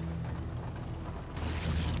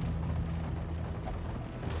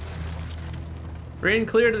 Free and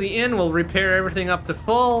clear to the inn. We'll repair everything up to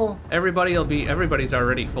full. Everybody's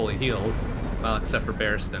already fully healed, well, except for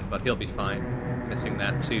Barristan, but he'll be fine. Missing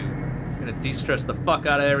that too. Gonna de-stress the fuck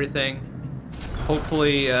out of everything.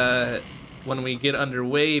 Hopefully, when we get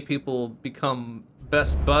underway, people become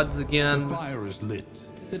best buds again. The fire is lit.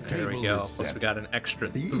 There we go. Plus we got an extra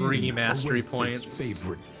 3 mastery points.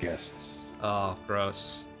 Favorite guests. Oh,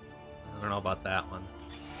 gross. I don't know about that one.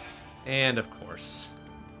 And of course,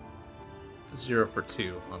 0 for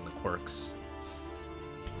 2 on the quirks.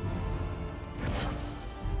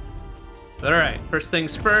 Alright, first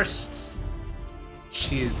things first.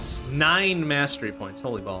 She's 9 mastery points.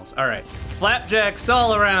 Holy balls. Alright. Flapjacks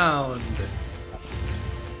all around.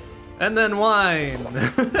 And then wine.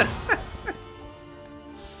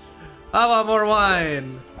 I want more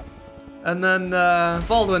wine. And then,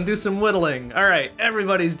 Baldwin, do some whittling. Alright,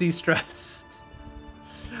 everybody's de-stressed.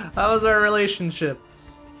 How's our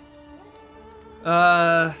relationships?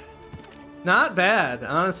 Not bad,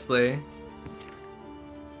 honestly.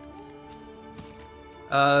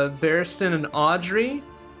 Barristan and Audrey.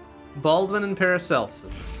 Baldwin and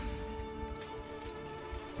Paracelsus.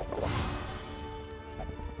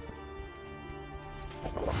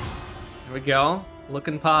 Here we go.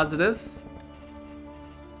 Looking positive.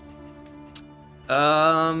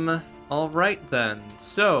 Alright then.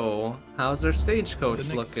 So, how's our stagecoach The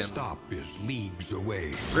next looking? stop is leagues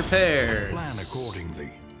away. Repairs. Plan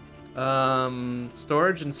accordingly.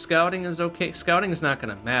 Storage and scouting is okay. Scouting is not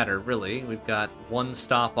gonna matter, really. We've got one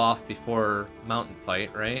stop off before mountain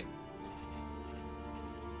fight, right?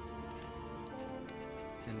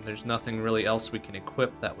 And there's nothing really else we can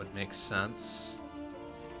equip that would make sense.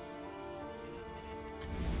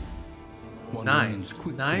 One Nine. learns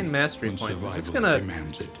quickly 9 mastery when points. Is this survival gonna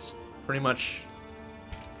demands it. just pretty much...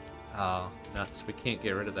 Oh, nuts. We can't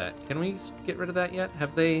get rid of that. Can we get rid of that yet?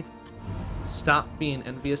 Have they stopped being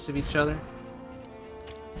envious of each other?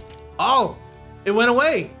 Oh! It went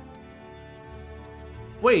away!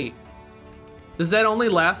 Wait. Does that only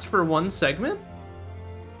last for one segment?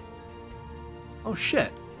 Oh,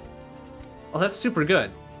 shit. Oh, that's super good.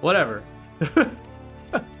 Whatever.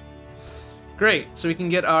 Great. So we can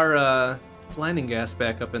get our, blinding gas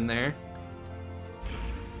back up in there.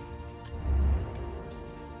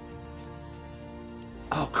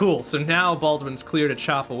 Oh, cool. So now Baldwin's clear to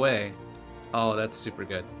chop away. Oh, that's super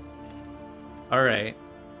good. All right.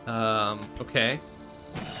 Okay.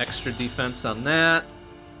 Extra defense on that.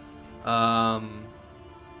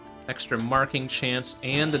 Extra marking chance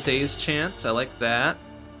and a day's chance. I like that.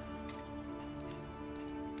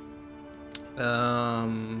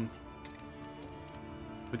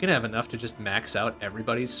 We can have enough to just max out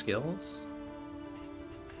everybody's skills.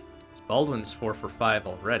 Baldwin's 4 for 5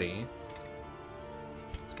 already.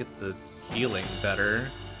 Let's get the healing better.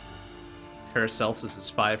 Paracelsus is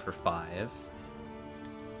 5 for 5.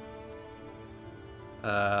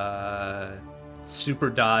 Super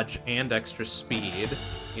dodge and extra speed.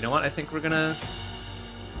 You know what? I think we're gonna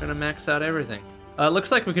max out everything.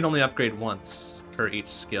 Looks like we can only upgrade once for each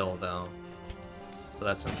skill, though. So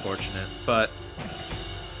that's unfortunate. But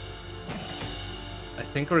I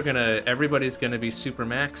think everybody's gonna be super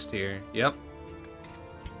maxed here. Yep.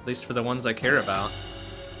 At least for the ones I care about.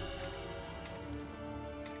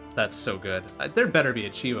 That's so good. There better be a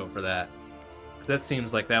Chivo for that. 'Cause that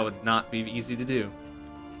seems like that would not be easy to do.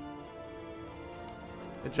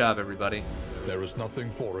 Good job, everybody. There is nothing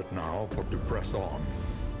for it now but to press on,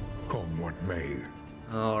 come what may.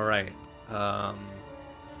 All right.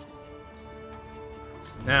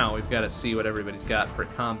 So now we've got to see what everybody's got for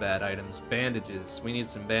combat items. Bandages. We need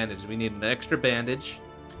some bandages. We need an extra bandage.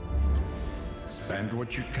 Spend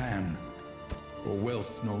what you can, for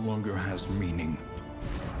wealth no longer has meaning.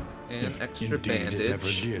 And If extra indeed it ever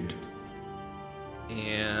bandage. did.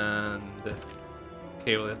 And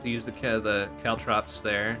okay, we'll have to use the caltrops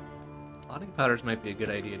there. Clotting powders might be a good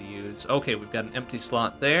idea to use. Okay, we've got an empty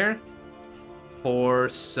slot there for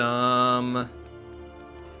some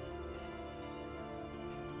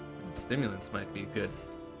stimulants. Might be good,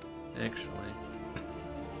 actually.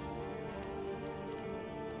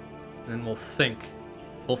 Then we'll think.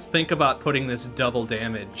 We'll think about putting this double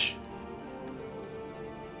damage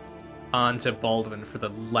onto Baldwin for the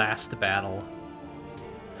last battle.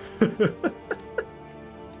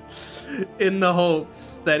 In the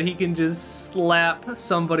hopes that he can just slap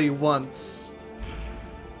somebody once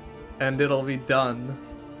and it'll be done.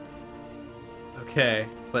 Okay,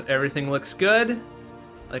 but everything looks good.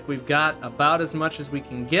 Like we've got about as much as we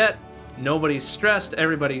can get. Nobody's stressed,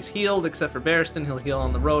 everybody's healed except for Barristan. He'll heal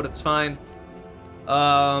on the road, it's fine.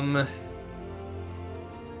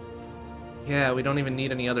 Yeah, we don't even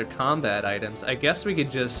need any other combat items. I guess we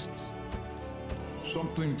could just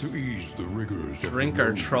Something to ease the rigors of drink the our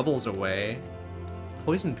road. troubles away.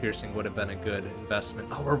 Poison piercing would have been a good investment.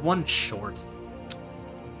 Oh, we're one short.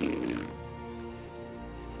 Too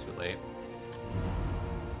late.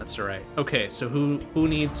 That's alright. Okay, so who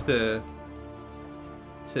needs to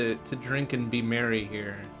drink and be merry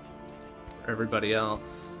here? For everybody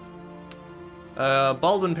else.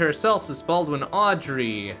 Baldwin Paracelsus, Baldwin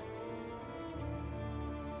Audrey.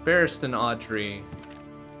 Barristan Audrey.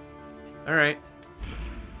 Alright.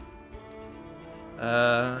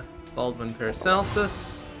 Baldwin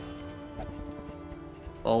Paracelsus.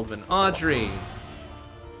 Baldwin Audrey.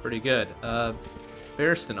 Pretty good.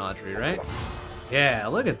 Barristan Audrey, right? Yeah,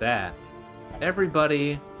 look at that.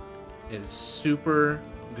 Everybody is super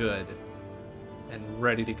good and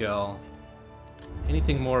ready to go.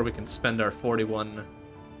 Anything more we can spend our 41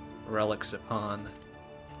 relics upon.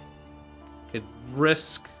 Could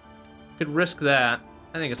risk that.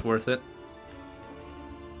 I think it's worth it.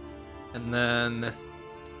 And then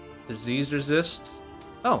disease resist.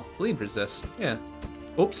 Oh, bleed resist. Yeah.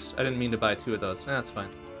 Oops, I didn't mean to buy 2 of those. That's fine.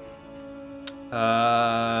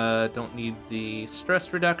 Don't need the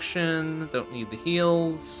stress reduction. Don't need the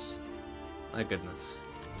heals. My goodness.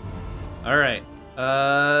 All right.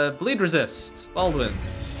 Bleed resist. Baldwin.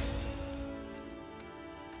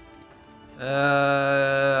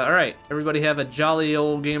 All right. Everybody have a jolly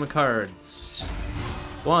old game of cards.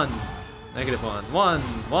 1. -1. 1.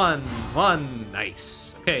 1. 1.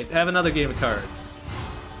 Nice. Okay, have another game of cards.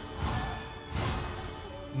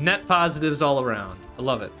 Net positives all around. I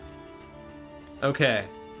love it. Okay.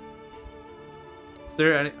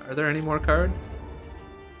 Are there any more cards?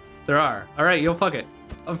 There are. All right, yo, fuck it.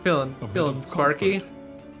 I'm feeling sparky.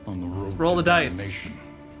 On the road Let's roll the to dice. damnation.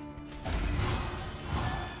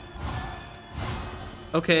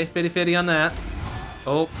 Okay, 50-50 on that.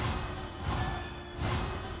 Oh.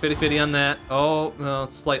 50-50 on that. Oh, well,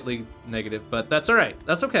 slightly negative, but that's all right.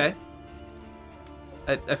 That's okay.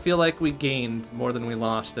 I feel like we gained more than we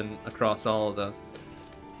lost across all of those.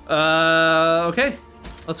 Okay.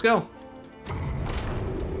 Let's go.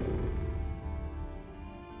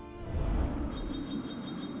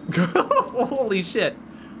 Holy shit.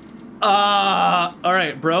 All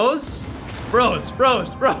right, bros. Bros.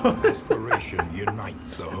 Inspiration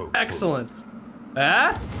unites the hope. Excellent.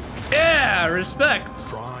 Ah? Yeah, respect.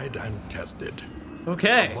 Tried and tested.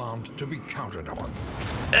 Okay. A bond to be counted on.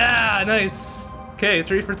 Ah, nice. Okay,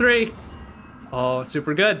 3 for 3. Oh,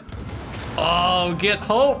 super good. Oh, get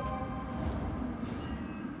hope.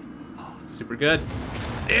 Oh, super good.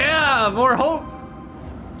 Yeah, more hope.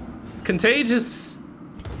 It's contagious.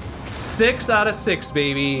 6 out of 6,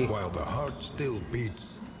 baby. While the heart still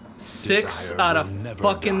beats, 6 desire out will of never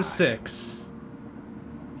fucking die. 6.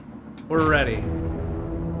 We're ready.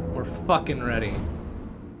 We're fucking ready.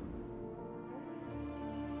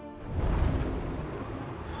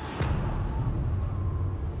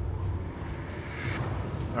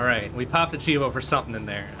 All right, we popped a Chivo for something in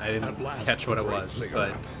there. I didn't At last, catch what it the great was,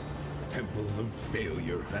 cigarette. but Temple of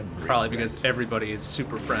failure and probably regret. because everybody is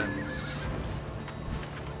super friends.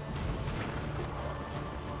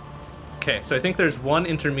 Okay, so I think there's one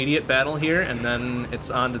intermediate battle here, and then it's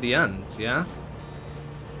on to the end, yeah?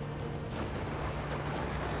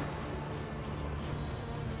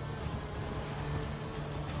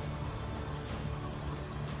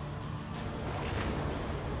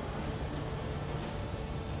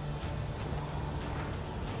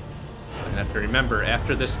 I have to remember,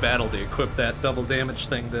 after this battle, to equip that double damage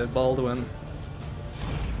thing to Baldwin.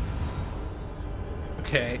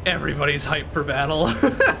 Okay, everybody's hyped for battle.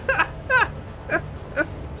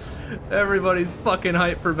 Everybody's fucking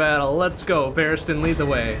hyped for battle. Let's go, Barristan, lead the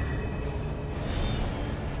way.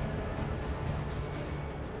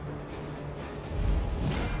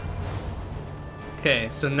 Okay,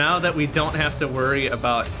 so now that we don't have to worry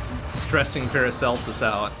about stressing Paracelsus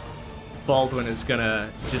out, Baldwin is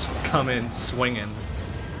gonna just come in swinging.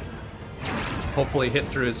 Hopefully hit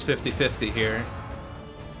through his 50-50 here.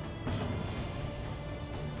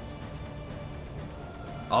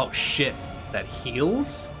 Oh shit, that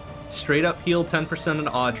heals? Straight up heal 10% on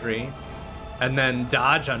Audrey, and then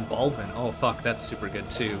dodge on Baldwin. Oh fuck, that's super good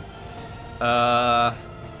too. Well,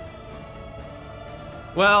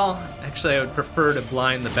 actually I would prefer to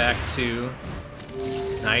blind the back two.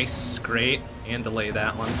 Nice, great, and delay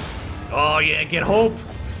that one. Oh yeah, get hope!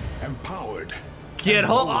 Empowered. Get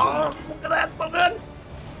hope! Oh, look at that, so good!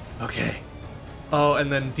 Okay. Oh, and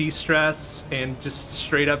then de-stress and just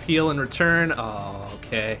straight up heal in return. Oh,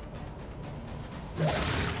 okay.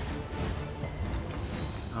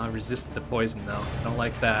 Oh, I resisted the poison though. I don't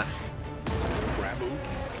like that. Traveled,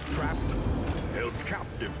 trapped, held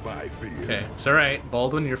captive by fear. Okay, it's alright.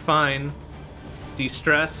 Baldwin, you're fine.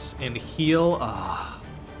 De-stress and heal. Ah,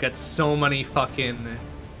 got so many fucking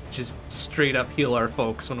just straight up heal our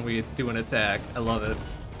folks when we do an attack. I love it.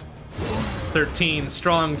 13,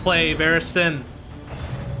 strong play, Barristan.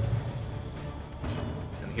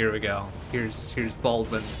 And here we go. Here's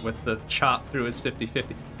Baldwin with the chop through his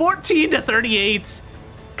 50-50. 14 to 38!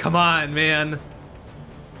 Come on, man.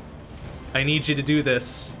 I need you to do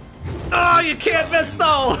this. Oh, you can't miss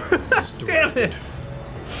though! Damn it!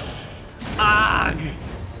 Ah!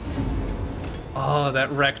 Oh, that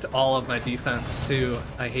wrecked all of my defense too.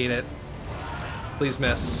 I hate it. Please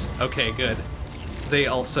miss. Okay, good. They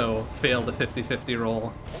also failed the 50-50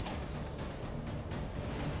 roll.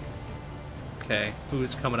 Okay,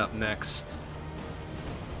 who's coming up next?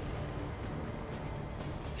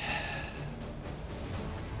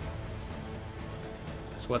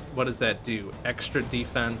 What does that do? Extra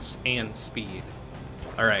defense and speed.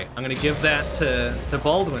 All right, I'm gonna give that to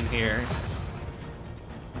Baldwin here.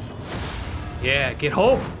 Yeah, get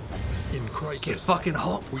hope. In crisis, Get fucking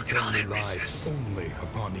hope. we Look at can all that rely resist. only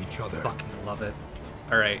upon each other. Fucking love it.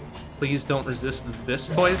 All right, please don't resist this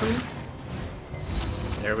poison.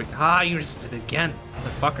 There we go. Ah, you resisted again,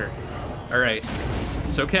 motherfucker. All right,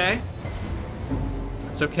 it's okay.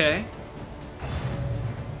 It's okay.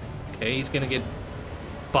 Okay, he's gonna get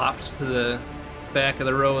bopped to the back of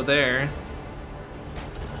the row there.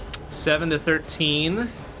 7 to 13.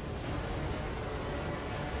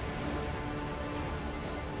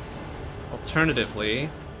 Alternatively,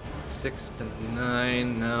 6 to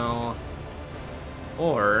 9, no.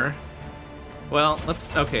 Or, well, let's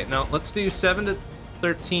do 7 to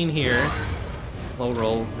 13 here. Low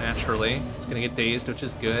roll, naturally. He's gonna get dazed, which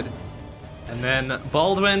is good. And then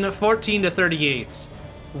Baldwin, 14 to 38.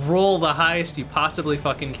 Roll the highest you possibly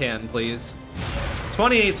fucking can, please.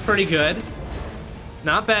 28's pretty good.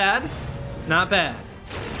 Not bad. Not bad.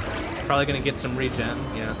 Probably gonna get some regen,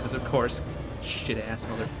 yeah, because of course. Shit-ass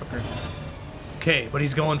motherfucker. Okay, but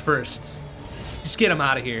he's going first. Just get him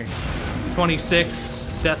out of here. 26,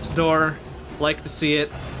 Death's Door. Like to see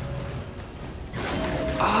it.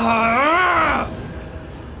 Ah!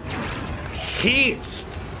 Hate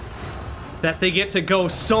that they get to go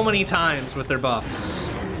so many times with their buffs.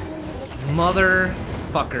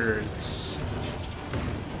 Motherfuckers.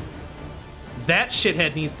 That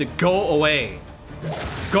shithead needs to go away.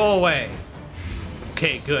 Go away.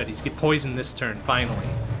 Okay, good. He's get poisoned this turn, finally.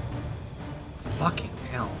 Fucking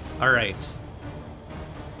hell. Alright.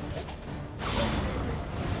 A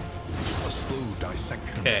slow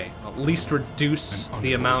dissection. Okay, at least reduce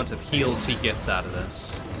the amount of heals he gets out of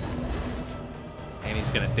this. And he's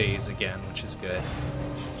gonna daze again, which is good.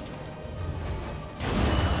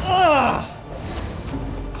 Ugh!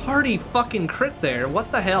 Party fucking crit there.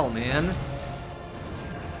 What the hell, man?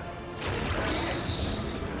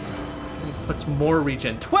 Puts more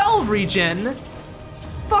regen. 12 regen?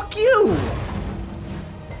 Fuck you!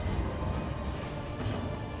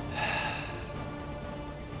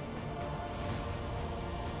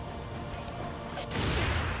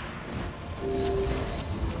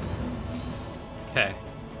 Okay.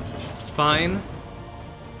 It's fine.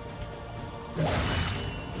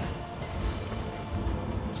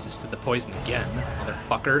 Resisted the poison again,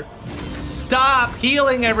 motherfucker. Stop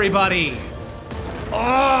healing everybody!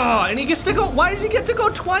 Oh, and he gets to go. Why does he get to go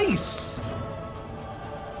twice?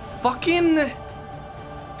 Fucking.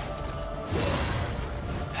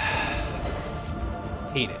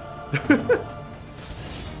 Hate it.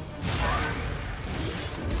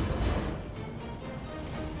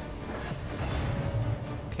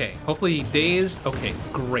 Okay, hopefully he dazed. Okay,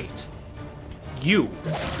 great. You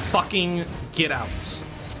fucking get out.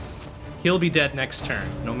 He'll be dead next turn,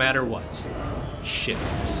 no matter what. Shit.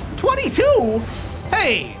 22?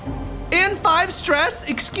 Hey! And 5 stress?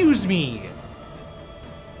 Excuse me.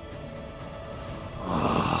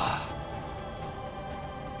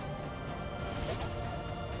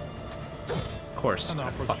 Of course, An I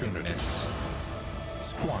fucking opportunity. miss.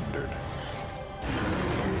 Squandered.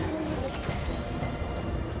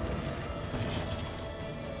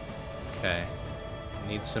 Okay.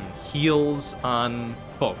 Need some heals on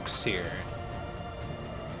folks here.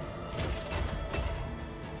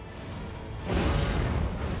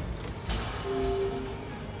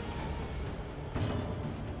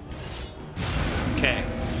 Okay.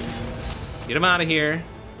 Get him out of here.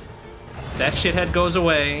 That shithead goes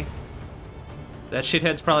away. That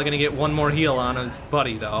shithead's probably gonna get one more heal on his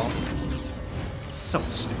buddy, though. So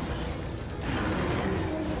stupid.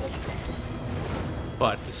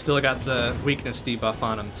 But he still got the weakness debuff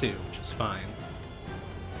on him, too, which is fine.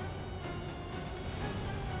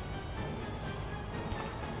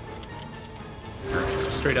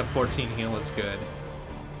 Straight up 14 heal is good.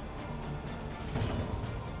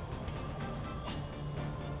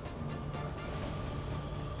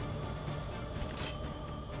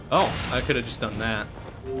 Oh, I could have just done that.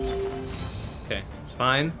 Okay, it's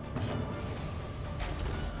fine.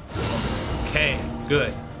 Okay,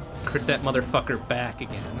 good. Crit that motherfucker back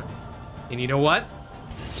again. And you know what?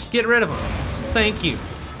 Just get rid of him. Thank you.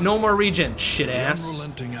 No more regen, shit The ass.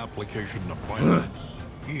 unrelenting application of violence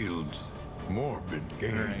yields morbid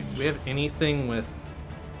gains. Alright, do we have anything with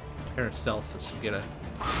Paracelsus? Get a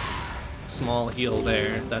small heal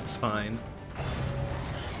there. That's fine.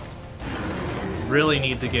 Really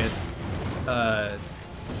need to get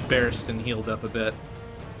Barristan healed up a bit.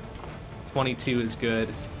 22 is good.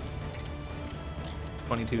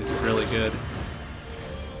 22 is really good.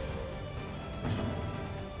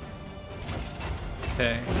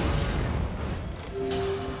 Okay.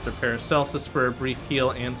 Mr. Paracelsus for a brief heal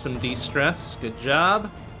and some de-stress. Good job.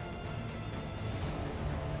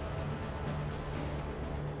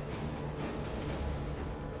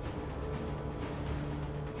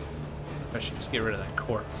 I should just get rid of that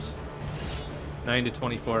corpse. 9 to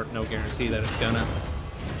 24, no guarantee that it's gonna.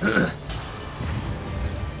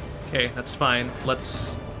 Okay, that's fine.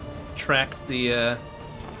 Let's track the,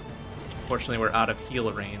 Unfortunately, we're out of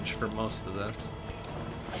heal range for most of this.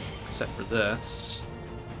 Except for this.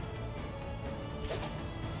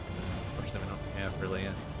 Unfortunately, we don't have really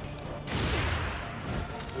a...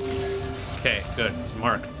 Okay, good. He's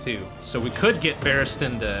marked, too. So we could get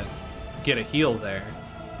Barristan to get a heal there.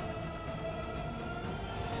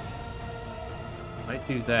 Might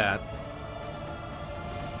do that.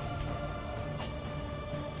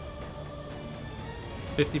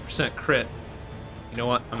 %50 crit. You know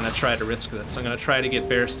what? I'm gonna try to risk this. I'm gonna try to get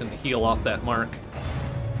Barristan to heal off that mark.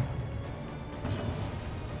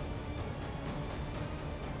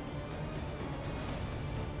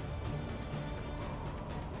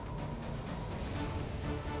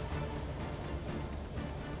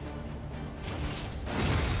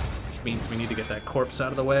 Which means we need to get that corpse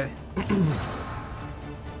out of the way.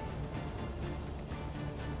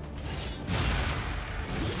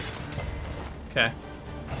 Okay.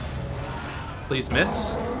 Please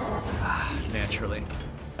miss. Naturally.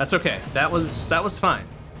 That's okay. That was fine.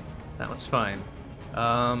 That was fine.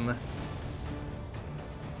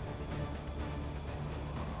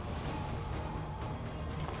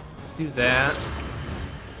 Let's do that.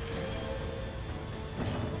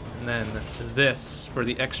 And then this for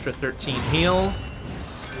the extra 13 heal.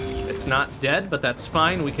 It's not dead, but that's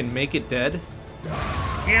fine. We can make it dead.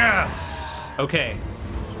 Yes! Okay.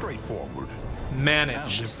 Straightforward.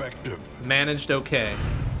 Managed. And effective. Managed okay.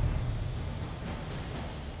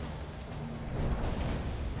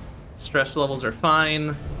 Stress levels are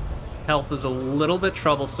fine. Health is a little bit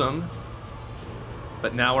troublesome.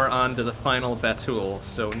 But now we're on to the final Batul.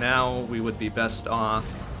 So now we would be best off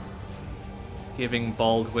giving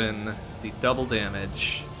Baldwin the double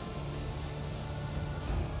damage.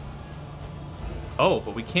 Oh,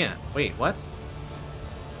 but we can't. Wait, what?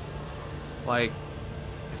 Like...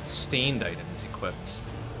 stained items equipped.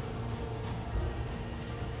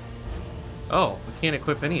 Oh, we can't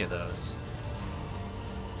equip any of those.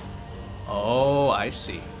 Oh, I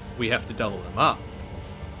see. We have to double them up.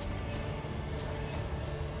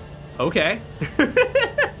 Okay.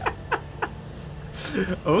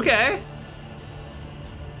 Okay.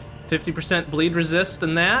 50% bleed resist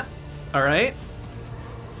and that. All right.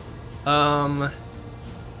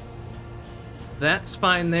 That's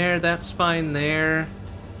fine there. That's fine there.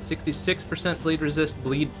 66% bleed resist,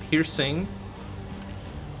 bleed piercing.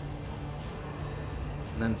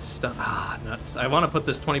 And then stuff. Ah, nuts. I want to put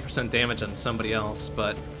this 20% damage on somebody else,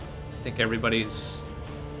 but I think everybody's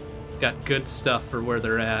got good stuff for where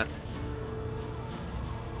they're at.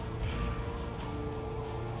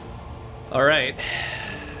 All right.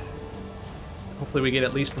 Hopefully we get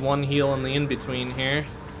at least one heal in the in-between here.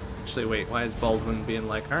 Actually, wait, why is Baldwin being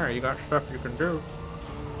like, alright, you got stuff you can do?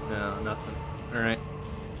 No, nothing. Alright.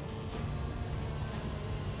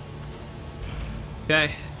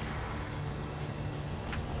 Okay.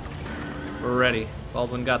 We're ready.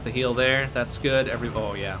 Baldwin got the heal there. That's good.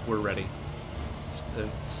 Oh yeah, we're ready. Just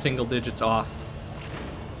single digits off.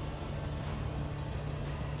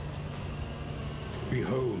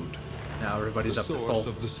 Behold. Now everybody's up to full. The source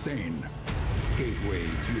of the stain. Gateway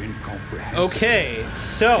to incomprehensible. Okay,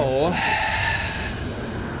 so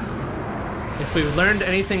if we've learned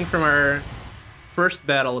anything from our first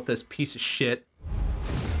battle with this piece of shit,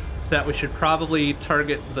 it's that we should probably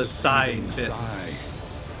target the side bits.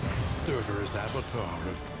 Sturter's avatar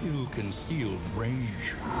of ill-concealed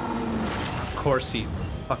rage. Of course he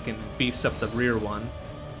fucking beefs up the rear one.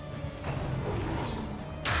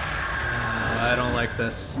 I don't like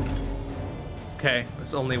this. Okay,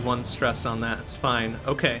 there's only one stress on that. It's fine.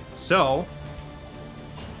 Okay, so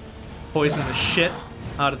poison the shit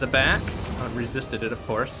out of the back. Resisted it, of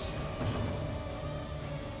course.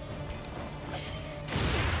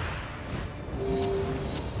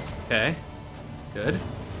 Okay, good.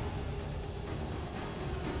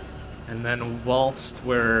 And then whilst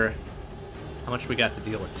we're... How much we got to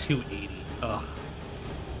deal with? 280. Ugh.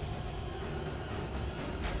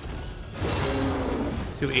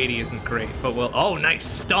 280 isn't great, but we'll... Oh, nice!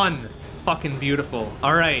 Stun! Fucking beautiful.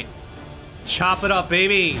 Alright. Chop it up,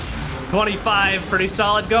 baby! 25, pretty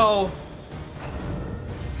solid go!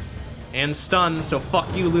 And stun, so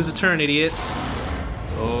fuck you, lose a turn, idiot.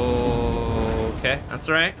 Oh, okay, that's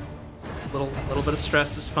alright. A little bit of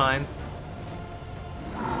stress is fine.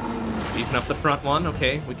 Beefing up the front one.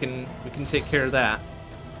 Okay, we can take care of that.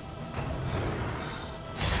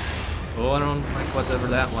 Oh, I don't like whatever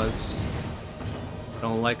that was. I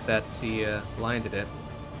don't like that he blinded it.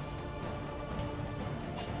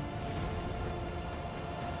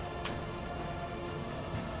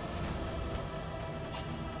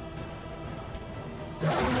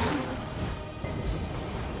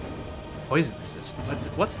 Poison resist?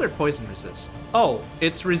 What's their poison resist? Oh,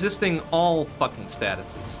 it's resisting all fucking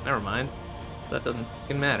statuses. Never mind. So that doesn't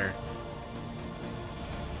fucking matter.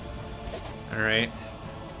 Alright.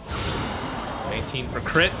 19 for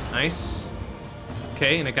crit. Nice.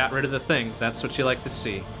 Okay, and it got rid of the thing. That's what you like to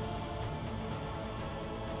see.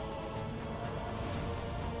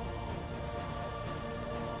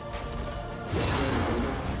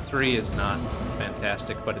 Three is not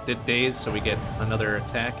fantastic, but it did daze, so we get another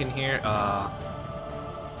attack in here.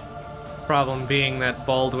 Problem being that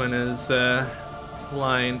Baldwin is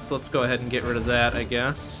blind, so let's go ahead and get rid of that, I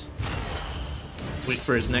guess. Wait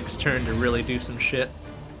for his next turn to really do some shit.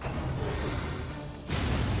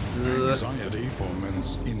 Anxiety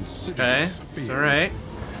foments insidious Okay, it's fears. alright.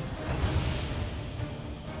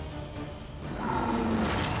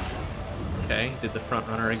 Okay, did the front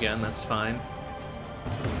runner again, that's fine.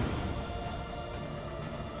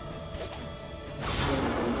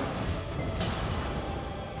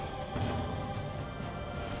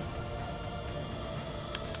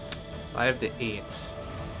 Five to 8.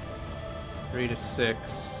 3 to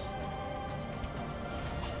 6.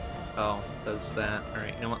 Oh, does that.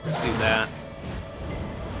 Alright, you know what? Let's do that.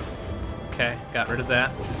 Okay, got rid of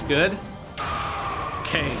that, which is good.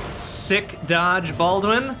 Okay, sick dodge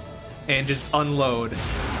Baldwin, and just unload.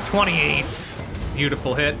 28.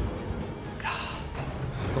 Beautiful hit.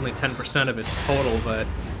 It's only 10% of its total, but...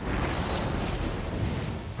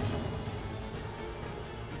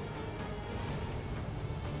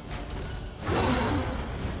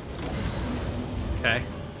 Okay.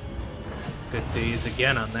 Good days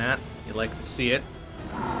again on that. You like to see it.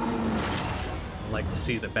 I like to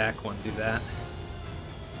see the back one do that.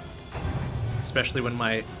 Especially when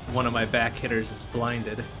one of my back hitters is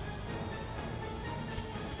blinded.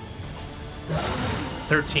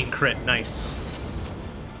 13 crit, nice.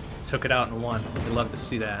 Took it out in one. You love to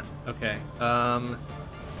see that. Okay.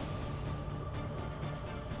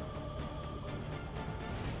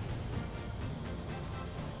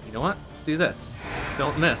 You know what? Let's do this.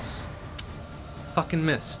 Don't miss. Fucking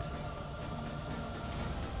missed.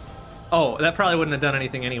 Oh, that probably wouldn't have done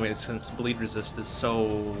anything anyways, since bleed resist is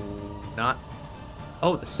so not...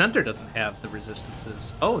 Oh, the center doesn't have the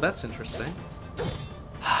resistances. Oh, that's interesting.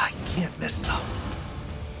 Ah, you can't miss though.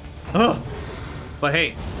 Oh! But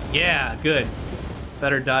hey, yeah, good.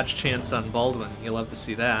 Better dodge chance on Baldwin. You'll love to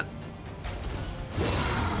see that.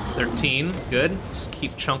 13, good. Just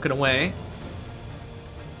keep chunking away.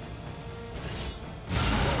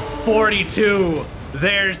 42!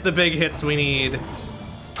 There's the big hits we need.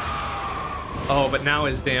 Oh, but now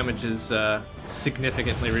his damage is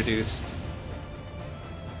significantly reduced.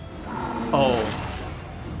 Oh.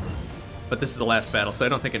 But this is the last battle, so I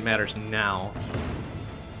don't think it matters now.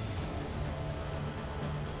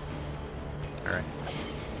 Alright.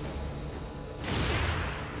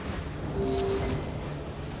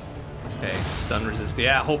 Okay, stun resist.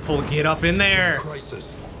 Yeah, hopeful get up in there!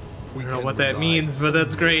 Crisis. We I don't know can what that rely means, but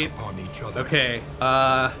that's great. upon each other. Okay,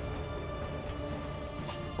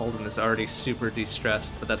 Holden is already super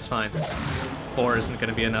de-stressed, but that's fine. 4 isn't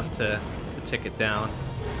gonna be enough to tick it down.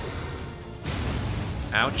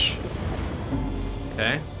 Ouch.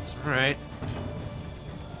 Okay, it's alright.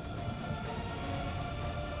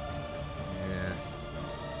 Yeah.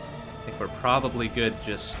 I think we're probably good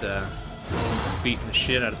just beating the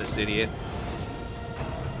shit out of this idiot.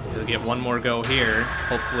 He'll get one more go here.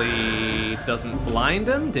 Hopefully doesn't blind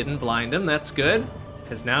him. Didn't blind him, that's good.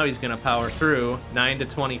 Because now he's gonna power through. 9 to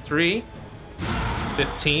 23.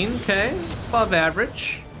 15, okay. Above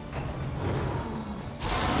average.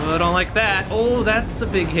 Oh, I don't like that. Oh, that's a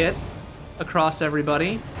big hit. Across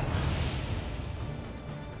everybody.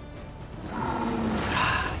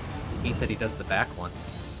 Hate that he does the back one.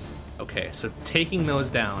 Okay, so taking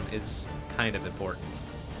those down is kind of important.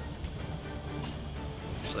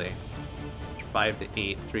 Actually, 5 to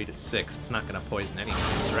 8, 3 to 6. It's not gonna poison any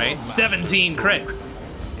of these, right? 17 crit!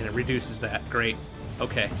 And it reduces that. Great.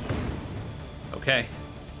 Okay. Okay.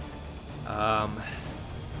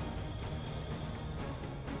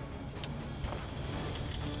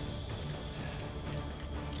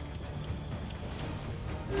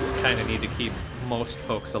 Kind of need to keep most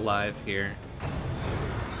folks alive here.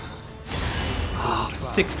 Oh,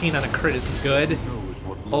 16 on a crit isn't good.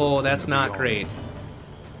 Oh, that's not great.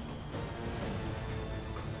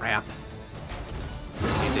 Crap.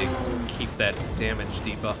 I need to keep that damage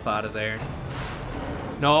debuff out of there.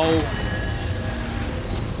 No.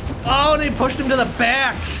 Oh, they pushed him to the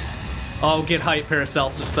back. Oh, get hype,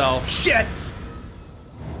 Paracelsus, though. Shit!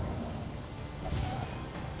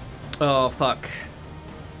 Oh, fuck.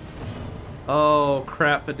 Oh,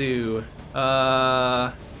 crap-a-doo.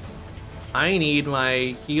 I need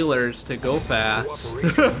my healers to go fast.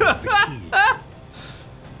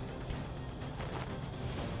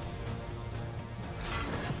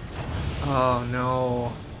 Oh,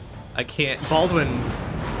 no. I can't. Baldwin.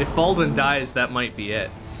 If Baldwin dies, that might be it.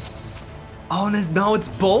 Oh, and no, it's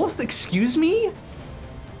both? Excuse me?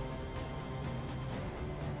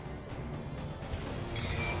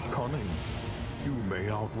 Cunning. You may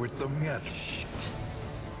outwit them yet. Shit.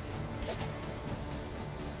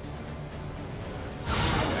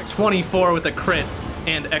 24 with a crit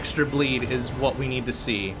and extra bleed is what we need to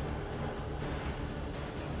see.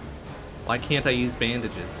 Why can't I use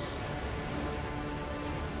bandages?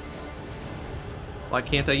 Why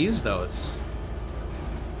can't I use those?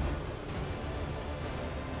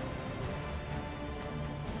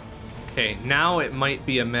 Okay, now it might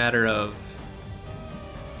be a matter of...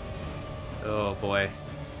 Oh boy.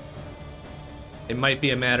 It might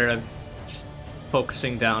be a matter of just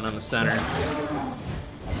focusing down on the center.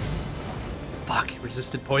 Fuck, he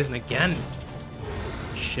resisted poison again.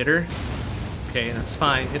 Shitter. Okay, that's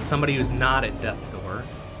fine. It's somebody who's not at death's door.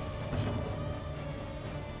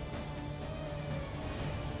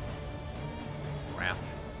 Crap.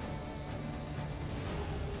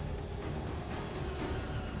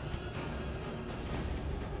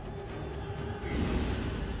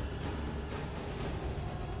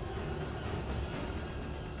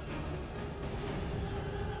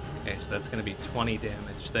 Okay, so that's gonna be 20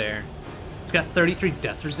 damage there. It's got 33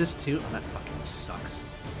 death resist too? Oh, that fucking sucks.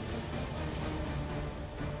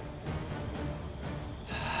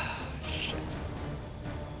 Shit.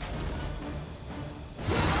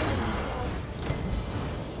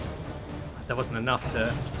 That wasn't enough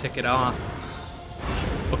to tick it off.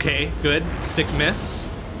 Okay, good. Sick miss.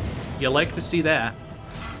 You like to see that.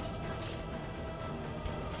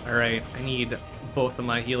 Alright, I need both of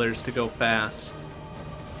my healers to go fast.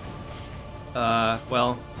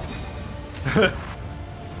 Well...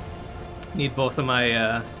 Need both of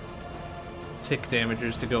my tick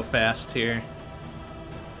damagers to go fast here.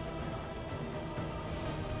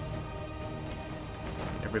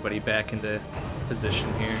 Everybody back into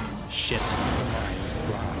position here. Shit.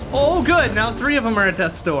 Oh, good! Now 3 of them are at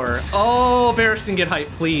death's door. Oh, Barristan, get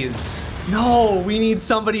hype, please. No, we need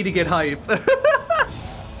somebody to get hype.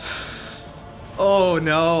 Oh,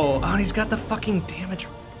 no. Oh, and he's got the fucking damage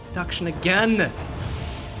reduction again.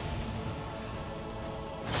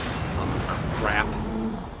 Crap.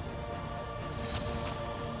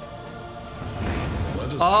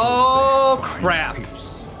 Oh, crap.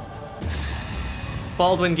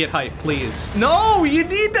 Baldwin, get hype, please. No, you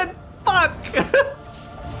need to... Fuck!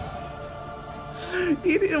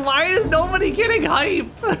 Why is nobody getting hype?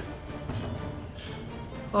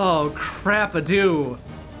 Oh, crap-a-doo.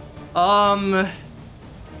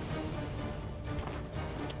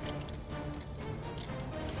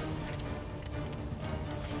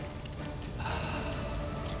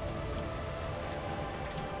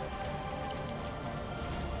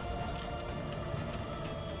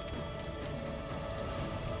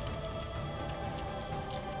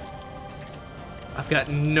 I've got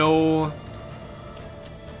no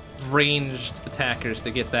ranged attackers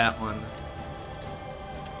to get that one.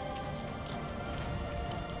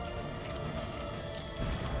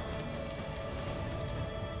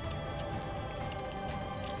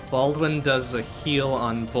 Baldwin does a heal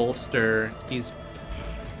on Bolster. He's...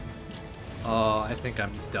 Oh, I think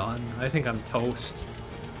I'm done. I think I'm toast.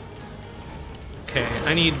 Okay,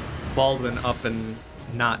 I need Baldwin up and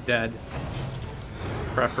not dead.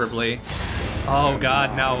 Preferably. Oh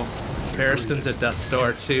god, no. Barristan's at death's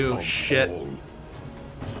door too. Shit.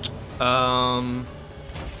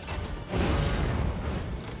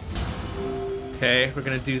 Okay, we're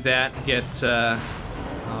gonna do that and get,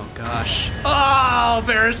 oh gosh. Oh,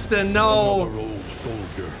 Barristan, no! Another old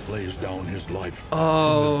soldier lays down his life.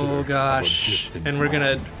 Oh gosh. And we're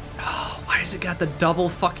gonna... Oh, why has it got the double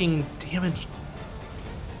fucking damage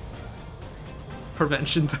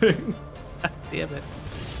prevention thing? God damn it.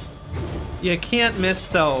 You can't miss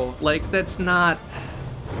though. Like, that's not...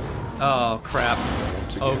 Oh, crap.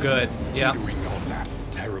 Oh, good. Yeah. On that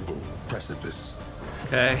terrible precipice.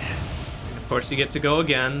 Okay. Of course you get to go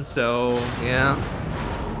again, so yeah.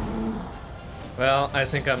 Well, I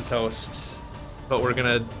think I'm toast. But we're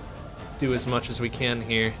gonna do as much as we can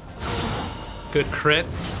here. Good crit.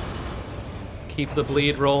 Keep the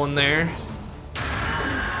bleed rolling there.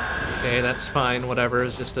 Okay, that's fine. Whatever.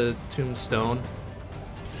 It's just a tombstone.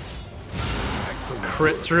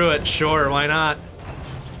 Crit through it. Sure, why not?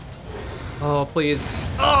 Oh, please.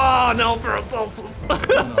 Oh, no, Paracelsus.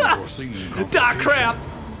 Ah, crap.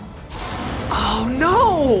 Oh,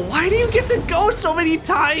 no. Why do you get to go so many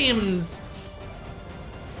times?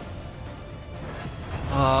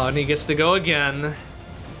 Oh, and he gets to go again.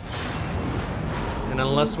 And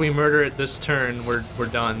unless we murder it this turn, we're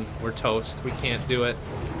done. We're toast. We can't do it.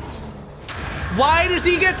 Why does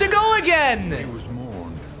he get to go again? He was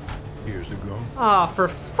mourned years ago. Ah, for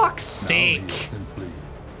fuck's sake. Now he is simply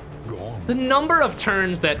gone. The number of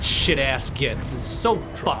turns that shit ass gets is so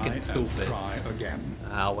fucking and stupid. Try again.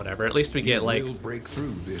 Ah, whatever. At least we get like We'll break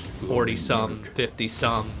through this 40 some, glowing murk. 50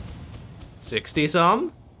 some, 60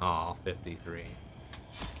 some? Oh, 53.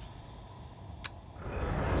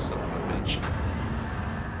 Son of a bitch.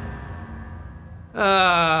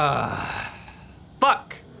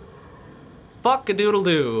 Fuck. Fuck a doodle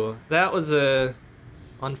doo. That was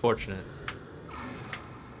unfortunate.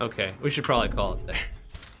 Okay, we should probably call it there.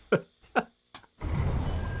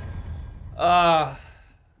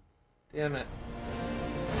 Damn it.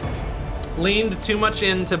 Leaned too much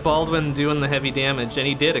into Baldwin doing the heavy damage, and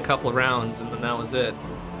he did a couple of rounds, and then that was it.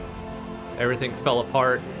 Everything fell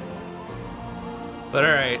apart. But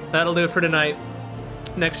alright, that'll do it for tonight.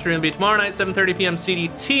 Next stream will be tomorrow night, 7:30 p.m.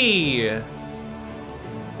 CDT.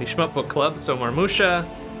 The Shmup Book Club, so Marmusha,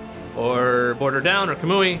 or Border Down, or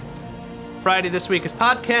Kamui. Friday this week is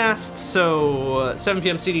podcast, so 7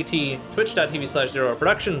 p.m. CDT, twitch.tv/Zero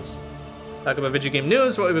Productions. Talk about video game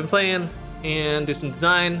news, what we've been playing, and do some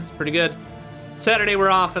design. It's pretty good. Saturday we're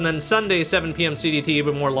off, and then Sunday, 7 p.m. CDT,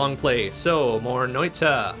 but more long play, so more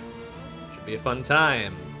Noita. Should be a fun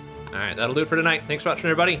time. All right, that'll do it for tonight. Thanks for watching,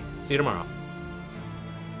 everybody. See you tomorrow.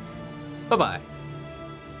 Bye-bye.